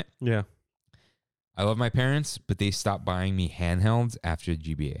this planet. Yeah. I love my parents, but they stopped buying me handhelds after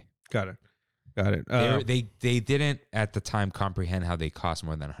GBA. Got it. They didn't at the time comprehend how they cost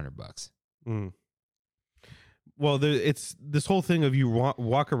more than $100. Well, it's this whole thing of you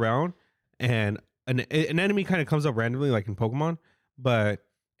walk around and an enemy kind of comes up randomly, like in Pokemon, but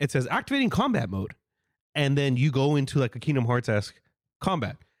it says activating combat mode, and then you go into like a Kingdom Hearts-esque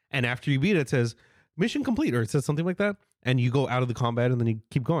combat, and after you beat it, it says mission complete, or it says something like that, and you go out of the combat and then you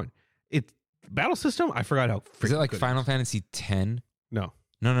keep going. It's battle system. I forgot how. Is it like Final Fantasy X? No.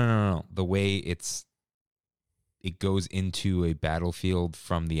 The way it goes into a battlefield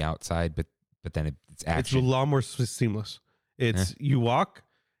from the outside, but then it's action. It's a lot more seamless. It's you walk,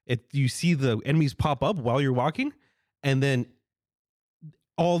 you see the enemies pop up while you're walking, and then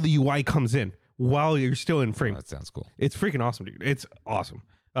all the UI comes in while you're still in frame. Oh, that sounds cool. It's freaking awesome, dude. It's awesome.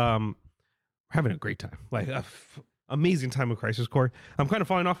 Having a great time. Like amazing time with Crisis Core. I'm kind of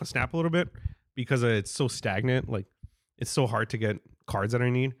falling off of Snap a little bit because it's so stagnant. Like, it's so hard to get cards that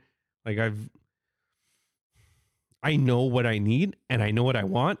I need. Like, I know what I need and I know what I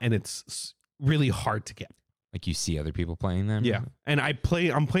want, and it's really hard to get. Like, you see other people playing them? Yeah. And I'm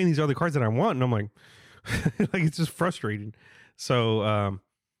playing these other cards that I want, and I'm like, like, it's just frustrating. So,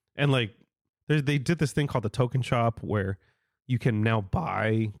 and like, they did this thing called the token shop where you can now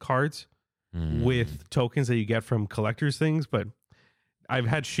buy cards with tokens that you get from collectors things. But I've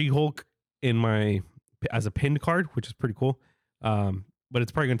had She-Hulk as a pinned card, which is pretty cool. But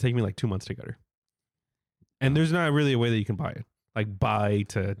it's probably going to take me like 2 months to get her. And there's not really a way that you can buy it, like buy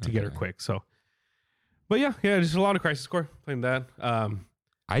to get her quick. So, but yeah, just a lot of Crisis Core playing that.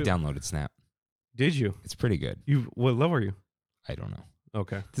 I downloaded Snap. Did you? It's pretty good. What level are you? I don't know.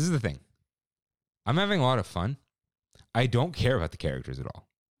 Okay. This is the thing. I'm having a lot of fun. I don't care about the characters at all.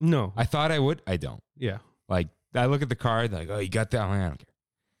 No. I thought I would. I don't. Yeah. Like, I look at the card, like, oh, you got that? I'm like, I don't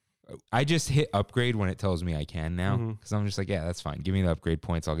care. I just hit upgrade when it tells me I can now. Because I'm just like, yeah, that's fine. Give me the upgrade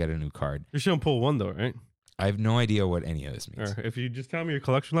points. I'll get a new card. You're showing pull 1 though, right? I have no idea what any of this means. If you just tell me your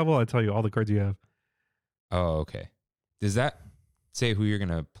collection level, I'll tell you all the cards you have. Oh, okay. Does that say who you're going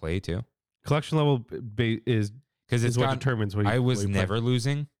to play to? Collection level is what determines what you I was never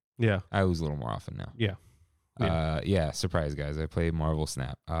losing. Yeah. I lose a little more often now. Yeah. Surprise, guys. I play Marvel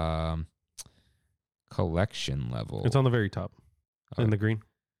Snap. Collection level. It's on the very top in the green.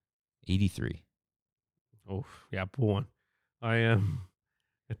 83. Oh, yeah. Pull 1. I am.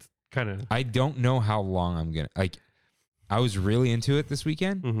 It's kind of. I don't know how long I'm going to. Like, I was really into it this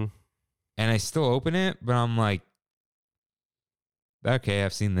weekend. And I still open it, but I'm like, okay,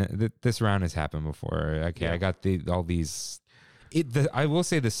 I've seen this round has happened before. Okay, I got all these. I will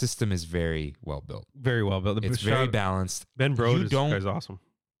say the system is very well built. Very well built. It's very balanced. Ben Brode is awesome.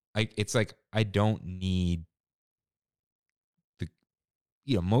 It's like I don't need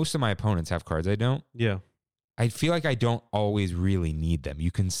most of my opponents have cards I don't. Yeah. I feel like I don't always really need them.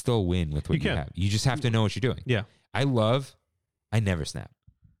 You can still win with what you have. You just have to know what you're doing. Yeah. I never snap.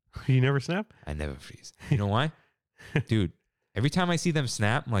 You never snap? I never freeze. You know why? Dude, every time I see them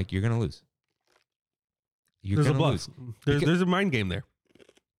snap, I'm like, you're going to lose. There's a bluff. There's a mind game there.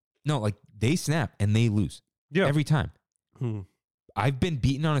 No, like they snap and they lose. Yeah. Every time. I've been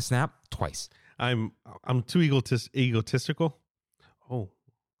beaten on a snap twice. I'm too egotistical. Oh,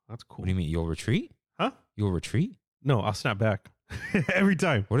 that's cool. What do you mean? You'll retreat? Huh? You'll retreat? No, I'll snap back. Every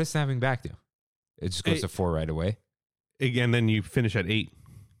time. What does snapping back do? It just goes to 4 right away? And then you finish at 8.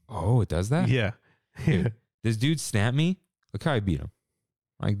 Oh, it does that? Yeah. Dude, this dude snapped me. Look how I beat him.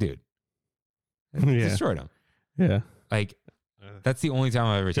 Like, dude. Destroyed him. Yeah. Like, that's the only time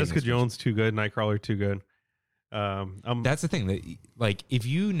I've ever Jessica Jones too good. Nightcrawler too good. That's the thing. That, like, if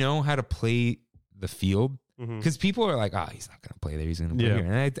you know how to play the field, because people are like, he's not going to play there. He's going to play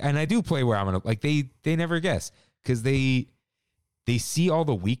here. And I do play where I'm going to, like, they never guess. Because they see all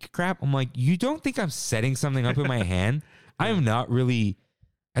the weak crap. I'm like, you don't think I'm setting something up in my hand? I am not really,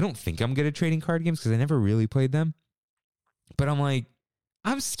 I don't think I'm good at trading card games because I never really played them. But I'm like,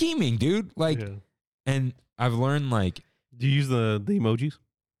 I'm scheming, dude. Like, and I've learned, like. Do you use the emojis?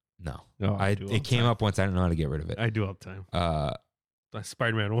 No. It came up once. I don't know how to get rid of it. I do all the time.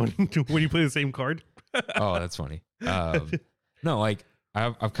 Spider-Man one when you play the same card. Oh, that's funny. No, like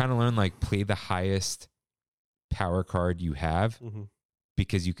I've kind of learned, like, play the highest power card you have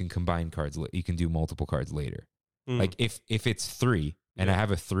because you can combine cards. You can do multiple cards later. Like if it's 3 and I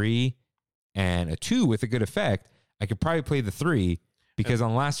have a 3 and a 2 with a good effect, I could probably play the 3 because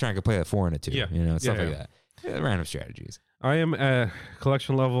on the last turn I could play a 4 and a 2. Yeah. Stuff like that. Random strategies. I am at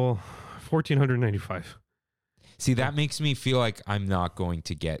collection level 1495. See, that makes me feel like I'm not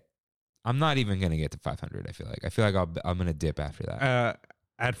even going to get to 500. I feel like I'm going to dip after that.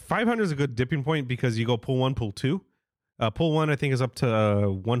 At 500 is a good dipping point because you go pull 1, pull 2. Pull 1, I think, is up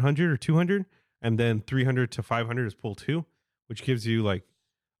to 100 or 200. And then 300 to 500 is pull 2, which gives you like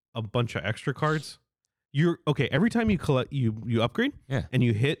a bunch of extra cards. You're okay. Every time you collect, you upgrade and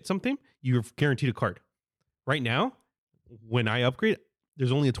you hit something, you're guaranteed a card. Right now, when I upgrade,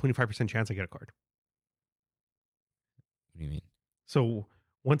 there's only a 25% chance I get a card. What do you mean? So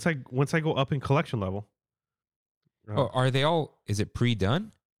once I go up in collection level. Are they all? Is it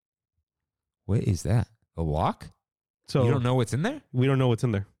pre-done? What is that? A lock? So you don't know what's in there? We don't know what's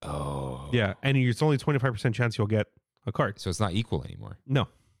in there. Oh. Yeah, and it's only 25% chance you'll get a card. So it's not equal anymore. No.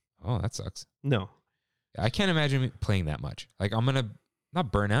 Oh, that sucks. No. I can't imagine playing that much. Like, I'm gonna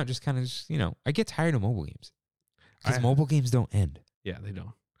not burn out, just kind of I get tired of mobile games. Because mobile games don't end. Yeah, they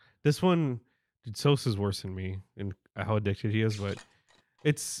don't. This one, dude, Sosa's worse than me in how addicted he is, but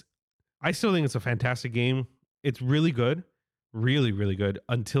I still think it's a fantastic game. it's really good, really, really good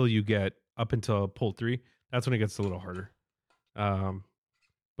until you get up until pull 3. That's when it gets a little harder.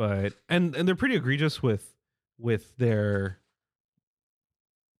 But and they're pretty egregious with their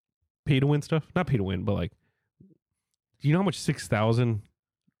pay to win stuff. Not pay to win, but like, do you know how much 6,000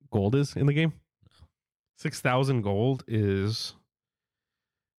 gold is in the game? 6,000 gold is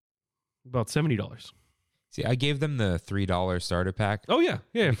about $70. See, I gave them the $3 starter pack. Oh yeah,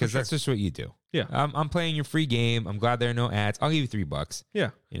 because that's just what you do. Yeah, I'm playing your free game. I'm glad there are no ads. I'll give you $3. Yeah,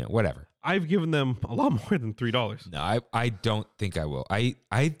 whatever. I've given them a lot more than $3. No, I don't think I will. I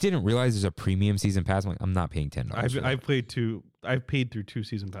didn't realize there's a premium season pass. I'm like, I'm not paying $10. I've paid through 2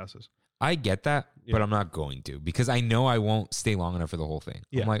 season passes. I get that, but I'm not going to because I know I won't stay long enough for the whole thing.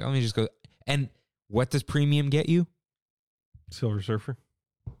 Yeah. I'm like, let me just go. And what does premium get you? Silver Surfer.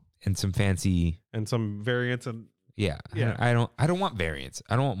 And some fancy and some variants and I don't want variants.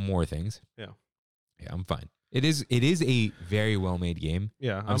 I don't want more things. Yeah, I'm fine. It is a very well made game.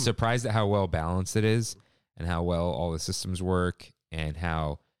 Yeah, I'm surprised at how well balanced it is and how well all the systems work and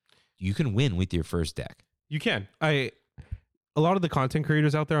how you can win with your first deck. You can. A lot of the content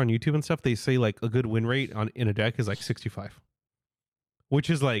creators out there on YouTube and stuff, they say like a good win rate in a deck is like 65, which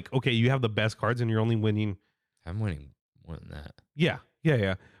is like, okay, you have the best cards and you're only winning. I'm winning more than that. Yeah.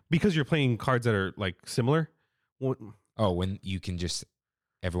 Because you're playing cards that are like similar. When you can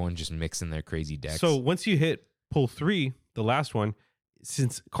everyone just mix in their crazy decks. So once you hit pull 3, the last one,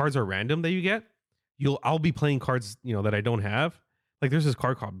 since cards are random that you get, I'll be playing cards, that I don't have. Like there's this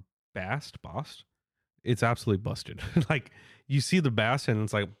card called Bast. It's absolutely busted. Like you see the Bast and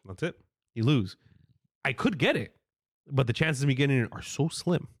it's like, that's it. You lose. I could get it, but the chances of me getting it are so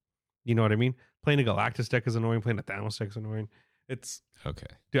slim. You know what I mean? Playing a Galactus deck is annoying. Playing a Thanos deck is annoying. It's okay,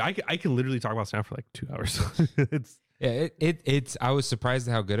 dude. I can literally talk about Snap for like 2 hours. It's. I was surprised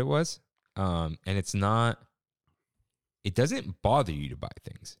at how good it was. And it's not. It doesn't bother you to buy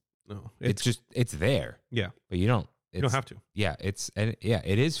things. No, it's there. Yeah, but you don't have to. Yeah,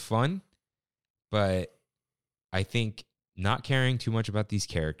 it is fun, but I think not caring too much about these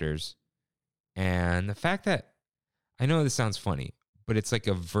characters, and the fact that I know this sounds funny, but it's like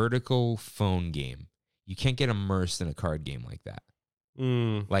a vertical phone game. You can't get immersed in a card game like that.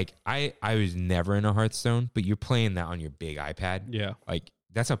 Like I was never in a Hearthstone, but you're playing that on your big iPad. Yeah, like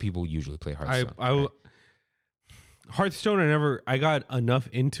that's how people usually play Hearthstone. Hearthstone, I got enough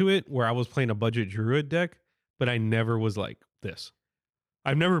into it where I was playing a budget Druid deck, but I never was like this.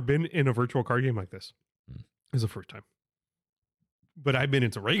 I've never been in a virtual card game like this. It's the first time. But I've been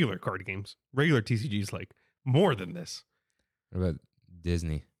into regular card games, regular TCGs, like more than this. What about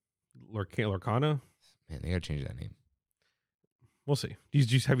Disney? Lorcana? Man, they gotta change that name. We'll see.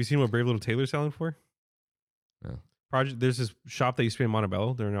 Have you seen what Brave Little Taylor's selling for? No. There's this shop that used to be in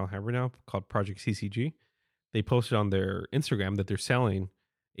Montebello. They're in Alhambra now, called Project CCG. They posted on their Instagram that they're selling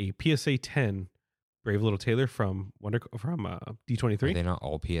a PSA 10 Brave Little Taylor from D23. Are they not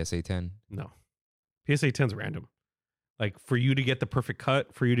all PSA 10? No. PSA 10's random. Like for you to get the perfect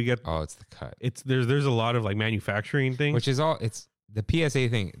cut, for you to get it's the cut. There's a lot of like manufacturing things. Which is it's the PSA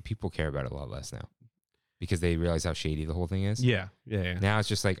thing, people care about it a lot less now. Because they realize how shady the whole thing is. Yeah. Now it's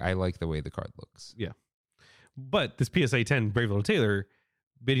just like I like the way the card looks. Yeah. But this PSA 10 Brave Little Taylor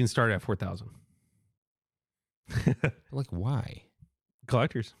bidding started at 4,000. Like why?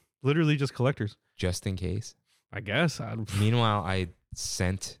 Collectors. Literally just collectors. Just in case? I guess. Meanwhile, I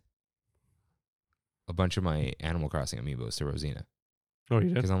sent a bunch of my Animal Crossing amiibos to Rosina. Oh, you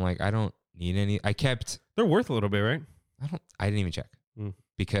did? Because I'm like, I don't need any. I kept. They're worth a little bit, right? I didn't even check.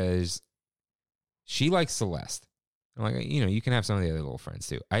 Because she likes Celeste. I'm like, you can have some of the other little friends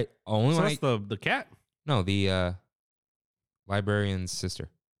too. Celeste, the cat? No, the librarian's sister.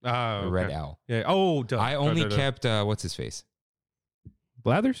 The Red Owl. Yeah. Oh, I only kept what's his face?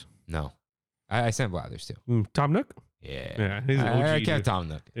 Blathers? No, I sent Blathers too. Tom Nook? Yeah. He's an OG, I kept Tom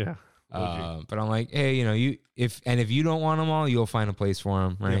Nook. Yeah. But I'm like, hey, if you don't want them all, you'll find a place for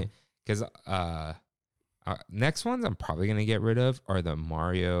them, right? Because next ones I'm probably gonna get rid of are the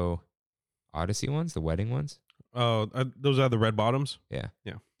Mario Odyssey ones, the wedding ones. Oh, those are the red bottoms. Yeah.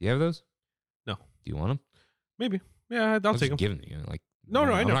 Do you have those? No. Do you want them? Maybe. Yeah, I'll take them. Give them to you. Like, no, I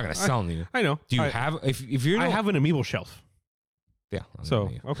know. I'm not gonna sell them to you. I know. Do you have? If you're, I have an amiibo shelf. Yeah. So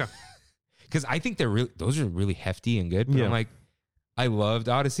okay. Because I think those are really hefty and good. But I'm like, I loved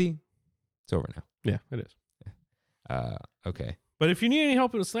Odyssey. It's over now. Yeah, it is. Yeah. Okay. But if you need any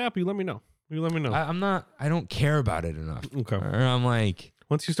help with a Snap, you let me know. I don't care about it enough. Okay. Or I'm like,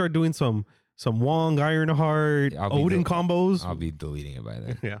 once you start doing some Wong, Ironheart, Odin combos, I'll be deleting it by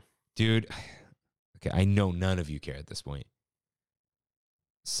then. Yeah. Dude. Okay. I know none of you care at this point.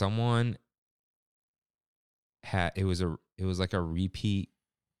 Someone it was like a repeat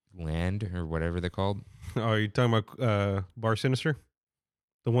land or whatever they're called. Oh, are you talking about Bar Sinister?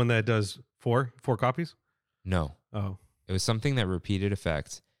 The one that does four copies? No. Oh. It was something that repeated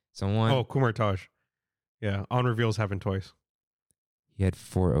effects. Someone. Oh, Kumar Taj. Yeah. On reveals happened twice. He had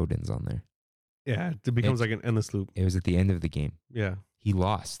 4 Odins on there. Yeah. It becomes like an endless loop. It was at the end of the game. Yeah. He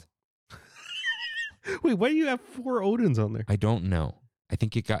lost. Wait, why do you have 4 Odins on there? I don't know. I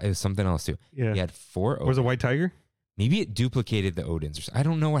think it was something else too. Yeah. He had 4 Odins. Was it White Tiger? Maybe it duplicated the Odins. Or I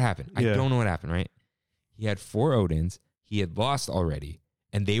don't know what happened. Yeah. I don't know what happened, right? He had 4 Odins. He had lost already.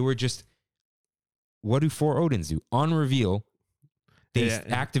 And they were just, what do 4 Odins do? On reveal, they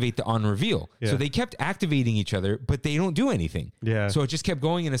activate the on reveal. Yeah. So they kept activating each other, but they don't do anything. Yeah. So it just kept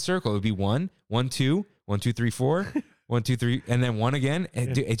going in a circle. It would be 1, 1, 2, 1, 2, 3, 4, 1, 2, 3, and then 1 again.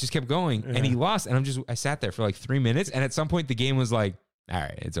 And it just kept going. Yeah. And he lost. And I sat there for like 3 minutes. And at some point, the game was like, all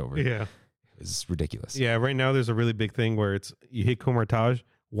right, it's over. Yeah. It was ridiculous. Yeah. Right now, there's a really big thing where you hit Kumar Taj.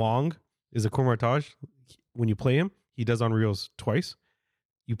 Wong is a Kumar Taj. When you play him, he does on reels twice.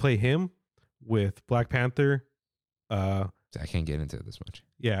 You play him with Black Panther. I can't get into it this much.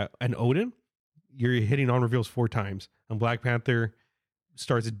 Yeah, and Odin, you're hitting on reveals 4 times, and Black Panther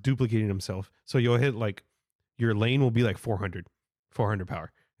starts duplicating himself. So you'll hit like your lane will be like 400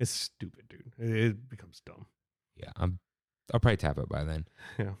 power. It's stupid, dude. It becomes dumb. Yeah, I'll probably tap it by then.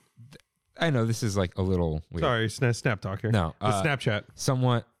 Yeah, I know this is like a little weird. Sorry, snap talk here. No, Snapchat.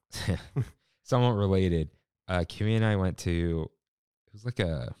 Somewhat related. Kimmy and I went to. It was like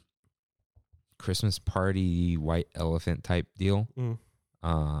a Christmas party white elephant type deal.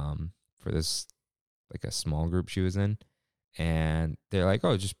 For this like a small group she was in, and they're like,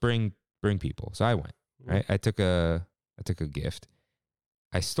 oh, just bring people. So I went. Right, I took a gift.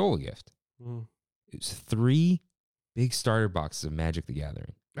 I stole a gift. It was 3 big starter boxes of Magic the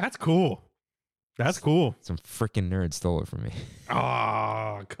Gathering. That's cool. That's cool. Some freaking nerd stole it from me.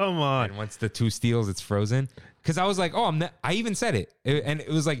 Oh, come on. And once the 2 steals, it's frozen. Because I was like, oh, I even said it. And it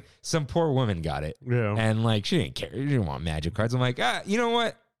was like some poor woman got it. Yeah. And like, she didn't care. She didn't want Magic cards. I'm like, you know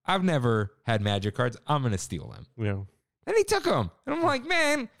what? I've never had Magic cards. I'm going to steal them. Yeah. And he took them. And I'm like,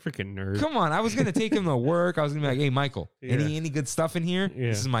 man. Freaking nerd. Come on. I was going to take him to work. I was going to be like, hey, Michael, any good stuff in here? Yeah.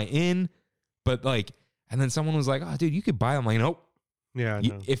 This is my in. But like, and then someone was like, oh, dude, you could buy them. I'm like, nope. Yeah.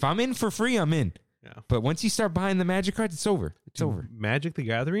 No. If I'm in for free, I'm in. Yeah. But once you start buying the Magic cards, it's over. It's over. Magic the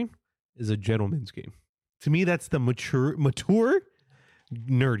Gathering is a gentleman's game. To me, that's the mature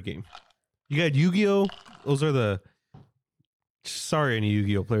nerd game. You got Yu-Gi-Oh! Those are the sorry, any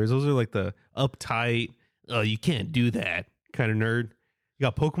Yu-Gi-Oh! Players. Those are like the uptight, oh, you can't do that kind of nerd. You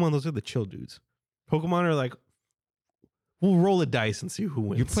got Pokemon, those are the chill dudes. Pokemon are like, we'll roll a dice and see who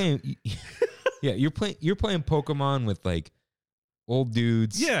wins. You're playing you're playing Pokemon with like old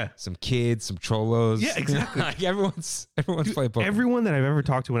dudes, some kids, some cholos. Yeah, exactly. Like everyone's playing Pokemon. Everyone that I've ever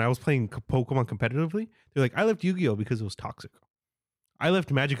talked to when I was playing Pokemon competitively, they're like, I left Yu-Gi-Oh! Because it was toxic. I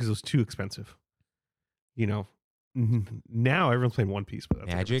left Magic because it was too expensive. You know, now everyone's playing One Piece, but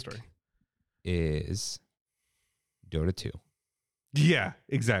that's Magic a story. Is Dota 2. Yeah,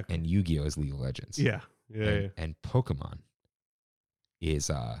 exactly. And Yu-Gi-Oh! Is League of Legends. Yeah. And Pokemon is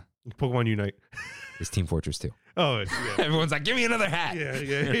Pokemon Unite. is Team Fortress 2. Oh, yeah. Everyone's like, give me another hat.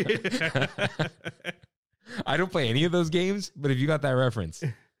 Yeah. I don't play any of those games, but if you got that reference,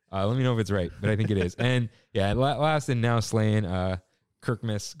 let me know if it's right. But I think it is. And yeah, last and now slaying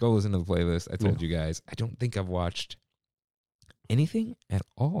Kirkmas. Go listen to the playlist. I told you guys. I don't think I've watched anything at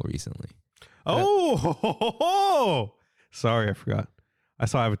all recently. Oh, sorry, I forgot. I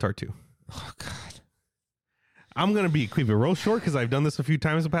saw Avatar 2. Oh God. I'm gonna keep it real short because I've done this a few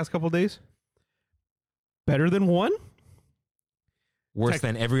times the past couple of days. Better than 1? Worse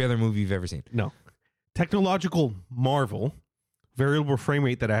than every other movie you've ever seen. No. Technological marvel. Variable frame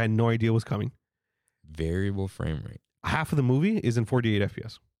rate that I had no idea was coming. Variable frame rate. Half of the movie is in 48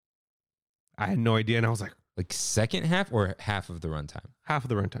 FPS. I had no idea, and I was like, second half or half of the runtime? Half of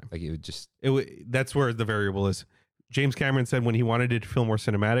the runtime. Like it would just... That's where the variable is. James Cameron said when he wanted it to feel more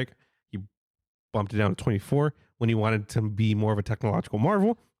cinematic, he bumped it down to 24. When he wanted to be more of a technological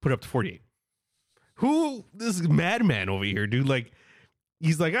marvel, put it up to 48. This is madman over here, dude. Like,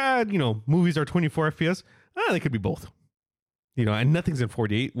 he's like, movies are 24 FPS. They could be both. And nothing's in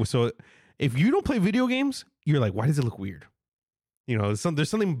 48. So if you don't play video games, you're like, why does it look weird? There's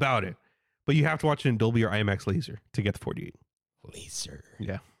something about it. But you have to watch it in Dolby or IMAX Laser to get the 48. Laser.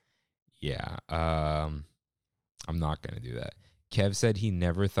 Yeah. Yeah. I'm not going to do that. Kev said he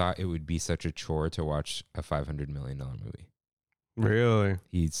never thought it would be such a chore to watch a $500 million movie. Really?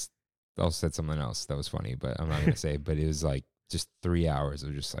 He's also said something else that was funny, but I'm not going to say. But it was like just 3 hours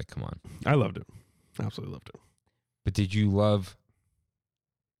of just like, come on. I loved it. Absolutely loved it. But did you love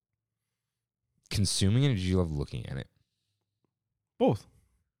consuming it, or did you love looking at it? Both.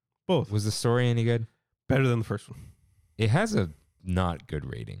 Was the story any good? Better than the first one. It has a not good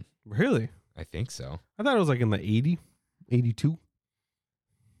rating. Really? I think so. I thought it was like in the 80, 82.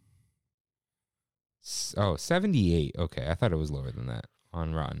 Oh, 78. Okay, I thought it was lower than that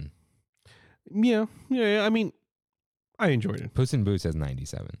on Rotten. Yeah. I mean, I enjoyed it. Puss in Boots has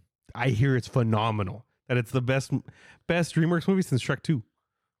 97. I hear it's phenomenal. That it's the best DreamWorks movie since Shrek 2.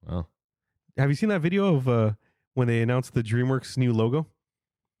 Wow. Have you seen that video of when they announced the DreamWorks new logo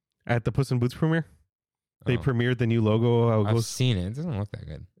at the Puss in Boots premiere? They premiered the new logo. I've seen it. It doesn't look that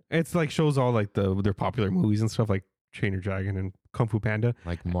good. It's like shows all like their popular movies and stuff like Trainer Dragon and Kung Fu Panda.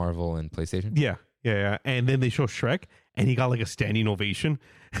 Like Marvel and PlayStation? Yeah. And then they show Shrek and he got like a standing ovation.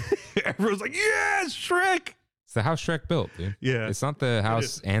 Everyone's like, yes, Shrek. It's the house Shrek built, dude. Yeah. It's not the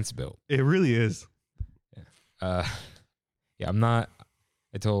house ants built. It really is. Yeah.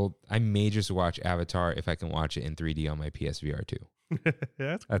 I may just watch Avatar if I can watch it in 3D on my PSVR 2.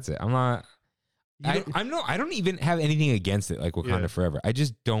 That's it. I don't even have anything against it like Wakanda Forever. I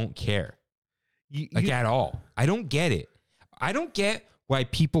just don't care. At all. I don't get it. I don't get why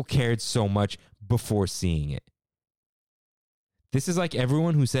people cared so much before seeing it. This is like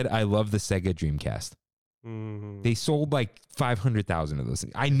everyone who said, I love the Sega Dreamcast. Mm-hmm. They sold like 500,000 of those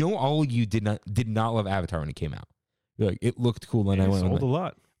things. I know all of you did not love Avatar when it came out. You're like, it looked cool, and I went sold a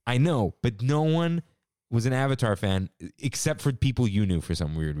lot. I know, but no one was an Avatar fan except for people you knew for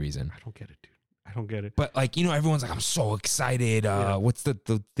some weird reason. I don't get it, dude. I don't get it. But like, everyone's like, I'm so excited. What's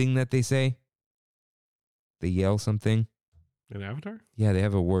the thing that they say? They yell something. An Avatar? Yeah, they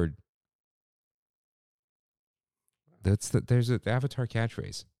have a word. There's an Avatar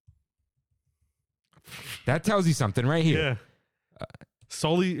catchphrase. That tells you something right here. Yeah.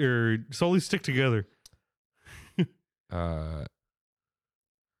 Solely stick together. Come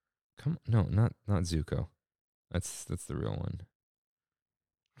on, no, not Zuko. That's the real one.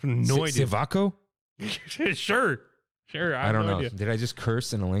 No idea. Sivako? Sure. I don't know. Idea. Did I just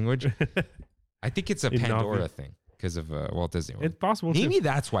curse in a language? I think it's a Pandora thing because of Walt Disney World. It's possible. Maybe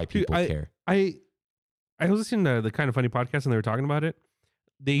that's why people care. I was listening to the Kind of Funny podcast and they were talking about it.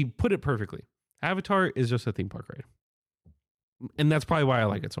 They put it perfectly. Avatar is just a theme park ride. And that's probably why I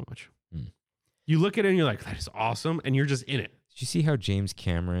like it so much. You look at it and you're like, that is awesome. And you're just in it. Did you see how James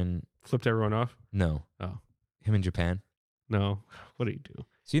Cameron flipped everyone off? No. Oh. Him in Japan? No. What did he do?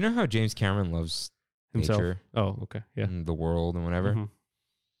 So you know how James Cameron loves himself? Nature? Oh, okay. Yeah. And the world and whatever. Mm-hmm.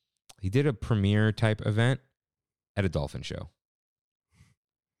 He did a premiere type event at a dolphin show.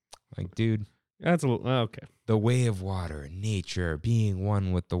 Like, dude. That's a little, okay. The way of water, nature, being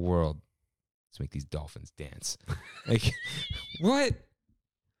one with the world. Let's make these dolphins dance. Like, what?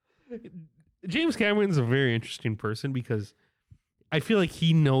 James Cameron's a very interesting person because I feel like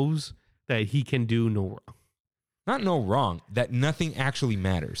he knows that he can do no wrong. Not no wrong, that nothing actually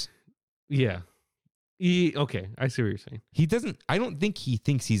matters. Yeah. Okay, I see what you're saying. I don't think he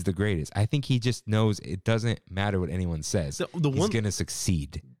thinks he's the greatest. I think he just knows it doesn't matter what anyone says. He's going to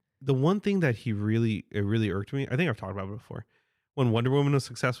succeed. The one thing that it really irked me, I think I've talked about it before. When Wonder Woman was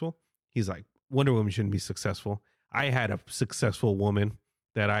successful, he's like, Wonder Woman shouldn't be successful. I had a successful woman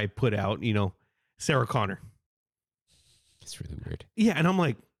that I put out, Sarah Connor. It's really weird. Yeah, and I'm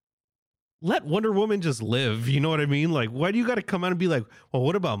like, let Wonder Woman just live. You know what I mean? Like, why do you got to come out and be like, well,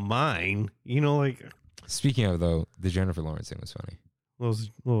 what about mine? Speaking of, though, the Jennifer Lawrence thing was funny. What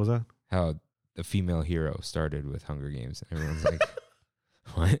was that? How the female hero started with Hunger Games. And everyone's like,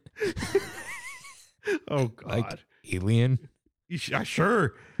 what? Oh, God. Like, Alien?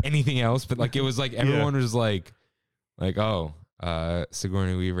 Sure. Anything else? But, like, it was like everyone was like,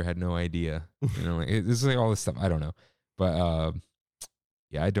 Sigourney Weaver had no idea. This is like all this stuff. I don't know. But,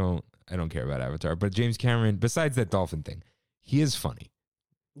 yeah, I don't care about Avatar. But James Cameron, besides that dolphin thing, he is funny.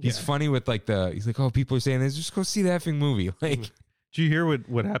 He's funny with he's like, oh, people are saying this, just go see the effing movie. Like, did you hear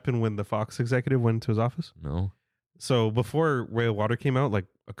what happened when the Fox executive went to his office? No. So before Way of Water came out,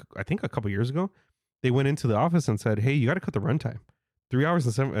 I think a couple years ago, they went into the office and said, hey, you got to cut the runtime. 3 hours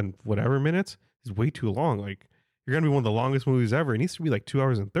and 7 and whatever minutes is way too long. Like, you're going to be one of the longest movies ever. It needs to be like 2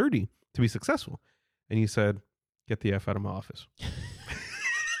 hours and 30 to be successful. And he said, get the F out of my office.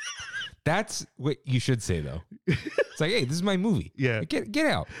 That's what you should say, though. It's like, hey, this is my movie. Yeah. Get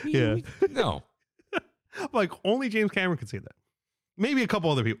out. Yeah. No. Like, only James Cameron could say that. Maybe a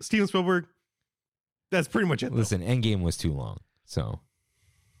couple other people. Steven Spielberg. That's pretty much it. Listen, Endgame was too long. So,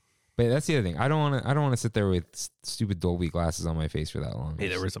 but that's the other thing. I don't want to sit there with stupid Dolby glasses on my face for that long. Hey,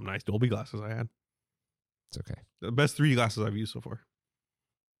 there were some nice Dolby glasses I had. It's okay. The best 3D glasses I've used so far.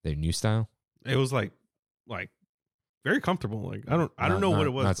 Their new style? It was like very comfortable. Like I don't know what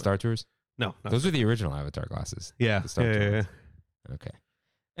it was. Not Star Tours. No, those are the original Avatar glasses. Yeah, The Star Tours ones. Okay.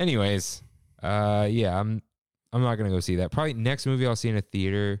 Anyways, yeah, I'm not gonna go see that. Probably next movie I'll see in a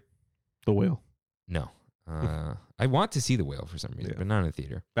theater. The Whale. No. I want to see The Whale for some reason, but not in a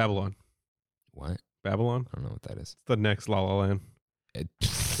theater. Babylon. What? Babylon? I don't know what that is. It's the next La La Land.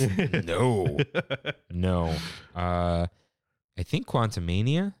 No. No. I think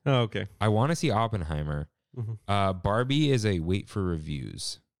Quantumania. Oh, okay. I want to see Oppenheimer. Mm-hmm. Barbie is a wait for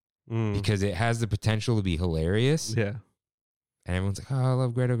reviews because it has the potential to be hilarious. Yeah. And everyone's like, oh, I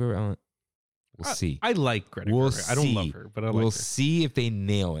love Greta Gerwig. We'll see. I like Greta Gerwig. I don't love her, but I like her. We'll see if they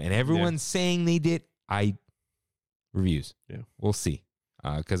nail it. And everyone's saying they did. Reviews. Yeah. We'll see.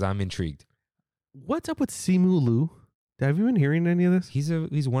 Because I'm intrigued. What's up with Simu Liu? Have you been hearing any of this? He's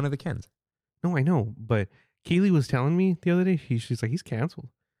one of the Kens. No, I know. But Kaylee was telling me the other day, she's like, he's canceled.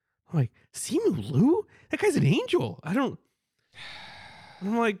 I'm like, Simu Liu? That guy's an angel. I'm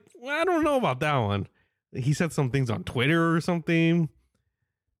like, well, I don't know about that one. He said some things on Twitter or something.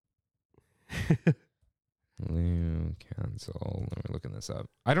 Liu cancel. Let me looking this up.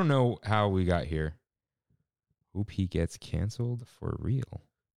 I don't know how we got here. Hope he gets canceled for real.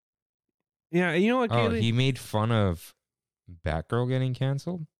 Yeah, you know what, Kaylee? Oh, he made fun of Batgirl getting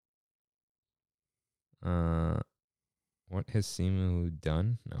canceled? What has Simu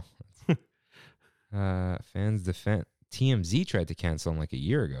done? No. Fans defend. TMZ tried to cancel him like a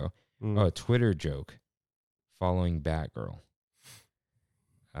year ago. Oh, a Twitter joke following Batgirl.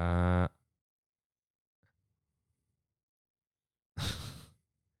 I'm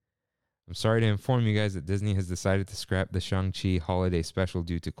sorry to inform you guys that Disney has decided to scrap the Shang-Chi holiday special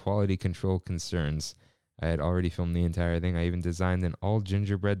due to quality control concerns. I had already filmed the entire thing. I even designed an all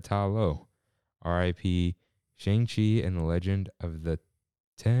gingerbread talo. R.I.P. Shang-Chi and the Legend of the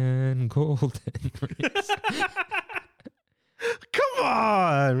 10 Golden Rings. Come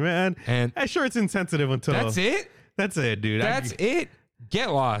on, man. And I'm sure it's insensitive until... That's it? That's it, dude. That's it?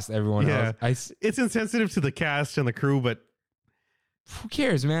 Get lost, everyone else. It's insensitive to the cast and the crew, but... Who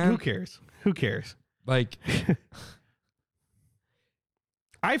cares, man? Who cares? Like...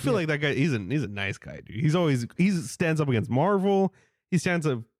 I feel like that guy, he's a nice guy, dude. He stands up against Marvel. He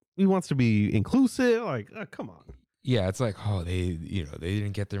wants to be inclusive. Like, come on. Yeah, it's like, oh, they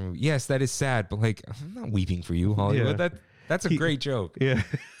didn't get their movie. Yes, that is sad, but like, I'm not weeping for you, Hollywood. Yeah. That's a great joke. Yeah.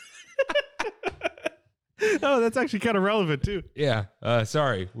 Oh, that's actually kind of relevant too. Yeah.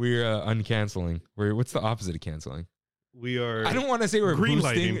 Sorry, we're uncanceling. What's the opposite of canceling? We are. I don't want to say we're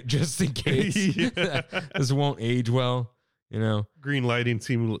boosting just in case. This won't age well. You know, green lighting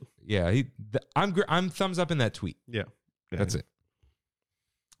seem. Yeah, I'm thumbs up in that tweet. Yeah. That's it.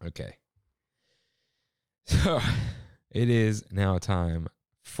 Okay. So it is now time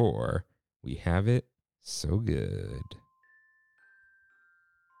for We Have It So Good.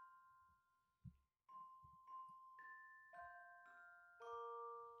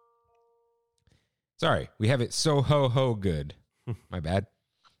 Sorry, we have it so ho good. My bad.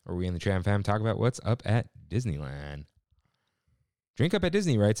 Are we in the Tram Fam talk about what's up at Disneyland? Drink Up at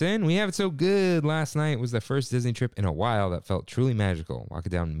Disney writes in, we have it so good. Last night was the first Disney trip in a while that felt truly magical.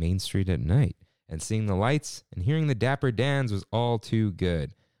 Walking down Main Street at night and seeing the lights and hearing the Dapper Dans was all too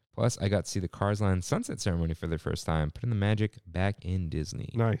good. Plus, I got to see the Cars Land sunset ceremony for the first time, putting the magic back in Disney.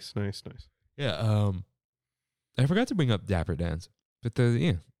 Nice. Yeah, I forgot to bring up Dapper Dans, but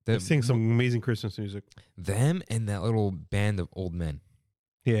they sing some amazing Christmas music. Them and that little band of old men.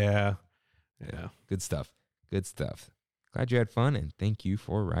 Yeah. Good stuff. Glad you had fun, and thank you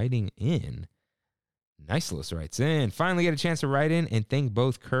for writing in. Niceless writes in. Finally get a chance to write in and thank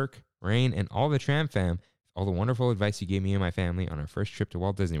both Kirk, Rain, and all the Tram Fam for all the wonderful advice you gave me and my family on our first trip to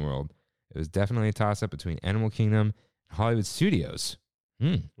Walt Disney World. It was definitely a toss-up between Animal Kingdom and Hollywood Studios. But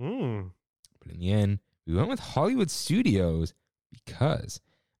in the end, we went with Hollywood Studios because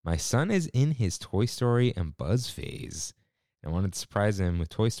my son is in his Toy Story and Buzz phase. I wanted to surprise him with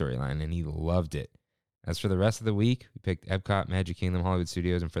Toy Story Land, and he loved it. As for the rest of the week, we picked Epcot, Magic Kingdom, Hollywood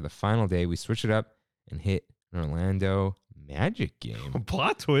Studios, and for the final day, we switched it up and hit an Orlando Magic game. A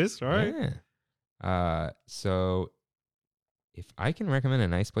plot twist, all right. Yeah. So if I can recommend a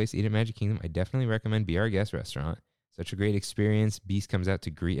nice place to eat at Magic Kingdom, I definitely recommend Be Our Guest Restaurant. Such a great experience. Beast comes out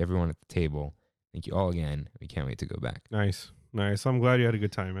to greet everyone at the table. Thank you all again. We can't wait to go back. Nice. I'm glad you had a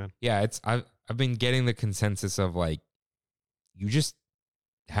good time, man. Yeah, I've been getting the consensus of like, you just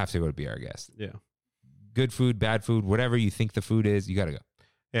have to go to Be Our Guest. Yeah. Good food, bad food, whatever you think the food is, you got to go.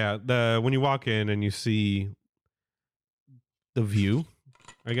 Yeah, when you walk in and you see the view,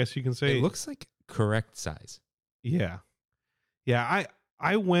 I guess you can say. It looks like correct size. Yeah.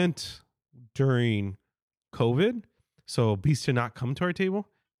 I went during COVID, So Beast did not come to our table.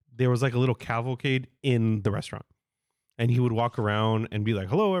 There was like a little cavalcade in the restaurant. And he would walk around and be like,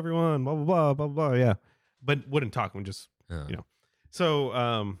 hello, everyone, blah, blah, blah, blah, blah. Yeah. But wouldn't talk and just, you know.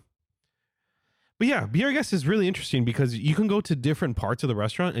 So, but yeah, Be Our Guest is really interesting because you can go to different parts of the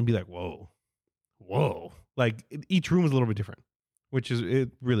restaurant and be like, whoa. Like each room is a little bit different, which is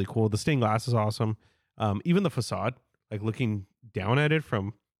really cool. The stained glass is awesome. Even the facade, like looking down at it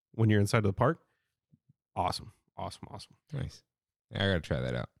from when you're inside of the park. Awesome. Nice. I got to try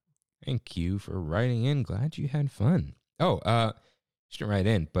that out. Thank you for writing in. Glad you had fun. Oh, she didn't write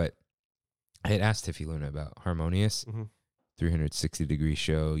in, but I had asked Tiffy Luna about Harmonious, 360-degree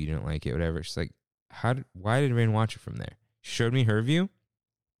show. You didn't like it, whatever. She's like, why did Rain watch it from there? She showed me her view.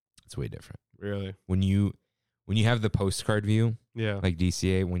 It's way different. Really? When you have the postcard view, like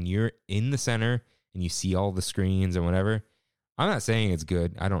DCA, when you're in the center and you see all the screens and whatever, I'm not saying it's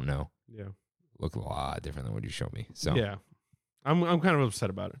good. I don't know. Yeah. Look a lot different than what you showed me. So yeah, I'm kind of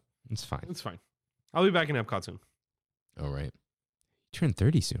upset about it. It's fine. It's fine. I'll be back in Epcot soon. All right. You turn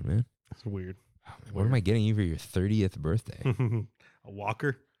 30 soon, man. That's weird. Oh, man, what am I getting you for your 30th birthday? A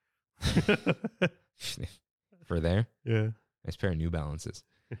walker. For there? Yeah. Nice pair of New Balances.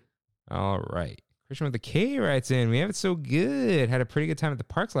 All right. Christian with the K writes in, we have it so good. Had a pretty good time at the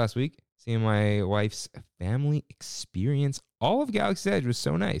parks last week. Seeing my wife's family experience all of Galaxy's Edge was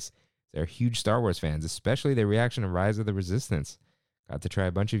so nice. They're huge Star Wars fans, especially their reaction to Rise of the Resistance. Got to try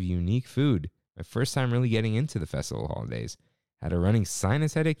a bunch of unique food. My first time really getting into the festival holidays. Had a running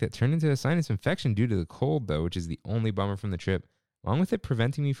sinus headache that turned into a sinus infection due to the cold, though, which is the only bummer from the trip, along with it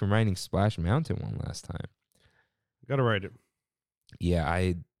preventing me from riding Splash Mountain one last time. Gotta ride it.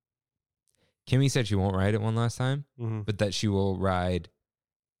 Yeah, Kimmy said she won't ride it one last time, but that she will ride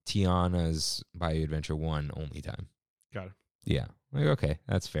Tiana's Bayou Adventure 1 only time. Got it. Yeah. Like, okay,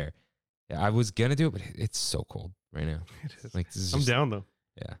 that's fair. Yeah, I was going to do it, but it's so cold right now. It is. Like, this is I'm down, though.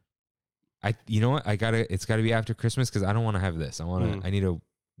 Yeah. You know what? It's got to be after Christmas because I don't want to have this. I need a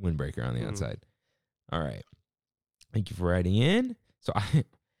windbreaker on the outside. All right. Thank you for writing in. So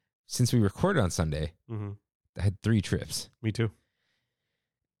since we recorded on Sunday, I had 3 trips. Me too.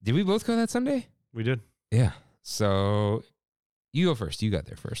 Did we both go that Sunday? We did. Yeah. So you go first. You got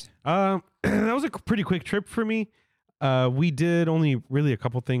there first. That was a pretty quick trip for me. We did only really a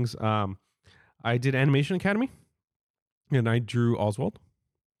couple things. I did Animation Academy, and I drew Oswald.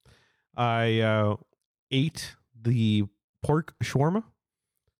 I ate the pork shawarma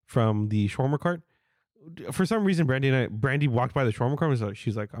from the shawarma cart. For some reason, Brandy walked by the shawarma cart and was like,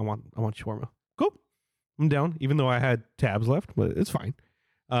 she's like, I want shawarma. Cool. I'm down, even though I had tabs left, but it's fine.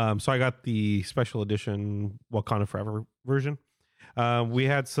 So I got the special edition Wakanda Forever version. We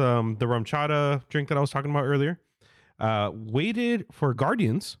had the rum chata drink that I was talking about earlier. Waited for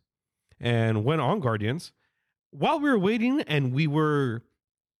Guardians and went on Guardians. While we were waiting and we were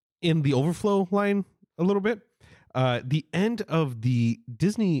in the overflow line a little bit, the end of the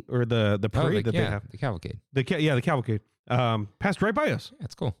Disney or the parade that they have, the cavalcade, the cavalcade, passed right by us. Yeah,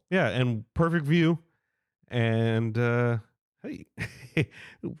 that's cool. Yeah, and perfect view. And hey,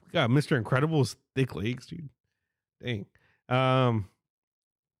 we got Mr. Incredible's thick legs, dude. Dang.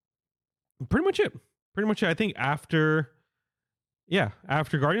 Pretty much it. I think after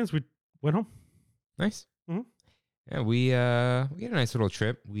Guardians, we went home. Nice. Mm-hmm. Yeah, we had a nice little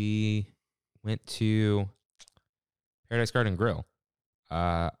trip. We went to Paradise Garden Grill.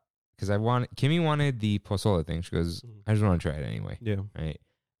 Because Kimmy wanted the pozole thing. She goes, I just want to try it anyway. Yeah.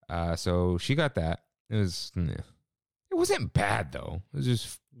 Right. So she got that. It wasn't bad though. It was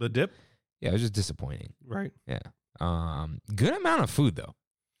just the dip. Yeah, it was just disappointing. Right. Yeah. Good amount of food though.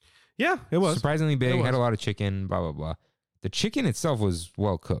 Yeah, it was surprisingly big. Had a lot of chicken. Blah blah blah. The chicken itself was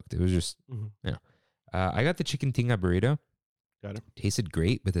well cooked. It was just I got the chicken tinga burrito. Got it. Tasted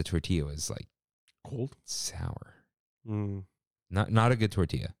great, but the tortilla was like cold, sour. Not a good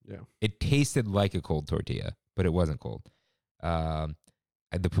tortilla. Yeah. It tasted like a cold tortilla, but it wasn't cold. The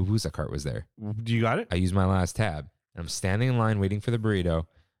pupusa cart was there. Do you got it? I used my last tab. And I'm standing in line waiting for the burrito.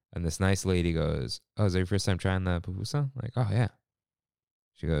 And this nice lady goes, oh, is that your first time trying the pupusa? I'm like, oh, yeah.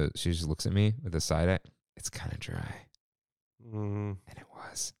 She just looks at me with a side eye. It's kind of dry. And it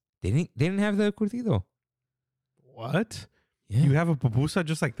was. They didn't have the curtido. What? Yeah. You have a pupusa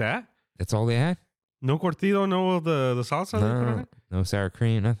just like that? That's all they had? No curtido, no the salsa? No sour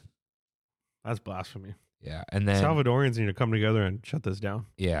cream, nothing. That's blasphemy. Yeah, and then Salvadorians need to come together and shut this down.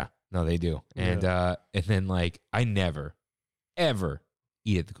 Yeah, no, they do. And then like I never, ever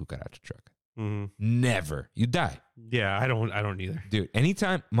eat at the cucaracha truck. Never. You die. Yeah, I don't either, dude.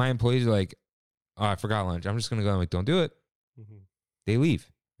 Anytime my employees are like, "Oh, I forgot lunch. I'm just gonna go." I'm like, "Don't do it." They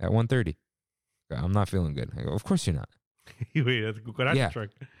leave at 1:30. I'm not feeling good. I go, "Of course you're not." Wait, that's a cucaracha Yeah. truck.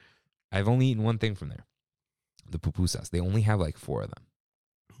 I've only eaten one thing from there. The pupusas. They only have like 4 of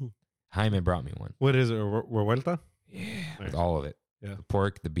them. Jaime brought me one. What is it? Revuelta? Yeah, Nice. with all of it. Yeah. The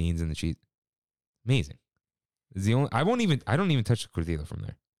pork, the beans, and the cheese. Amazing. It's the only. I don't even touch the curtido from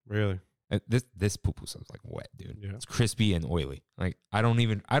there. Really? This pupusa is like wet, dude. Yeah. It's crispy and oily. Like I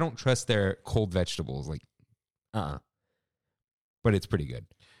don't trust their cold vegetables. Like, but it's pretty good.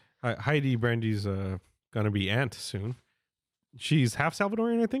 Heidi Brandy's gonna be aunt soon. She's half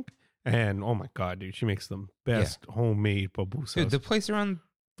Salvadorian, I think. And oh my god, dude, she makes the best homemade pupusas. Dude, the place around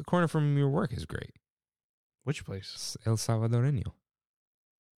the corner from your work is great. Which place? It's El Salvadoreño.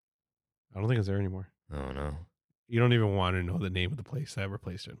 I don't think it's there anymore. Oh no. You don't even want to know the name of the place that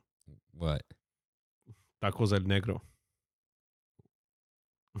replaced it. What? Tacos El Negro.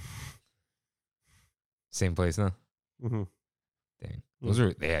 Same place, no? Mm-hmm. Dang.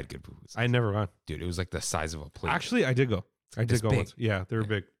 They had good pupusas. I never went. Dude, it was like the size of a plate. Actually, I did go. I did It's go big. once. Yeah, they were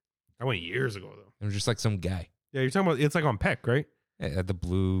big. I went years ago though. It was just like some guy. Yeah, you're talking about it's like on Peck, right? At the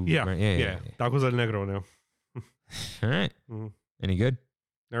blue. Yeah. right? Yeah. Tacos El Negro now. All right. Mhm. Any good?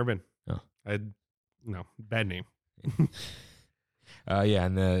 Never been. Oh. No, bad name. Yeah,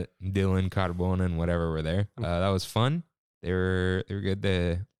 and the Dylan Carbona and whatever were there. That was fun. They were good.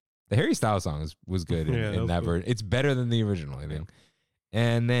 The Harry Styles song was good in that version. It's better than the original, I think.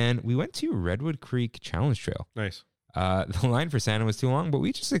 And then we went to Redwood Creek Challenge Trail. Nice. The line for Santa was too long, but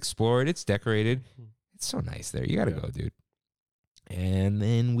we just explored. It's decorated. It's so nice there. You got to go, dude. And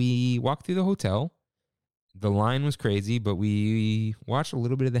then we walked through the hotel. The line was crazy, but we watched a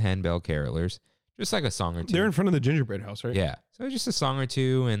little bit of the Handbell Carolers. Just like a song or two. They're in front of the gingerbread house, right? Yeah. So just a song or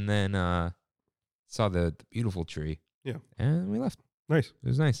two, and then saw the beautiful tree. Yeah. And we left. Nice. It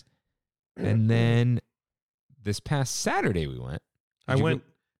was nice. And then this past Saturday we went. I went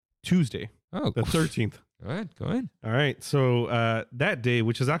Tuesday, Oh, the 13th. Go ahead. All right. So that day,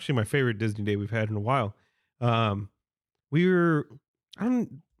 which is actually my favorite Disney day we've had in a while, we were, I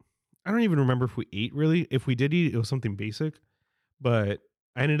don't even remember if we ate really. If we did eat, it was something basic, but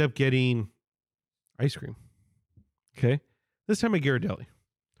I ended up getting ice cream. Okay. This time at Ghirardelli.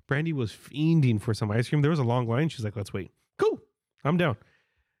 Brandy was fiending for some ice cream. There was a long line. She's like, let's wait. Cool. I'm down.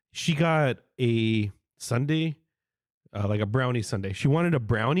 She got a sundae, like a brownie sundae. She wanted a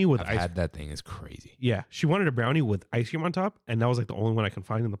brownie with I've ice had that thing. It's crazy. Yeah. She wanted a brownie with ice cream on top. And that was like the only one I can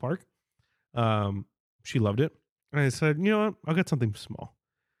find in the park. She loved it. And I said, you know what? I'll get something small.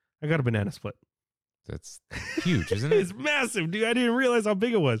 I got a banana split. That's huge, isn't it? It's massive, dude. I didn't realize how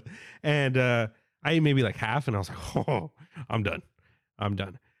big it was. And I ate maybe like half, and I was like, oh, I'm done.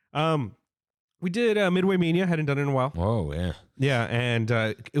 We did Midway Mania. Hadn't done it in a while. Whoa, yeah. Yeah, and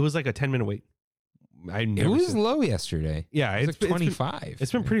it was like a 10-minute wait. It was low yesterday. Yeah, It was like 25.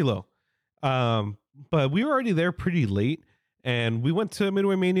 It's been pretty low. But we were already there pretty late, and we went to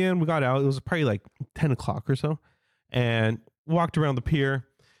Midway Mania, and we got out. It was probably like 10 o'clock or so, and walked around the pier.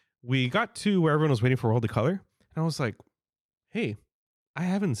 We got to where everyone was waiting for World of Color, and I was like, hey, I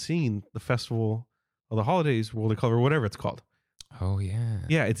haven't seen the Festival of the Holidays, World of Color, whatever it's called. Oh, yeah.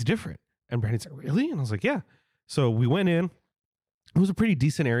 Yeah, it's different. And Brandon's like, really? And I was like, yeah. So we went in. It was a pretty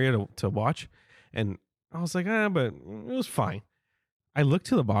decent area to watch. And I was like, but it was fine. I looked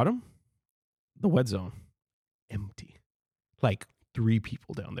to the bottom, the wet zone, empty. Like 3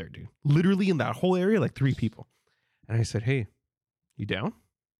 people down there, dude. Literally in that whole area, like 3 people. And I said, hey, you down?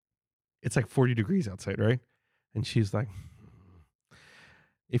 It's like 40 degrees outside, right? And she's like,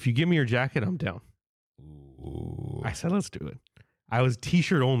 if you give me your jacket, I'm down. Ooh. I said, let's do it. I was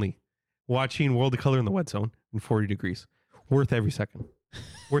t-shirt only watching World of Color in the wet zone in 40 degrees. Worth every second.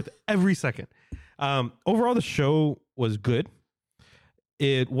 Worth every second. Overall, the show was good.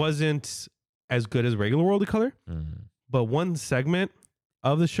 It wasn't as good as regular World of Color, but one segment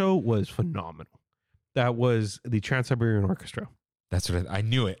of the show was phenomenal. That was the Trans-Siberian Orchestra. That's what I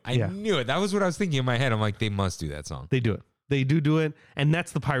knew it. I knew it. That was what I was thinking in my head. I'm like, they must do that song. They do it. They do it. And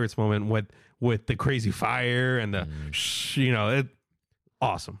that's the Pirates moment with the crazy fire and the,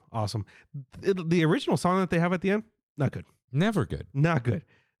 awesome. The original song that they have at the end, not good. Never good. Not good.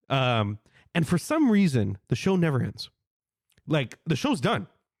 And for some reason, the show never ends. Like, the show's done.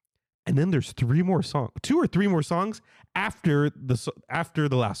 And then there's 2 or 3 more songs after the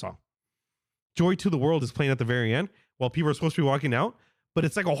last song. Joy to the World is playing at the very end while people are supposed to be walking out. But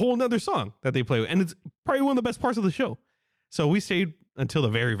it's like a whole nother song that they play. And it's probably one of the best parts of the show. So we stayed until the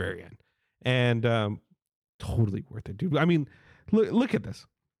very, very end. And totally worth it, dude. I mean, look at this.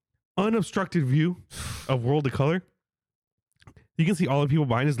 Unobstructed view of World of Color. You can see all the people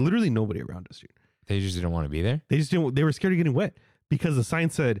behind us. Literally nobody around us, dude. They just didn't want to be there? They were scared of getting wet because the sign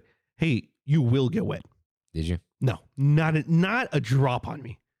said, hey, you will get wet. Did you? No, not a drop on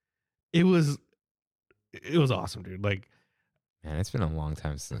me. It was awesome, dude. Like, Man, it's been a long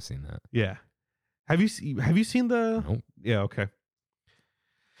time since I've seen that. yeah. Have you seen the? Nope. Yeah. Okay.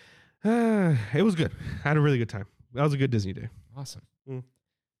 It was good. I had a really good time. That was a good Disney day. Awesome. Mm.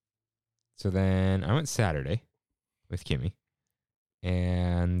 So then I went Saturday with Kimmy,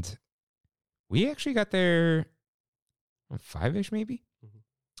 and we actually got there 5-ish maybe. Mm-hmm.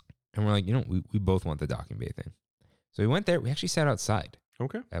 And we're like, we both want the docking bay thing. So we went there. We actually sat outside.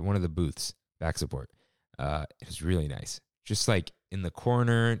 Okay. At one of the booths, back support. It was really nice. Just like in the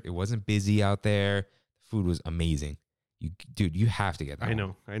corner. It wasn't busy out there. The food was amazing. You have to get that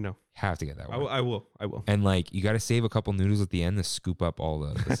one. I know. Have to get that one. I will. And like, you got to save a couple noodles at the end to scoop up all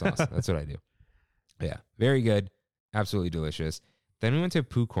the sauce. That's what I do. Yeah. Very good. Absolutely delicious. Then we went to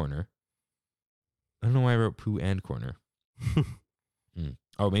Pooh Corner. I don't know why I wrote Pooh and Corner.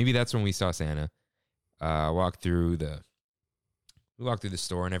 Oh, maybe that's when we saw Santa. We walked through the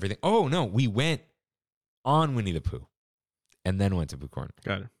store and everything. Oh, no. We went on Winnie the Pooh and then went to Pooh Corner.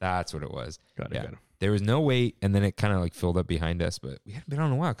 Got it. That's what it was. Got it. There was no wait, and then it kind of like filled up behind us, but we hadn't been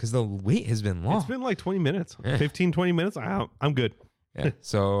on a while because the wait has been long. It's been like 20 minutes, Yeah. 15, 20 minutes. I'm good. Yeah.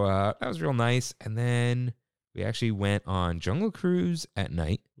 So that was real nice. And then we actually went on Jungle Cruise at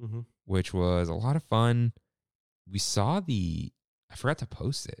night, which was a lot of fun. We saw I forgot to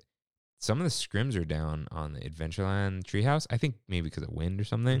post it. Some of the scrims are down on the Adventureland Treehouse. I think maybe because of wind or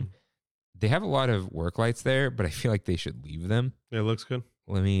something. They have a lot of work lights there, but I feel like they should leave them. It looks good.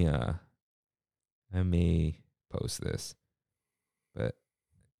 Let me, I may post this, but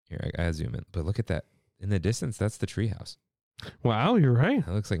here, I gotta zoom in. But look at that. In the distance, that's the treehouse. Wow, you're right.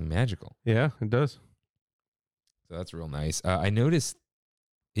 That looks like magical. Yeah, it does. So that's real nice. I noticed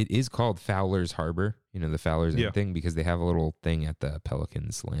it is called Fowler's Harbor, the Fowler's Inn thing, because they have a little thing at the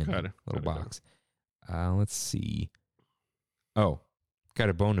Pelicans Landing, little box. Let's see. Oh, got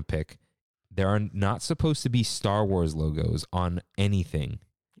a bone to pick. There are not supposed to be Star Wars logos on anything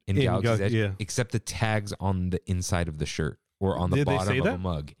in Galaxy's Edge, except the tags on the inside of the shirt or on the bottom of a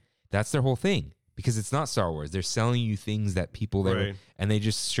mug. That's their whole thing, because it's not Star Wars. They're selling you things that people there, and they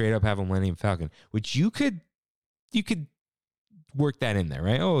just straight up have a Millennium Falcon, which you could work that in there,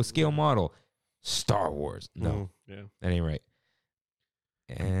 right? Oh, scale model, Star Wars. No, that ain't right.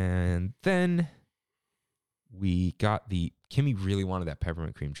 And then we got Kimmy really wanted that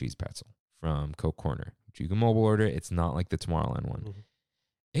peppermint cream cheese pretzel from Coke Corner, which you can mobile order. It's not like the Tomorrowland one.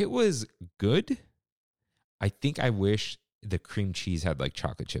 It was good. I think I wish the cream cheese had like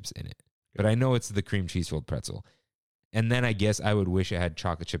chocolate chips in it, but I know it's the cream cheese filled pretzel. And then I guess I would wish it had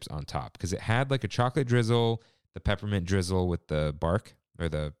chocolate chips on top, because it had like a chocolate drizzle, the peppermint drizzle with the bark or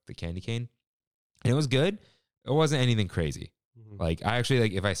the candy cane. And it was good. It wasn't anything crazy. Like, I actually,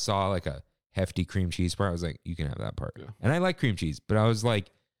 like, if I saw like a hefty cream cheese part, I was like, you can have that part. Yeah. And I like cream cheese, but I was like,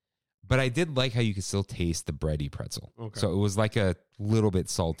 but I did like how you could still taste the bready pretzel. Okay. So it was like a little bit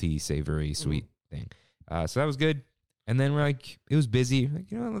salty, savory, sweet thing. So that was good. And then we're like, it was busy. Like,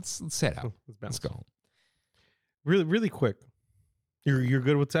 let's set out. Let's go home. Really, really quick. You're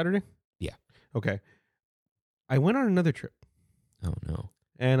good with Saturday? Yeah. Okay. I went on another trip. Oh, no.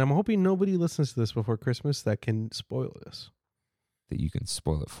 And I'm hoping nobody listens to this before Christmas that can spoil this. That you can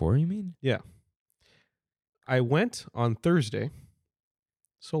spoil it for, you mean? Yeah. I went on Thursday,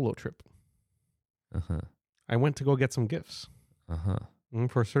 solo trip. I went to go get some gifts.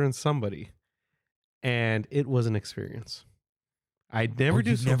 For a certain somebody. And it was an experience. I never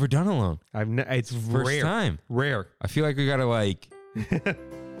do. You've never done alone. It's first rare. Time. Rare. I feel like we gotta like.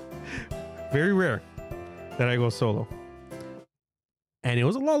 Very rare that I go solo. And it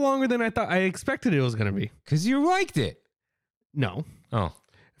was a lot longer than I expected it was going to be. Because you liked it. No. Oh.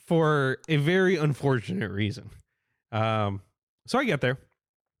 For a very unfortunate reason. So I get there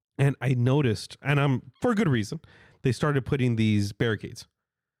and I noticed, and for a good reason, they started putting these barricades.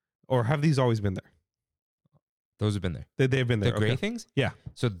 Or have these always been there? Those have been there. They've been there. The gray things? Yeah.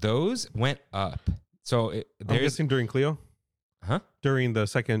 So those went up. So I'm guessing during Clio? Huh? During the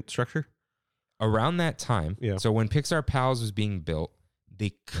second structure? Around that time. Yeah. So when Pixar Pals was being built,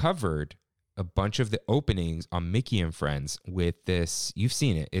 they covered a bunch of the openings on Mickey and Friends with this. You've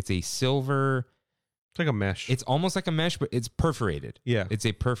seen it. It's a silver. It's like a mesh. It's almost like a mesh, but it's perforated. Yeah. It's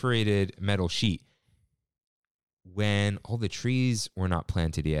a perforated metal sheet. When all the trees were not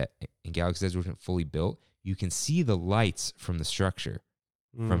planted yet and Galaxy's Edge wasn't fully built, you can see the lights from the structure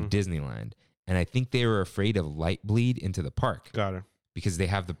from Disneyland. And I think they were afraid of light bleed into the park. Got it. Because they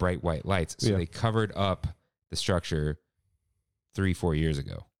have the bright white lights. So they covered up the structure 3-4 years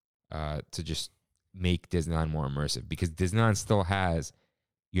ago to just make Disneyland more immersive. Because Disneyland still has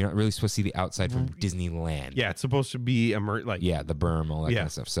You're not really supposed to see the outside from Disneyland. Yeah, it's supposed to be the berm, all that kind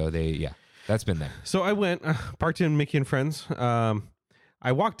of stuff. So that's been there. So I went, parked in Mickey and Friends.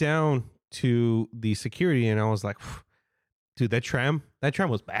 I walked down to the security and I was like, dude, that tram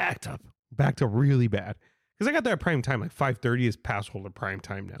was backed up really bad. Because I got there at prime time, like 5:30 is pass holder prime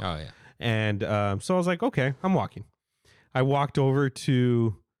time now. Oh, yeah. And so I was like, okay, I'm walking. I walked over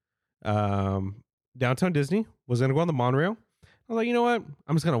to downtown Disney, was going to go on the monorail. I was like, you know what?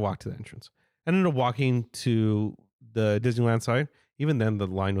 I'm just going to walk to the entrance. I ended up walking to the Disneyland side. Even then, the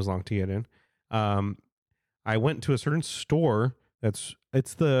line was long to get in. I went to a certain store. It's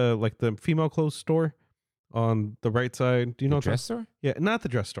the female clothes store on the right side. Do you know the dress store? Yeah, not the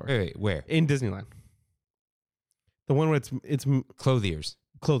dress store. Wait, where? In Disneyland. The one where it's Clothiers.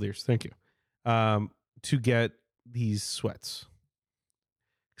 Clothiers, thank you. To get these sweats.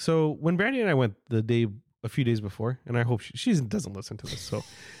 So when Brandy and I went a few days before, and I hope she doesn't listen to this. So,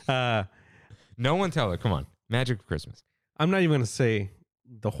 no one tell her. Come on, Magic of Christmas. I'm not even going to say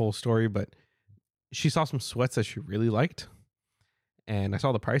the whole story, but she saw some sweats that she really liked, and I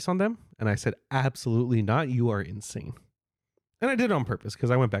saw the price on them, and I said, "Absolutely not! You are insane." And I did it on purpose because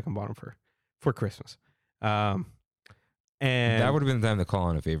I went back and bought them for Christmas. And that would have been the time to call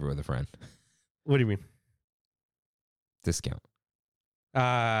on a favor with a friend. What do you mean? Discount.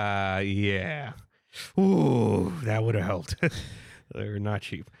 Yeah. Ooh, that would have helped. They're not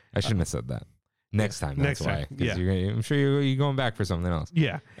cheap. I shouldn't have said that. Next time. That's why. Yeah. I'm sure you're going back for something else.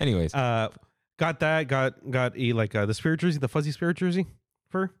 Yeah. Anyways. Got that. Got a the spirit jersey, the fuzzy spirit jersey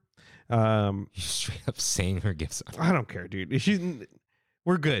fur. You're straight up saying her gifts. I don't care, dude.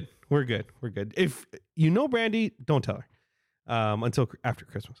 We're good. If you know Brandy, don't tell her until after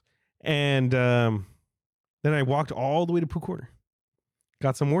Christmas. And then I walked all the way to Pooh Corner.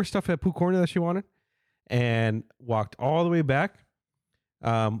 Got some more stuff at Pooh Corner that she wanted, and walked all the way back.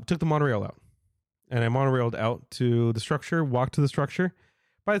 Took the monorail out, and I monorailed out to the structure. Walked to the structure.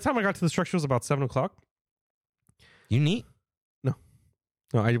 By the time I got to the structure, it was about 7:00. You neat? No,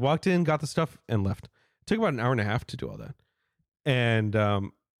 I walked in, got the stuff, and left. Took about an hour and a half to do all that, and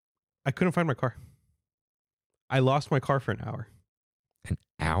I couldn't find my car. I lost my car for an hour. An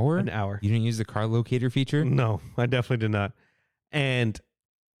hour? An hour. You didn't use the car locator feature? No, I definitely did not. And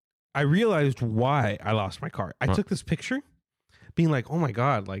I realized why I lost my car. I took this picture being like, oh my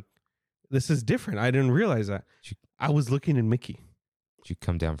God, like this is different. I didn't realize that. I was looking in Mickey. Did you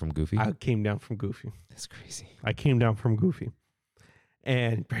come down from Goofy? I came down from Goofy. That's crazy. I came down from Goofy.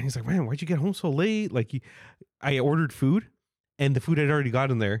 And Brandy's like, man, why'd you get home so late? Like I ordered food and the food had already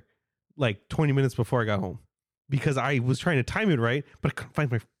gotten there like 20 minutes before I got home because I was trying to time it right, but I couldn't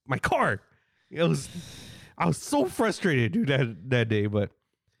find my car. I was so frustrated, dude, that day. But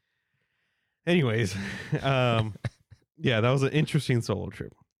anyways, yeah, that was an interesting solo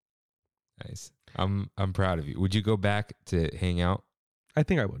trip. Nice. I'm proud of you. Would you go back to hang out? I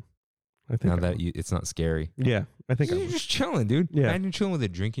think I would. It's not scary. Yeah, I think you're just chilling, dude. Yeah, imagine chilling with a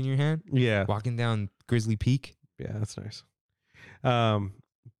drink in your hand. Yeah, walking down Grizzly Peak. Yeah, that's nice.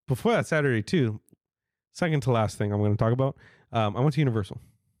 Before that Saturday too, second to last thing I'm going to talk about. I went to Universal.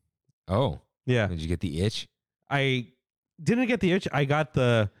 Oh, yeah. Did you get the itch? I didn't get the itch. I got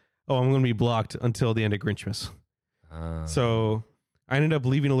I'm going to be blocked until the end of Grinchmas. So I ended up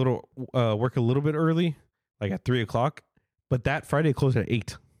leaving work a little bit early, like at 3:00. But that Friday closed at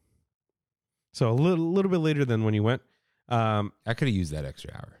 8. So a little bit later than when you went. I could have used that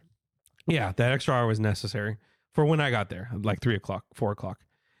extra hour. Yeah, that extra hour was necessary for when I got there, like 3:00,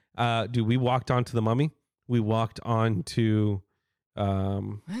 4:00. Dude, we walked on to the Mummy. We walked on to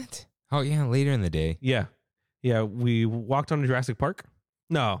what? Oh yeah, later in the day. Yeah. Yeah, we walked on to Jurassic Park.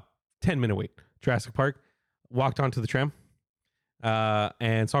 No, 10-minute wait. Jurassic Park. Walked onto the tram.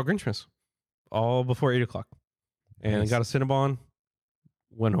 And saw Grinchmas. All before 8:00. And nice. Got a Cinnabon.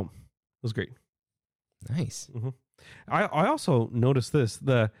 Went home. It was great. Nice. Mm-hmm. I also noticed this.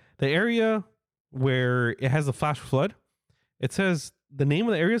 The area where it has the flash flood, it says the name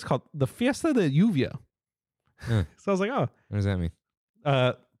of the area is called the Fiesta de Lluvia. So I was like, oh. What does that mean?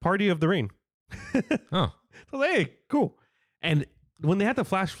 Party of the rain. Oh. So I was like, hey, cool. And when they had the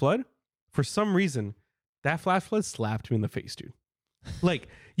flash flood, for some reason, that flash flood slapped me in the face, dude. Like,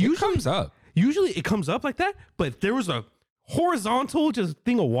 it comes up. Usually it comes up like that, but there was a horizontal just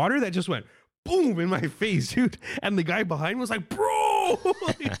thing of water that just went boom in my face, dude. And the guy behind was like, bro.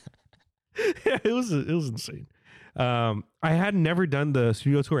 Yeah, it was insane. I had never done the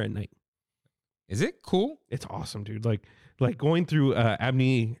studio tour at night. Is it cool? It's awesome, dude. Like going through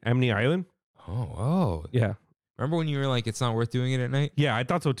Amity Island. Oh. Yeah. Remember when you were like, it's not worth doing it at night? Yeah, I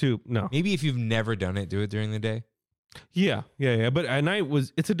thought so too. No. Maybe if you've never done it, do it during the day. Yeah. But at night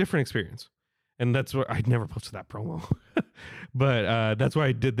it's a different experience. And that's what I'd never posted that promo. But that's why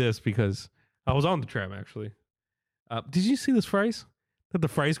I did this, because I was on the tram actually. Did you see this Fry's? The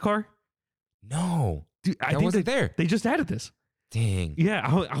Fry's car? No. Dude, I think wasn't there. They just added this. Dang. Yeah,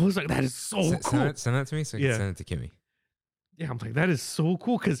 I was like, that is so cool. Send that to me so I can send it to Kimmy. Yeah, I'm like, that is so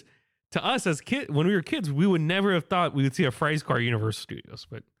cool, because to us as when we were kids, we would never have thought we would see a Fry's car at Universal Studios.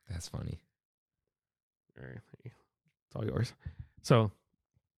 But that's funny. All right, it's all yours. So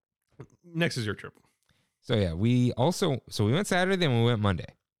next is your trip. So yeah, we went Saturday, then we went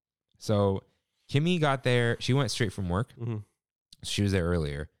Monday. So Kimmy got there. She went straight from work. Mm-hmm. She was there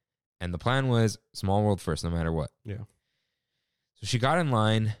earlier, and the plan was Small World first, no matter what. Yeah. So she got in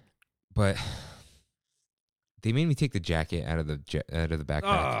line, but they made me take the jacket out of the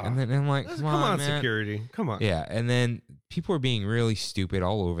backpack, and then I'm like, "Come on, man. Security, come on." Yeah, and then people were being really stupid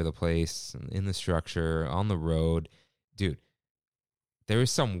all over the place, in the structure, on the road, dude. There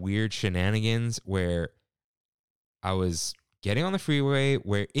was some weird shenanigans where I was getting on the freeway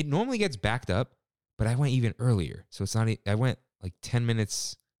where it normally gets backed up, but I went even earlier, so it's not. I went like 10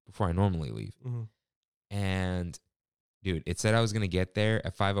 minutes before I normally leave, and dude, it said I was gonna get there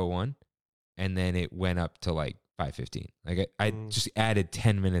at 5:01. And then it went up to like 5:15. Like I just added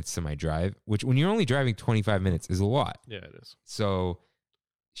 10 minutes to my drive, which when you're only driving 25 minutes is a lot. Yeah, it is. So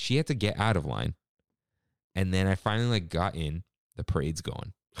she had to get out of line. And then I finally like got in. The parade's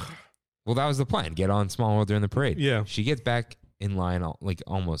going. Well, that was the plan. Get on Small World during the parade. Yeah. She gets back in line like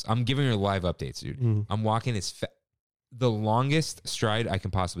almost. I'm giving her live updates, dude. I'm walking the longest stride I can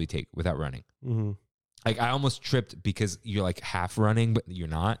possibly take without running. Like I almost tripped because you're like half running, but you're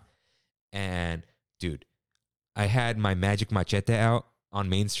not. And dude, I had my magic machete out on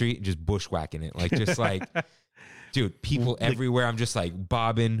Main Street and just bushwhacking it. Like, just like, dude, people everywhere. I'm just like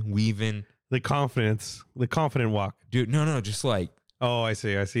bobbing, weaving. The confident walk. Dude, no, just like. Oh, I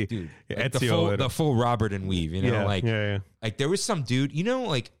see. Dude, like the full Robert and weave, you know? Like there was some dude, you know,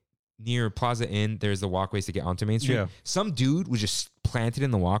 like near Plaza Inn, there's the walkways to get onto Main Street. Yeah. Some dude was just planted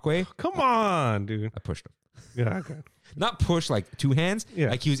in the walkway. Come on, dude. I pushed him. Yeah, okay. Not push like two hands. Yeah.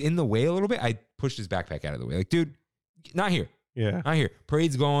 Like he was in the way a little bit. I pushed his backpack out of the way. Like, dude, not here. Yeah. Not here.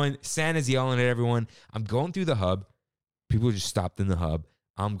 Parade's going. Santa's yelling at everyone. I'm going through the hub. People just stopped in the hub.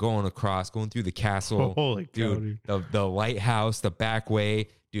 I'm going across, going through the castle. Holy cow, dude. The lighthouse, the back way.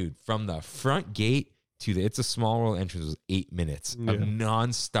 Dude, from the front gate to the It's a Small World entrance was 8 minutes of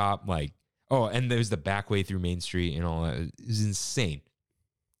nonstop, like, oh, and there's the back way through Main Street and all that. It was insane.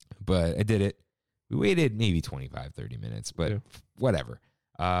 But I did it. We waited maybe 25, 30 minutes, but whatever.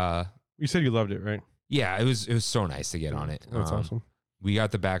 You said you loved it, right? Yeah, it was so nice to get on it. That's awesome. We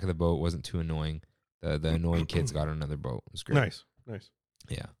got the back of the boat. It wasn't too annoying. The annoying kids got another boat. It was great. Nice.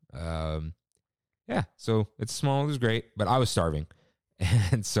 Yeah. Yeah, so It's Small. It was great, but I was starving.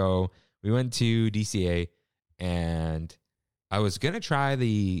 And so we went to DCA, and I was going to try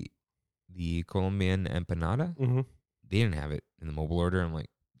the Colombian empanada. They didn't have it in the mobile order. I'm like,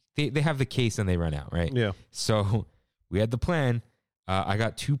 they have the case and they run out, right? Yeah. So we had the plan. I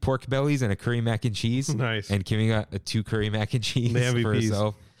got 2 pork bellies and a curry mac and cheese. Nice. And Kimmy got a 2 curry mac and cheese for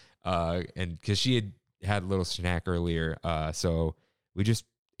herself. And because she had a little snack earlier. So we just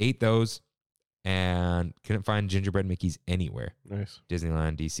ate those and couldn't find gingerbread Mickeys anywhere. Nice.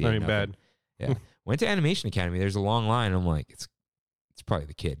 Hadn't DC. Not even bad. Yeah. Went to Animation Academy. There's a long line. I'm like, it's probably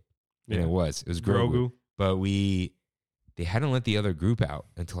the kid. And it was Grogu. But they hadn't let the other group out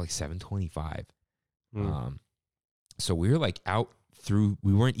until like 7:25. So we were like out through,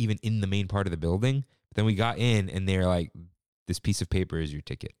 we weren't even in the main part of the building. But then we got in and they're like, this piece of paper is your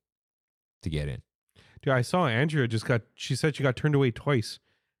ticket to get in. Dude, I saw Andrea she said she got turned away twice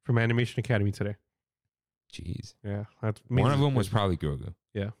from Animation Academy today. Jeez. Yeah. One of them was probably Grogu.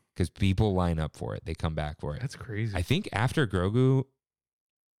 Yeah. Because people line up for it. They come back for it. That's crazy. I think after Grogu,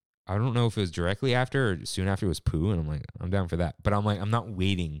 I don't know if it was directly after or soon after it was Pooh. And I'm like, I'm down for that. But I'm like, I'm not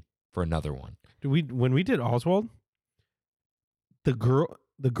waiting for another one. When we did Oswald, the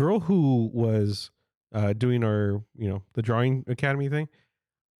girl who was doing our, the drawing academy thing,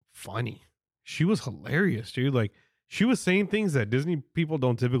 funny. She was hilarious, dude. Like, she was saying things that Disney people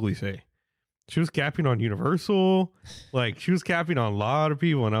don't typically say. She was capping on Universal. Like, she was capping on a lot of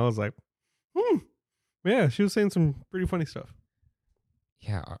people. And I was like, yeah, she was saying some pretty funny stuff.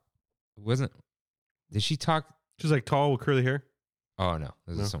 Yeah. Did she talk? She was like tall with curly hair. Oh, no.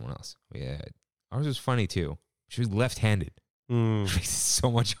 This is someone else. Yeah. Ours was funny, too. She was left-handed. Makes it so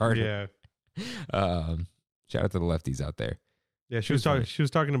much harder. Yeah. Shout out to the lefties out there. Yeah, she was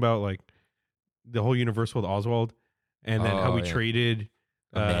talking about like the whole Universal with Oswald, and then how we traded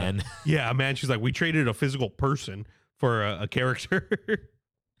a man. Yeah, a man. She's like, we traded a physical person for a character.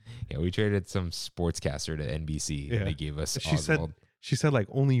 Yeah, we traded some sportscaster to NBC. And they gave us Oswald. She said like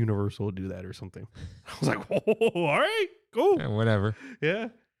only Universal would do that or something. I was like, oh, all right, cool. Yeah, whatever. Yeah.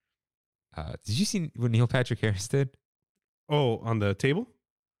 Did you see what Neil Patrick Harris did? Oh, on the table?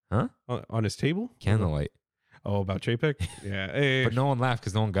 Huh? On his table? Candlelight. Oh, about Chapek? Yeah. Hey. But no one laughed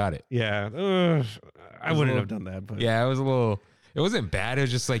because no one got it. Yeah. I wouldn't have done that. But yeah, it wasn't bad. It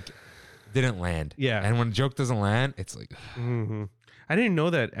was just like, didn't land. Yeah. And when a joke doesn't land, it's like. Mm-hmm. I didn't know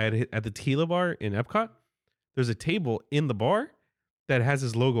that at the Tila bar in Epcot, there's a table in the bar that has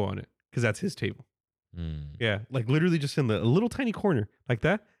his logo on it because that's his table. Yeah. Like literally just in a little tiny corner like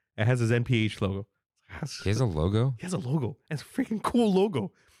that. It has his NPH logo. He has a logo? He has a logo. It's a freaking cool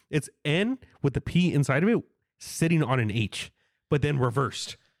logo. It's N with the P inside of it sitting on an H, but then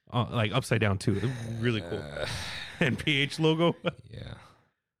reversed, like upside down too. It's really cool. NPH logo. Yeah.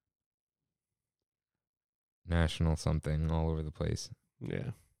 National something all over the place.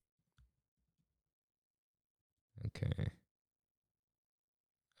 Yeah. Okay.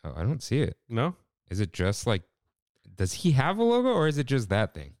 Oh, I don't see it. No? Is it just like, does he have a logo or is it just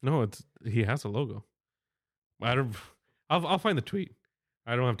that thing? No, he has a logo. I'll find the tweet.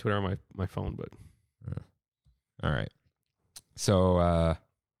 I don't have Twitter on my phone, but all right. So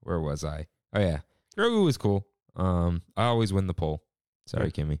where was I? Oh yeah. Grogu was cool. I always win the poll.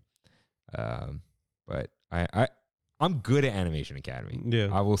 Sorry, Kimmy. But I'm good at Animation Academy. Yeah.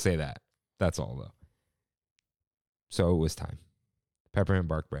 I will say that. That's all though. So it was time. Peppermint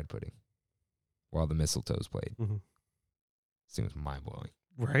bark bread pudding. While the mistletoes played. Mm-hmm. This thing was mind blowing.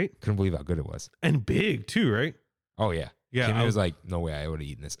 Right? Couldn't believe how good it was. And big too, right? Oh yeah. Yeah. Kimmy was like, no way I would have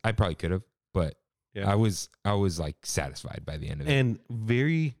eaten this. I probably could have, but yeah. I was like satisfied by the end of it. And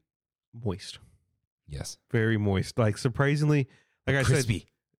very moist. Yes. Very moist. Like surprisingly, like I crispy. said,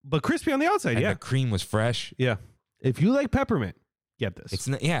 but crispy on the outside. And yeah. the cream was fresh. Yeah. If you like peppermint, get this. It's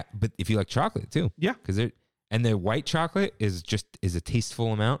not, yeah, but if you like chocolate too. Yeah. And the white chocolate is a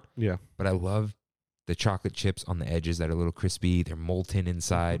tasteful amount. Yeah. But I love the chocolate chips on the edges that are a little crispy. They're molten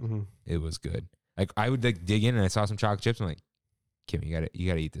inside. Mm-hmm. It was good. Like I would like dig in and I saw some chocolate chips. I'm like, Kim, you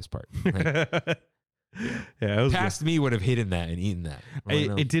gotta eat this part. Like, yeah, it was past good. me would have hidden that and eaten that.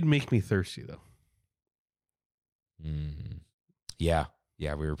 It did make me thirsty though. Yeah,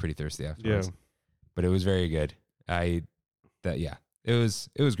 we were pretty thirsty afterwards. Yeah. But it was very good. It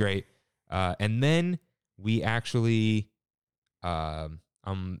was great. And then we actually, she's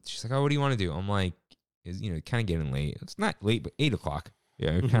like, oh, what do you want to do? I'm like, kind of getting late. It's not late, but 8:00.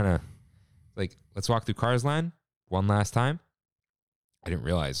 Yeah, kind of like, let's walk through Cars Land one last time. I didn't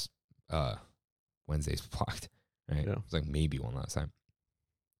realize Wednesday's blocked. Right? Yeah. It was like maybe one last time.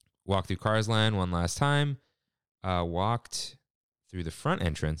 Walk through Cars Land one last time. Walked through the front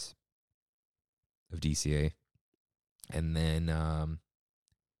entrance of DCA. And then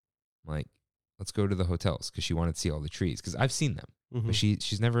like, let's go to the hotels because she wanted to see all the trees because I've seen them. Mm-hmm. But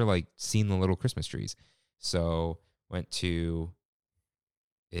she's never like seen the little Christmas trees. So went to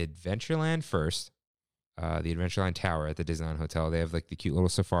Adventureland first, the Adventureland Tower at the Disneyland Hotel. They have like the cute little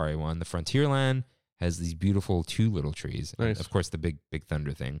safari one. The Frontierland has these beautiful 2 little trees. Nice. And of course, the big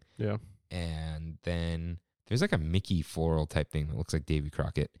Thunder thing. Yeah. And then there's like a Mickey floral type thing that looks like Davy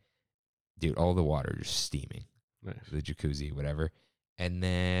Crockett. Dude, all the water just steaming. Nice. The jacuzzi, whatever. And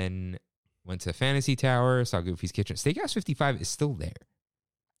then went to Fantasy Tower, saw Goofy's Kitchen. Steakhouse 55 is still there.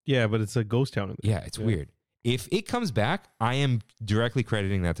 Yeah, but it's a ghost town. Yeah, it's weird. If it comes back, I am directly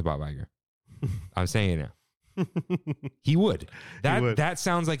crediting that to Bob Iger. I'm saying it now. He would. That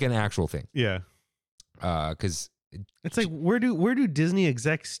sounds like an actual thing. Yeah. Because it's like where do Disney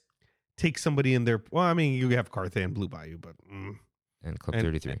execs take somebody in their? Well, I mean, you have Carthay and Blue Bayou, but and Club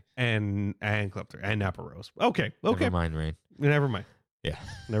 33 and Club 33 and Napa Rose. Okay. Never mind, Rain. Never mind. Yeah.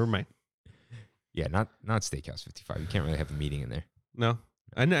 Never mind. Yeah, not Steakhouse 55. You can't really have a meeting in there. No,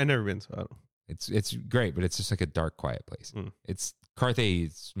 I never been. So I don't. It's great, but it's just like a dark, quiet place. It's Carthay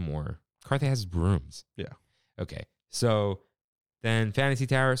is more. Carthay has rooms. Yeah. Okay. So then Fantasy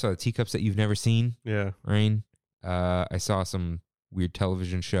Tower saw the teacups that you've never seen. Yeah. Rain. I saw some weird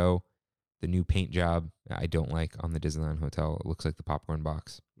television show. The new paint job I don't like on the Disneyland Hotel. It looks like the popcorn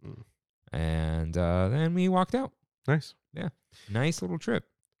box. And then we walked out. Nice. Yeah. Nice little trip.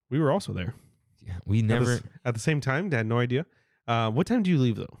 We were also there. Yeah. We never. At the same time, had no idea. What time do you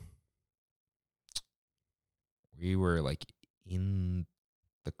leave though? We were like in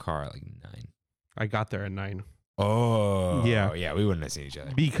the car at like 9. I got there at 9. Oh. Yeah. Yeah. We wouldn't have seen each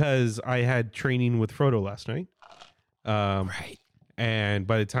other. Because I had training with Frodo last night. Right. And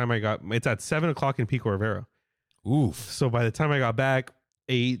by the time it's at 7:00 in Pico Rivera. Oof. So by the time I got back,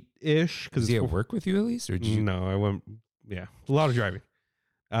 8 ish. Was he at work with you at least, or did you? No, I went. Yeah, a lot of driving.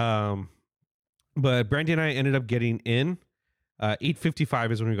 But Brandy and I ended up getting in.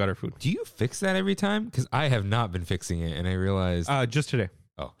 8:55 is when we got our food. Do you fix that every time? Because I have not been fixing it, and I realized just today.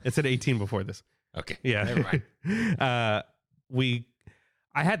 Oh, it said 18 before this. Okay, yeah. Never mind.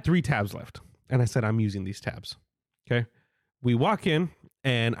 I had 3 tabs left, and I said I'm using these tabs. Okay, we walk in,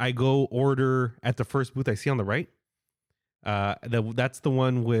 and I go order at the first booth I see on the right. That's the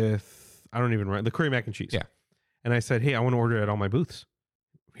one with I don't even remember the curry mac and cheese. Yeah. And I said, hey, I want to order at all my booths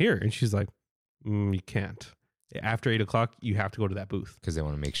here. And she's like, you can't. After 8 o'clock, you have to go to that booth. Because they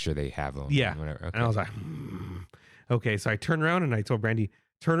want to make sure they have them. Yeah. Whatever. Okay. And I was like, okay. So I turned around and I told Brandy,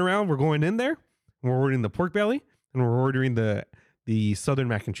 turn around. We're going in there. And we're ordering the pork belly. And we're ordering the southern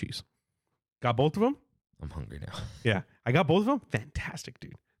mac and cheese. Got both of them. I'm hungry now. Yeah. I got both of them. Fantastic,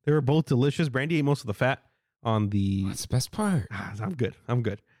 dude. They were both delicious. Brandy ate most of the fat on the... That's the best part. I'm good.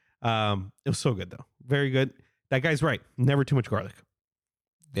 It was so good, though. Very good. That guy's right. Never too much garlic.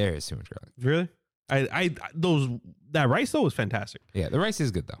 There is too much garlic. Really? That rice though was fantastic. Yeah, the rice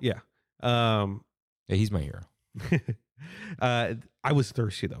is good though. Yeah. Yeah, he's my hero. I was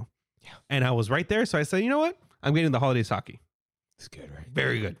thirsty though. Yeah. And I was right there, so I said, you know what? I'm getting the holiday sake. It's good, right?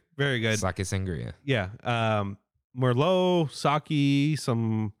 Very good. Very good. Sake sangria. Yeah. Merlot, sake,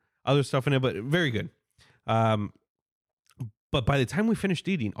 some other stuff in it, but very good. But by the time we finished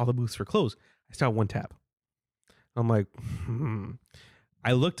eating, all the booths were closed. I still had 1 tab. I'm like,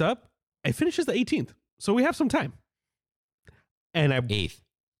 I looked up. It finishes the 18th. So we have some time. And The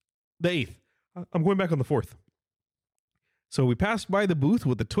 8th. I'm going back on the 4th. So we passed by the booth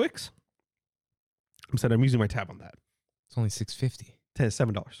with the Twix. I said, I'm using my tab on that. It's only $6.50.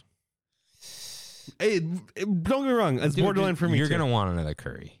 $7. Hey, don't get me wrong. It's borderline for me. You're going to want another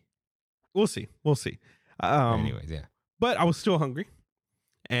curry. We'll see. Anyways, yeah. But I was still hungry.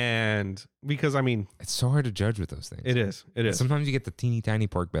 And because, I mean... It's so hard to judge with those things. It is. Sometimes you get the teeny tiny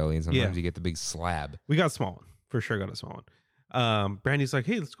pork belly and sometimes you get the big slab. We got a small one. For sure got a small one. Brandy's like,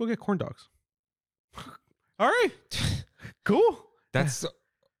 hey, let's go get corn dogs. All right. Cool. That's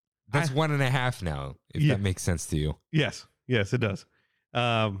 1.5 now, if that makes sense to you. Yes, it does.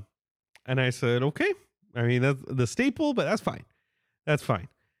 And I said, okay. I mean, that's the staple, but that's fine.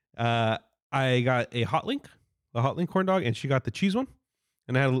 I got the hot link corn dog, and she got the cheese one.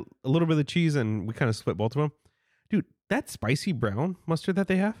 And I had a little bit of the cheese, and we kind of split both of them. Dude, that spicy brown mustard that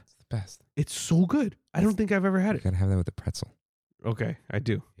they have, it's the best. It's so good. I don't think I've ever had it. You gotta have that with the pretzel. Okay, I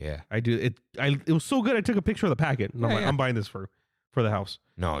do. Yeah, I do. It was so good. I took a picture of the packet, and I'm like, I'm buying this for the house.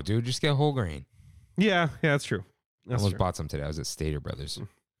 No, dude, just get whole grain. Yeah, that's true. I almost bought some today. I was at Stater Brothers.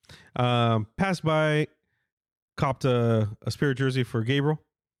 Passed by, copped a Spirit jersey for Gabriel,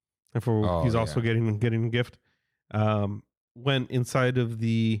 and he's also getting a gift. Went inside of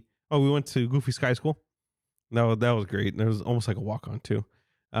we went to Goofy Sky School. That was great. And it was almost like a walk on too.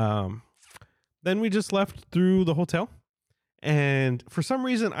 Then we just left through the hotel, and for some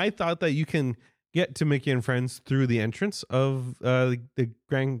reason I thought that you can get to Mickey and Friends through the entrance of the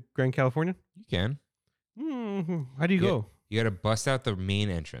Grand Californian. You can. How do you go? You got to bust out the main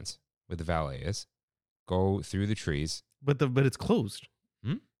entrance where the valet is. Go through the trees. But it's closed.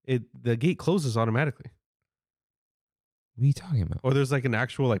 The gate closes automatically. What are you talking about? Or there's like an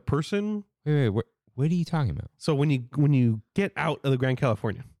actual like person. Wait. What are you talking about? So when you get out of the Grand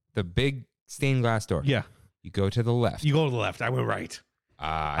Californian, the big stained glass door. Yeah. You go to the left. You go to the left. I went right.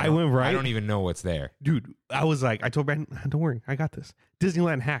 I went right. I don't even know what's there. Dude, I was like, I told Brandon, don't worry, I got this.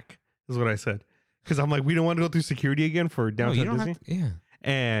 Disneyland hack is what I said. Because I'm like, we don't want to go through security again for downtown Disney. Yeah.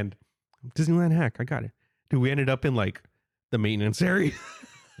 And Disneyland hack, I got it. Dude, we ended up in like the maintenance area.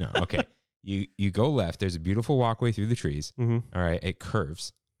 No, okay. You go left. There's a beautiful walkway through the trees. Mm-hmm. All right. It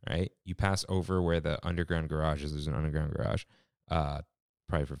curves. Right. You pass over where the underground garage is. There's an underground garage,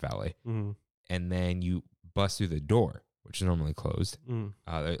 probably for valet. Mm-hmm. And then you bust through the door, which is normally closed,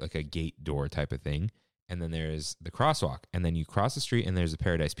 Mm-hmm. like a gate door type of thing. And then there's the crosswalk. And then you cross the street and there's a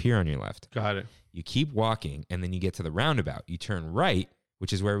Paradise Pier on your left. Got it. You keep walking and then you get to the roundabout. You turn right,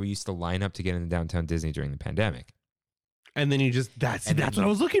 which is where we used to line up to get into downtown Disney during the pandemic. And then you just, that's what I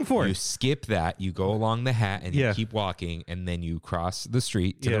was looking for. You skip that, you go along the hat and you keep walking, and then you cross the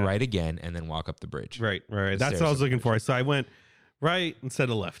street to the right again and then walk up the bridge. Right. That's what I was looking for. So I went right instead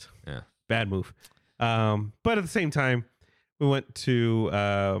of left. Yeah. Bad move. But at the same time, we went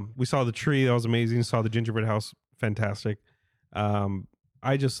to, we saw the tree. That was amazing. Saw the gingerbread house. Fantastic.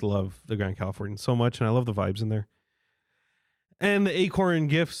 I just love the Grand Californian so much, and I love the vibes in there. And the Acorn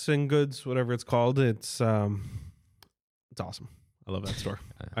Gifts and Goods, whatever it's called, it's awesome. I love that store.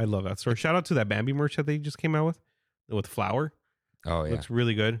 I love that store. Shout out to that Bambi merch that they just came out with Flower. Oh, yeah. Looks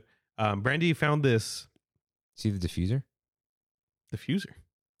really good. Brandy found this See the diffuser? diffuser.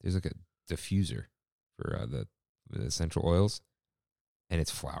 There's like a diffuser for the essential oils, and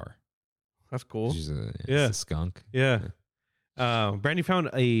it's flour. That's cool. It's Yeah. a skunk. Yeah. Brandy found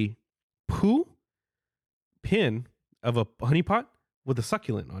a poo pin of a honey pot with a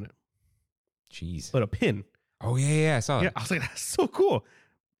succulent on it, Jeez. but a pin. Oh yeah, I saw Yeah, it. I was like, that's so cool.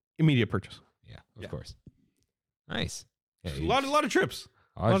 Immediate purchase. Yeah, of Yeah. course. Nice. Yeah, A lot of trips.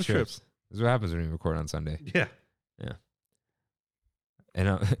 a lot of trips. This is what happens when we record on Sunday. Yeah.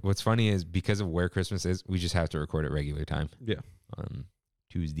 And what's funny is because of where Christmas is, we just have to record at regular time. Yeah. On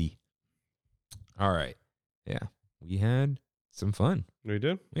Tuesday. All right. Yeah. We had some fun. We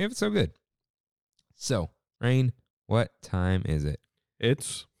did. We have it so good. So, Rain, what time is it?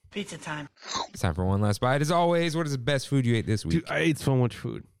 It's pizza time. It's time for one last bite. As always, what is the best food you ate this week? Dude, I ate so much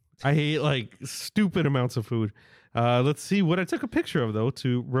food. I ate like stupid amounts of food. Let's see what I took a picture of though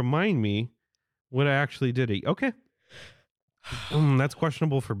to remind me what I actually did eat. Okay. That's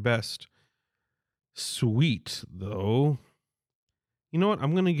questionable for best. Sweet though. You know what?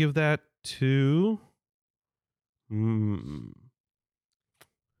 I'm gonna give that to. You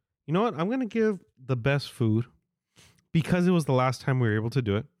know what? I'm gonna give the best food because it was the last time we were able to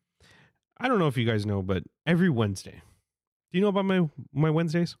do it. I don't know if you guys know, but every Wednesday. Do you know about my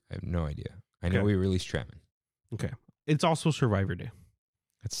Wednesdays? I have no idea. I know Okay. we released Tremin. Okay. It's also Survivor Day.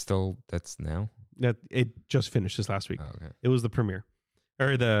 That's now? That it just finished this last week. Oh, okay. It was the premiere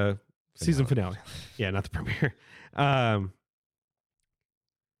or the season finale. Yeah, not the premiere.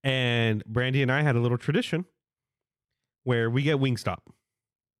 And Brandy and I had a little tradition where we get Wingstop.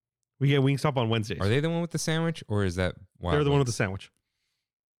 We get Wingstop on Wednesdays. Are they the one with the sandwich, or is that Wild They're the one with the Wings? sandwich.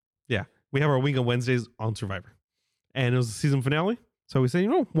 Yeah. We have our Wing on Wednesdays on Survivor. And it was the season finale. So we said,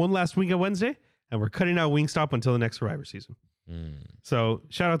 one last Wing on Wednesday, and we're cutting out Wingstop until the next Survivor season. So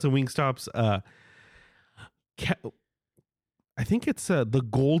shout out to Wingstop's I think it's the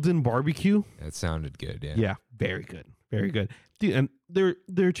Golden Barbecue. That sounded good. Yeah. Yeah, very good. Very good. Dude, and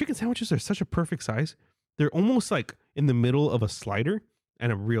their chicken sandwiches are such a perfect size. They're almost like in the middle of a slider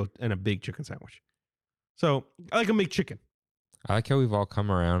and a big chicken sandwich. So I like a McChicken. I like how we've all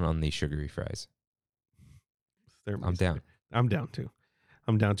come around on these sugary fries. I'm down. I'm down too.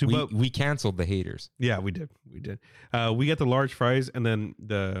 But We canceled the haters. yeah, we did. We get the large fries and then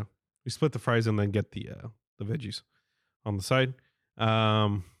we split the fries and then get the veggies on the side.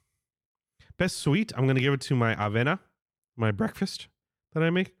 Best sweet, I'm gonna give it to my avena, my breakfast that I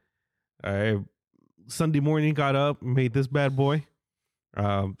make. I Sunday morning got up, made this bad boy.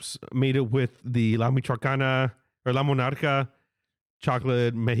 Made it with the La Michoacana or La Monarca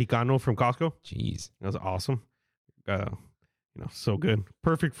chocolate Mexicano from Costco. Jeez. That was awesome. So good.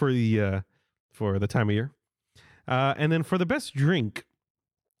 Perfect for the time of year. And then for the best drink,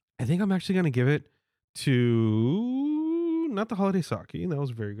 I think I'm actually going to give it to not the holiday sake. That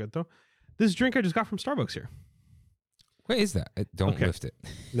was very good though. This drink I just got from Starbucks here. What is that? Don't Okay. lift it.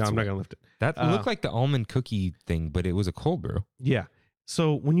 No, I'm not going to lift it. That looked like the almond cookie thing, but it was a cold brew. Yeah.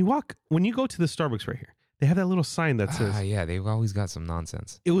 So when you go to the Starbucks right here, they have that little sign that says, Yeah, they've always got some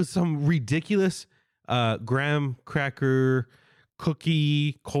nonsense. it was some ridiculous graham cracker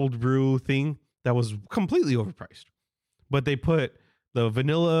cookie cold brew thing that was completely overpriced. But they put the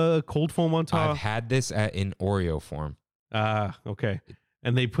vanilla cold foam on I've top. had this in Oreo form. Okay.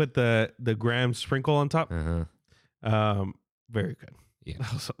 And they put the graham sprinkle on top. Uh-huh. Very good. Yeah.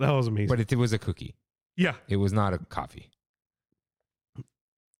 That was amazing. But it was a cookie. Yeah. It was not a coffee.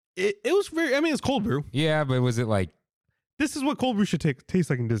 It was very, it's cold brew. Yeah, but was it like... This is what cold brew should taste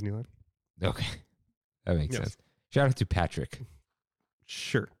like in Disneyland. Okay. That makes Yes. sense. Shout out to Patrick.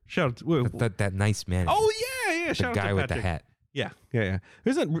 Sure. Shout out to, That nice man. oh yeah. the Shout out guy to with the Patrick. hat. Yeah.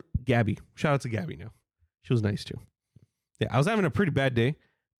 There's that Gabby. Shout out to Gabby now. She was nice too. Yeah, I was having a pretty bad day,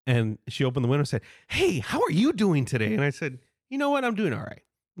 and she opened the window and said, "Hey, how are you doing today?" And I said, "You know what? I'm doing all right."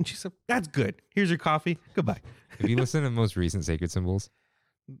 And she said, "That's good. Here's your coffee. Goodbye." Have you listened to the most recent Sacred Symbols?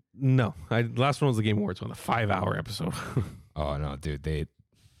 No, last one was the Game Awards one, the 5-hour episode. Oh, no, dude. The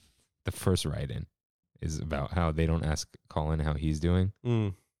first write-in is about how they don't ask Colin how he's doing.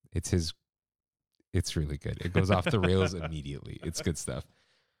 It's really good. It goes off the rails immediately. It's good stuff.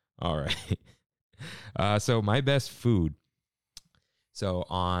 All right. So my best food. So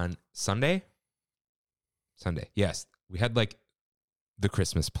on Sunday, yes, we had like the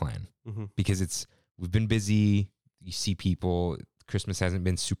Christmas plan because we've been busy. You see people. Christmas hasn't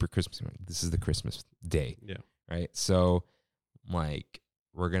been super Christmas. This is the Christmas day. Yeah. Right. So like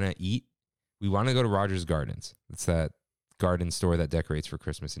we're going to eat. We want to go to Rogers Gardens. It's that garden store that decorates for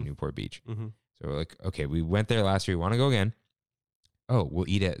Christmas in Newport Beach. So we're like, okay, we went there last year. We want to go again. oh, we'll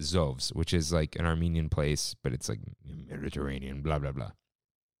eat at Zov's, which is like an Armenian place, but it's like Mediterranean, blah, blah, blah.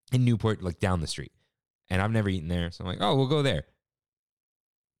 In Newport, like down the street. And I've never eaten there. So I'm like, oh, we'll go there.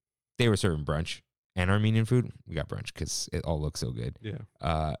 They were serving brunch and Armenian food. We got brunch because it all looks so good.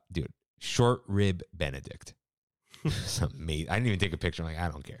 Yeah. Dude, short rib Benedict. It's amazing. I didn't even take a picture. I'm like, I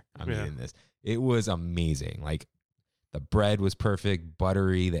don't care. I'm eating this. It was amazing. Like the bread was perfect,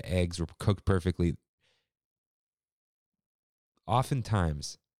 buttery. The eggs were cooked perfectly.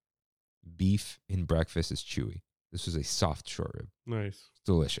 Oftentimes, beef in breakfast is chewy. This was a soft short rib. Nice. It's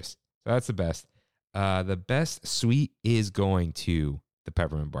delicious. So that's the best. The best sweet is going to the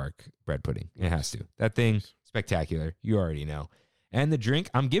peppermint bark bread pudding. It has to. That thing, spectacular. You already know. And the drink,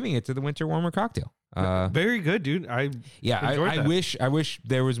 I'm giving it to the winter warmer cocktail. Very good, dude. I wish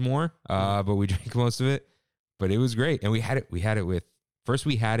there was more, but we drank most of it. But it was great. And we had it with, first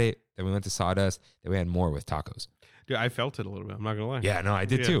we had it, then we went to Sawdust, then we had more with tacos. Dude, I felt it a little bit. I'm not going to lie. Yeah, no, I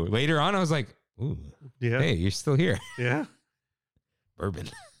did too. Later on, I was like, ooh, hey, you're still here. Yeah. Bourbon.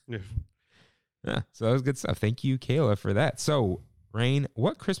 Yeah. Yeah, so that was good stuff. Thank you, Kayla, for that. So, Rain,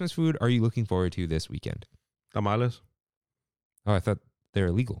 what Christmas food are you looking forward to this weekend? Tamales. Oh, I thought they're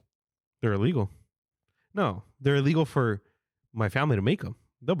illegal. They're illegal. No, they're illegal for my family to make them.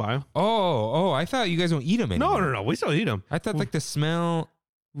 They'll buy them. Oh, I thought you guys don't eat them anymore. No. We still eat them. I thought like the smell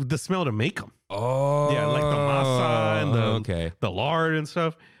to make them. Oh. Yeah, like the masa and the lard and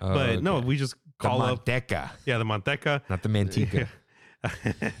stuff. Oh, but no, we just call the up. manteca. Yeah, the manteca. Not the manteca.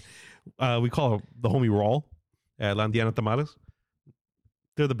 We call it the homie roll at Landiana Tamales.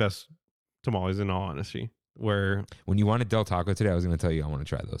 They're the best tamales in all honesty. Where when you wanted Del Taco today, I was going to tell you I want to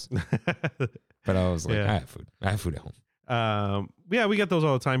try those. But I was like, I have food. I have food at home. Yeah, we get those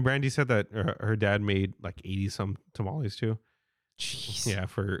all the time. Brandy said that her dad made like 80 some tamales too. Jeez. Yeah,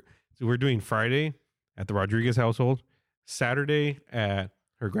 so we're doing Friday at the Rodriguez household, Saturday at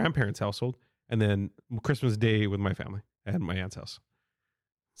her grandparents' household, and then Christmas Day with my family at my aunt's house.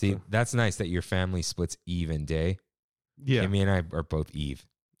 See, that's nice that your family splits even day. Yeah. Kimmy and I are both Eve.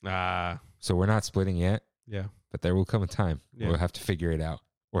 So we're not splitting yet. Yeah. But there will come a time we'll have to figure it out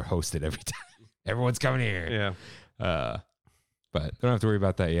or host it every time. Everyone's coming here. Yeah. But don't have to worry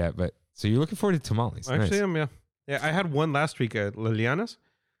about that yet. But so you're looking forward to tamales. Actually, nice. Yeah, I had one last week at Liliana's.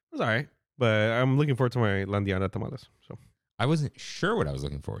 It was all right. But I'm looking forward to my Landiana tamales. So I wasn't sure what I was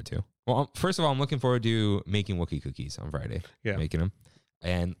looking forward to. Well, first of all, I'm looking forward to making Wookiee cookies on Friday. Yeah. Making them.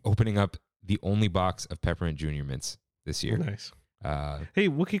 And opening up the only box of Peppermint Junior Mints this year. Nice. Hey,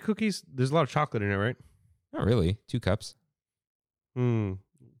 Wookiee cookies, there's a lot of chocolate in it, right? Not really. 2 cups.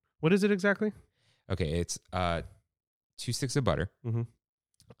 What is it exactly? Okay, it's 2 sticks of butter. Mm-hmm.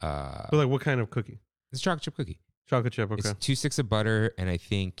 But like what kind of cookie? It's a chocolate chip cookie. Chocolate chip, okay. It's 2 sticks of butter and I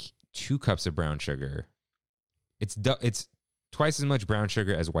think 2 cups of brown sugar. It's twice as much brown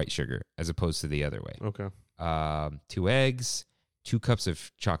sugar as white sugar as opposed to the other way. Okay. 2 eggs, 2 cups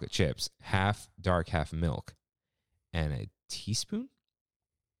of chocolate chips, half dark, half milk, and a teaspoon,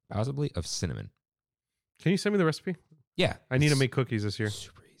 possibly, of cinnamon. Can you send me the recipe? Yeah. I need to make cookies this year.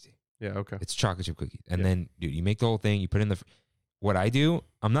 Super easy. Yeah, okay. It's chocolate chip cookie. And then, dude, you make the whole thing. You put in what I do,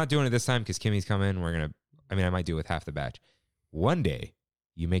 I'm not doing it this time because Kimmy's coming. I might do it with half the batch. One day,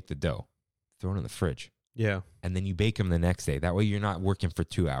 you make the dough, throw it in the fridge. Yeah. And then you bake them the next day. That way you're not working for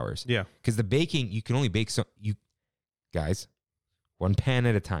 2 hours. Yeah. Because the baking, you can only bake guys, 1 pan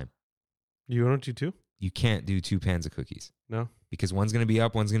at a time. You want to do 2? You can't do 2 pans of cookies. No. Because one's going to be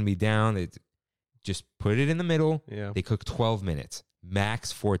up, one's going to be down. Just put it in the middle. Yeah. They cook 12 minutes,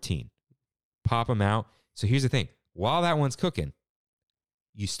 max 14. Pop them out. So here's the thing. While that one's cooking,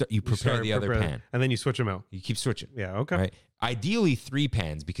 you prepare the other pan. And then you switch them out. You keep switching. Yeah, okay. Right? Ideally 3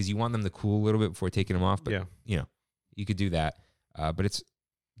 pans because you want them to cool a little bit before taking them off. But, you could do that. But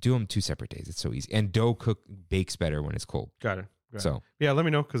do them 2 separate days. It's so easy. And dough bakes better when it's cold. Got it. So yeah, let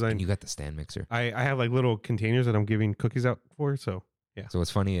me know because you got the stand mixer. I have like little containers that I'm giving cookies out for. So yeah. So what's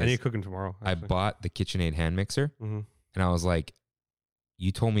funny is I need to cook them tomorrow. Actually. I bought the KitchenAid hand mixer, and I was like,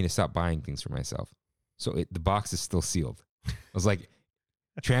 "You told me to stop buying things for myself." So the box is still sealed. I was like,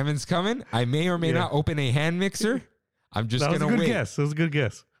 "Travin's coming. I may or may not open a hand mixer. I'm just gonna wait." That was a good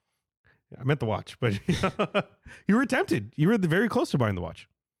guess. I meant the watch, but you were tempted. You were very close to buying the watch.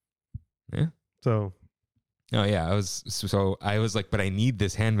 Yeah. So. Oh yeah, I was like, but I need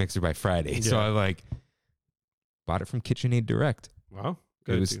this hand mixer by Friday. Yeah. So I bought it from KitchenAid Direct. Wow,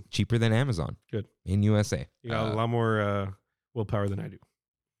 good. It was cheaper than Amazon. Good in USA. You got a lot more willpower than I do.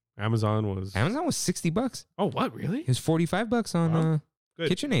 Amazon was $60. Oh, what really? It was $45 on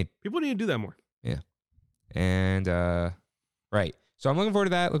KitchenAid. People need to do that more. Yeah, and right. So I'm looking forward to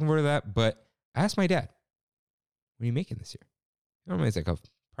that. But I asked my dad, "What are you making this year?" Normally it's like a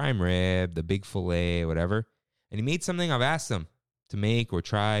prime rib, the big filet, whatever. And he made something I've asked him to make or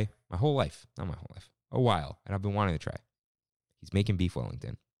try my whole life. Not my whole life. A while. And I've been wanting to try. He's making beef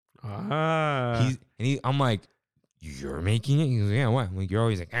Wellington. I'm like, you're making it? He's like, yeah, what? I'm like, you're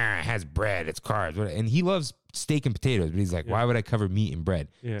always like, it has bread, it's carbs. And he loves steak and potatoes, but he's like, why would I cover meat and bread?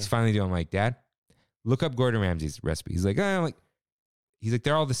 Yeah. He's finally doing, I'm like, Dad, look up Gordon Ramsay's recipe. He's like, he's like,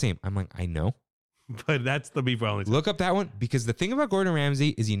 they're all the same. I'm like, I know. But that's the beef Wellington. Look up that one, because the thing about Gordon Ramsay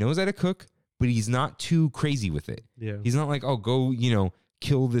is he knows how to cook, but he's not too crazy with it. Yeah. He's not like, go,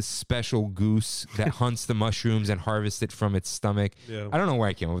 kill this special goose that hunts the mushrooms and harvest it from its stomach. Yeah. I don't know where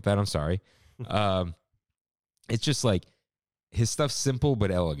I came up with that. I'm sorry. It's just like his stuff's simple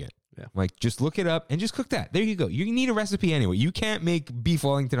but elegant. Yeah. Like, just look it up and just cook that. There you go. You need a recipe anyway. You can't make beef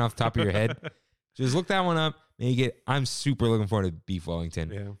Wellington off the top of your head. Just look that one up, make it. I'm super looking forward to beef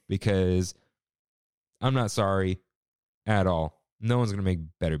Wellington because I'm not sorry at all. No one's going to make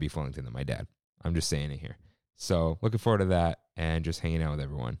better beef Wellington than my dad. I'm just saying it here. So looking forward to that and just hanging out with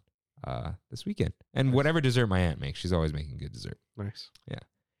everyone this weekend. And whatever dessert my aunt makes, she's always making good dessert. Nice. Yeah.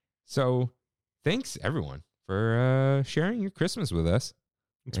 So thanks everyone for sharing your Christmas with us.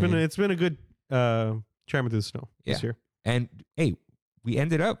 It's been a good traveling through the snow this year. And hey, we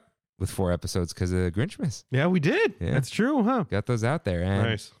ended up with 4 episodes because of Grinchmas. Yeah, we did. Yeah. That's true, huh? Got those out there. And,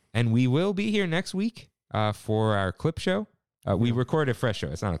 nice. And we will be here next week for our clip show. We recorded a fresh show.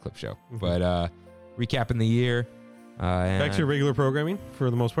 It's not a clip show, but recapping the year. Back to your regular programming for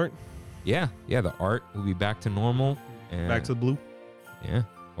the most part. Yeah. The art will be back to normal. And back to the blue. Yeah.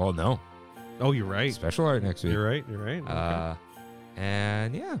 Well, no. Oh, you're right. Special art next week. You're right. Okay.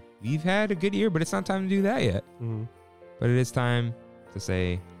 And yeah, we've had a good year, but it's not time to do that yet. Mm-hmm. But it is time to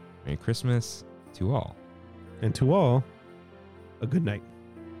say Merry Christmas to all. And to all, a good night.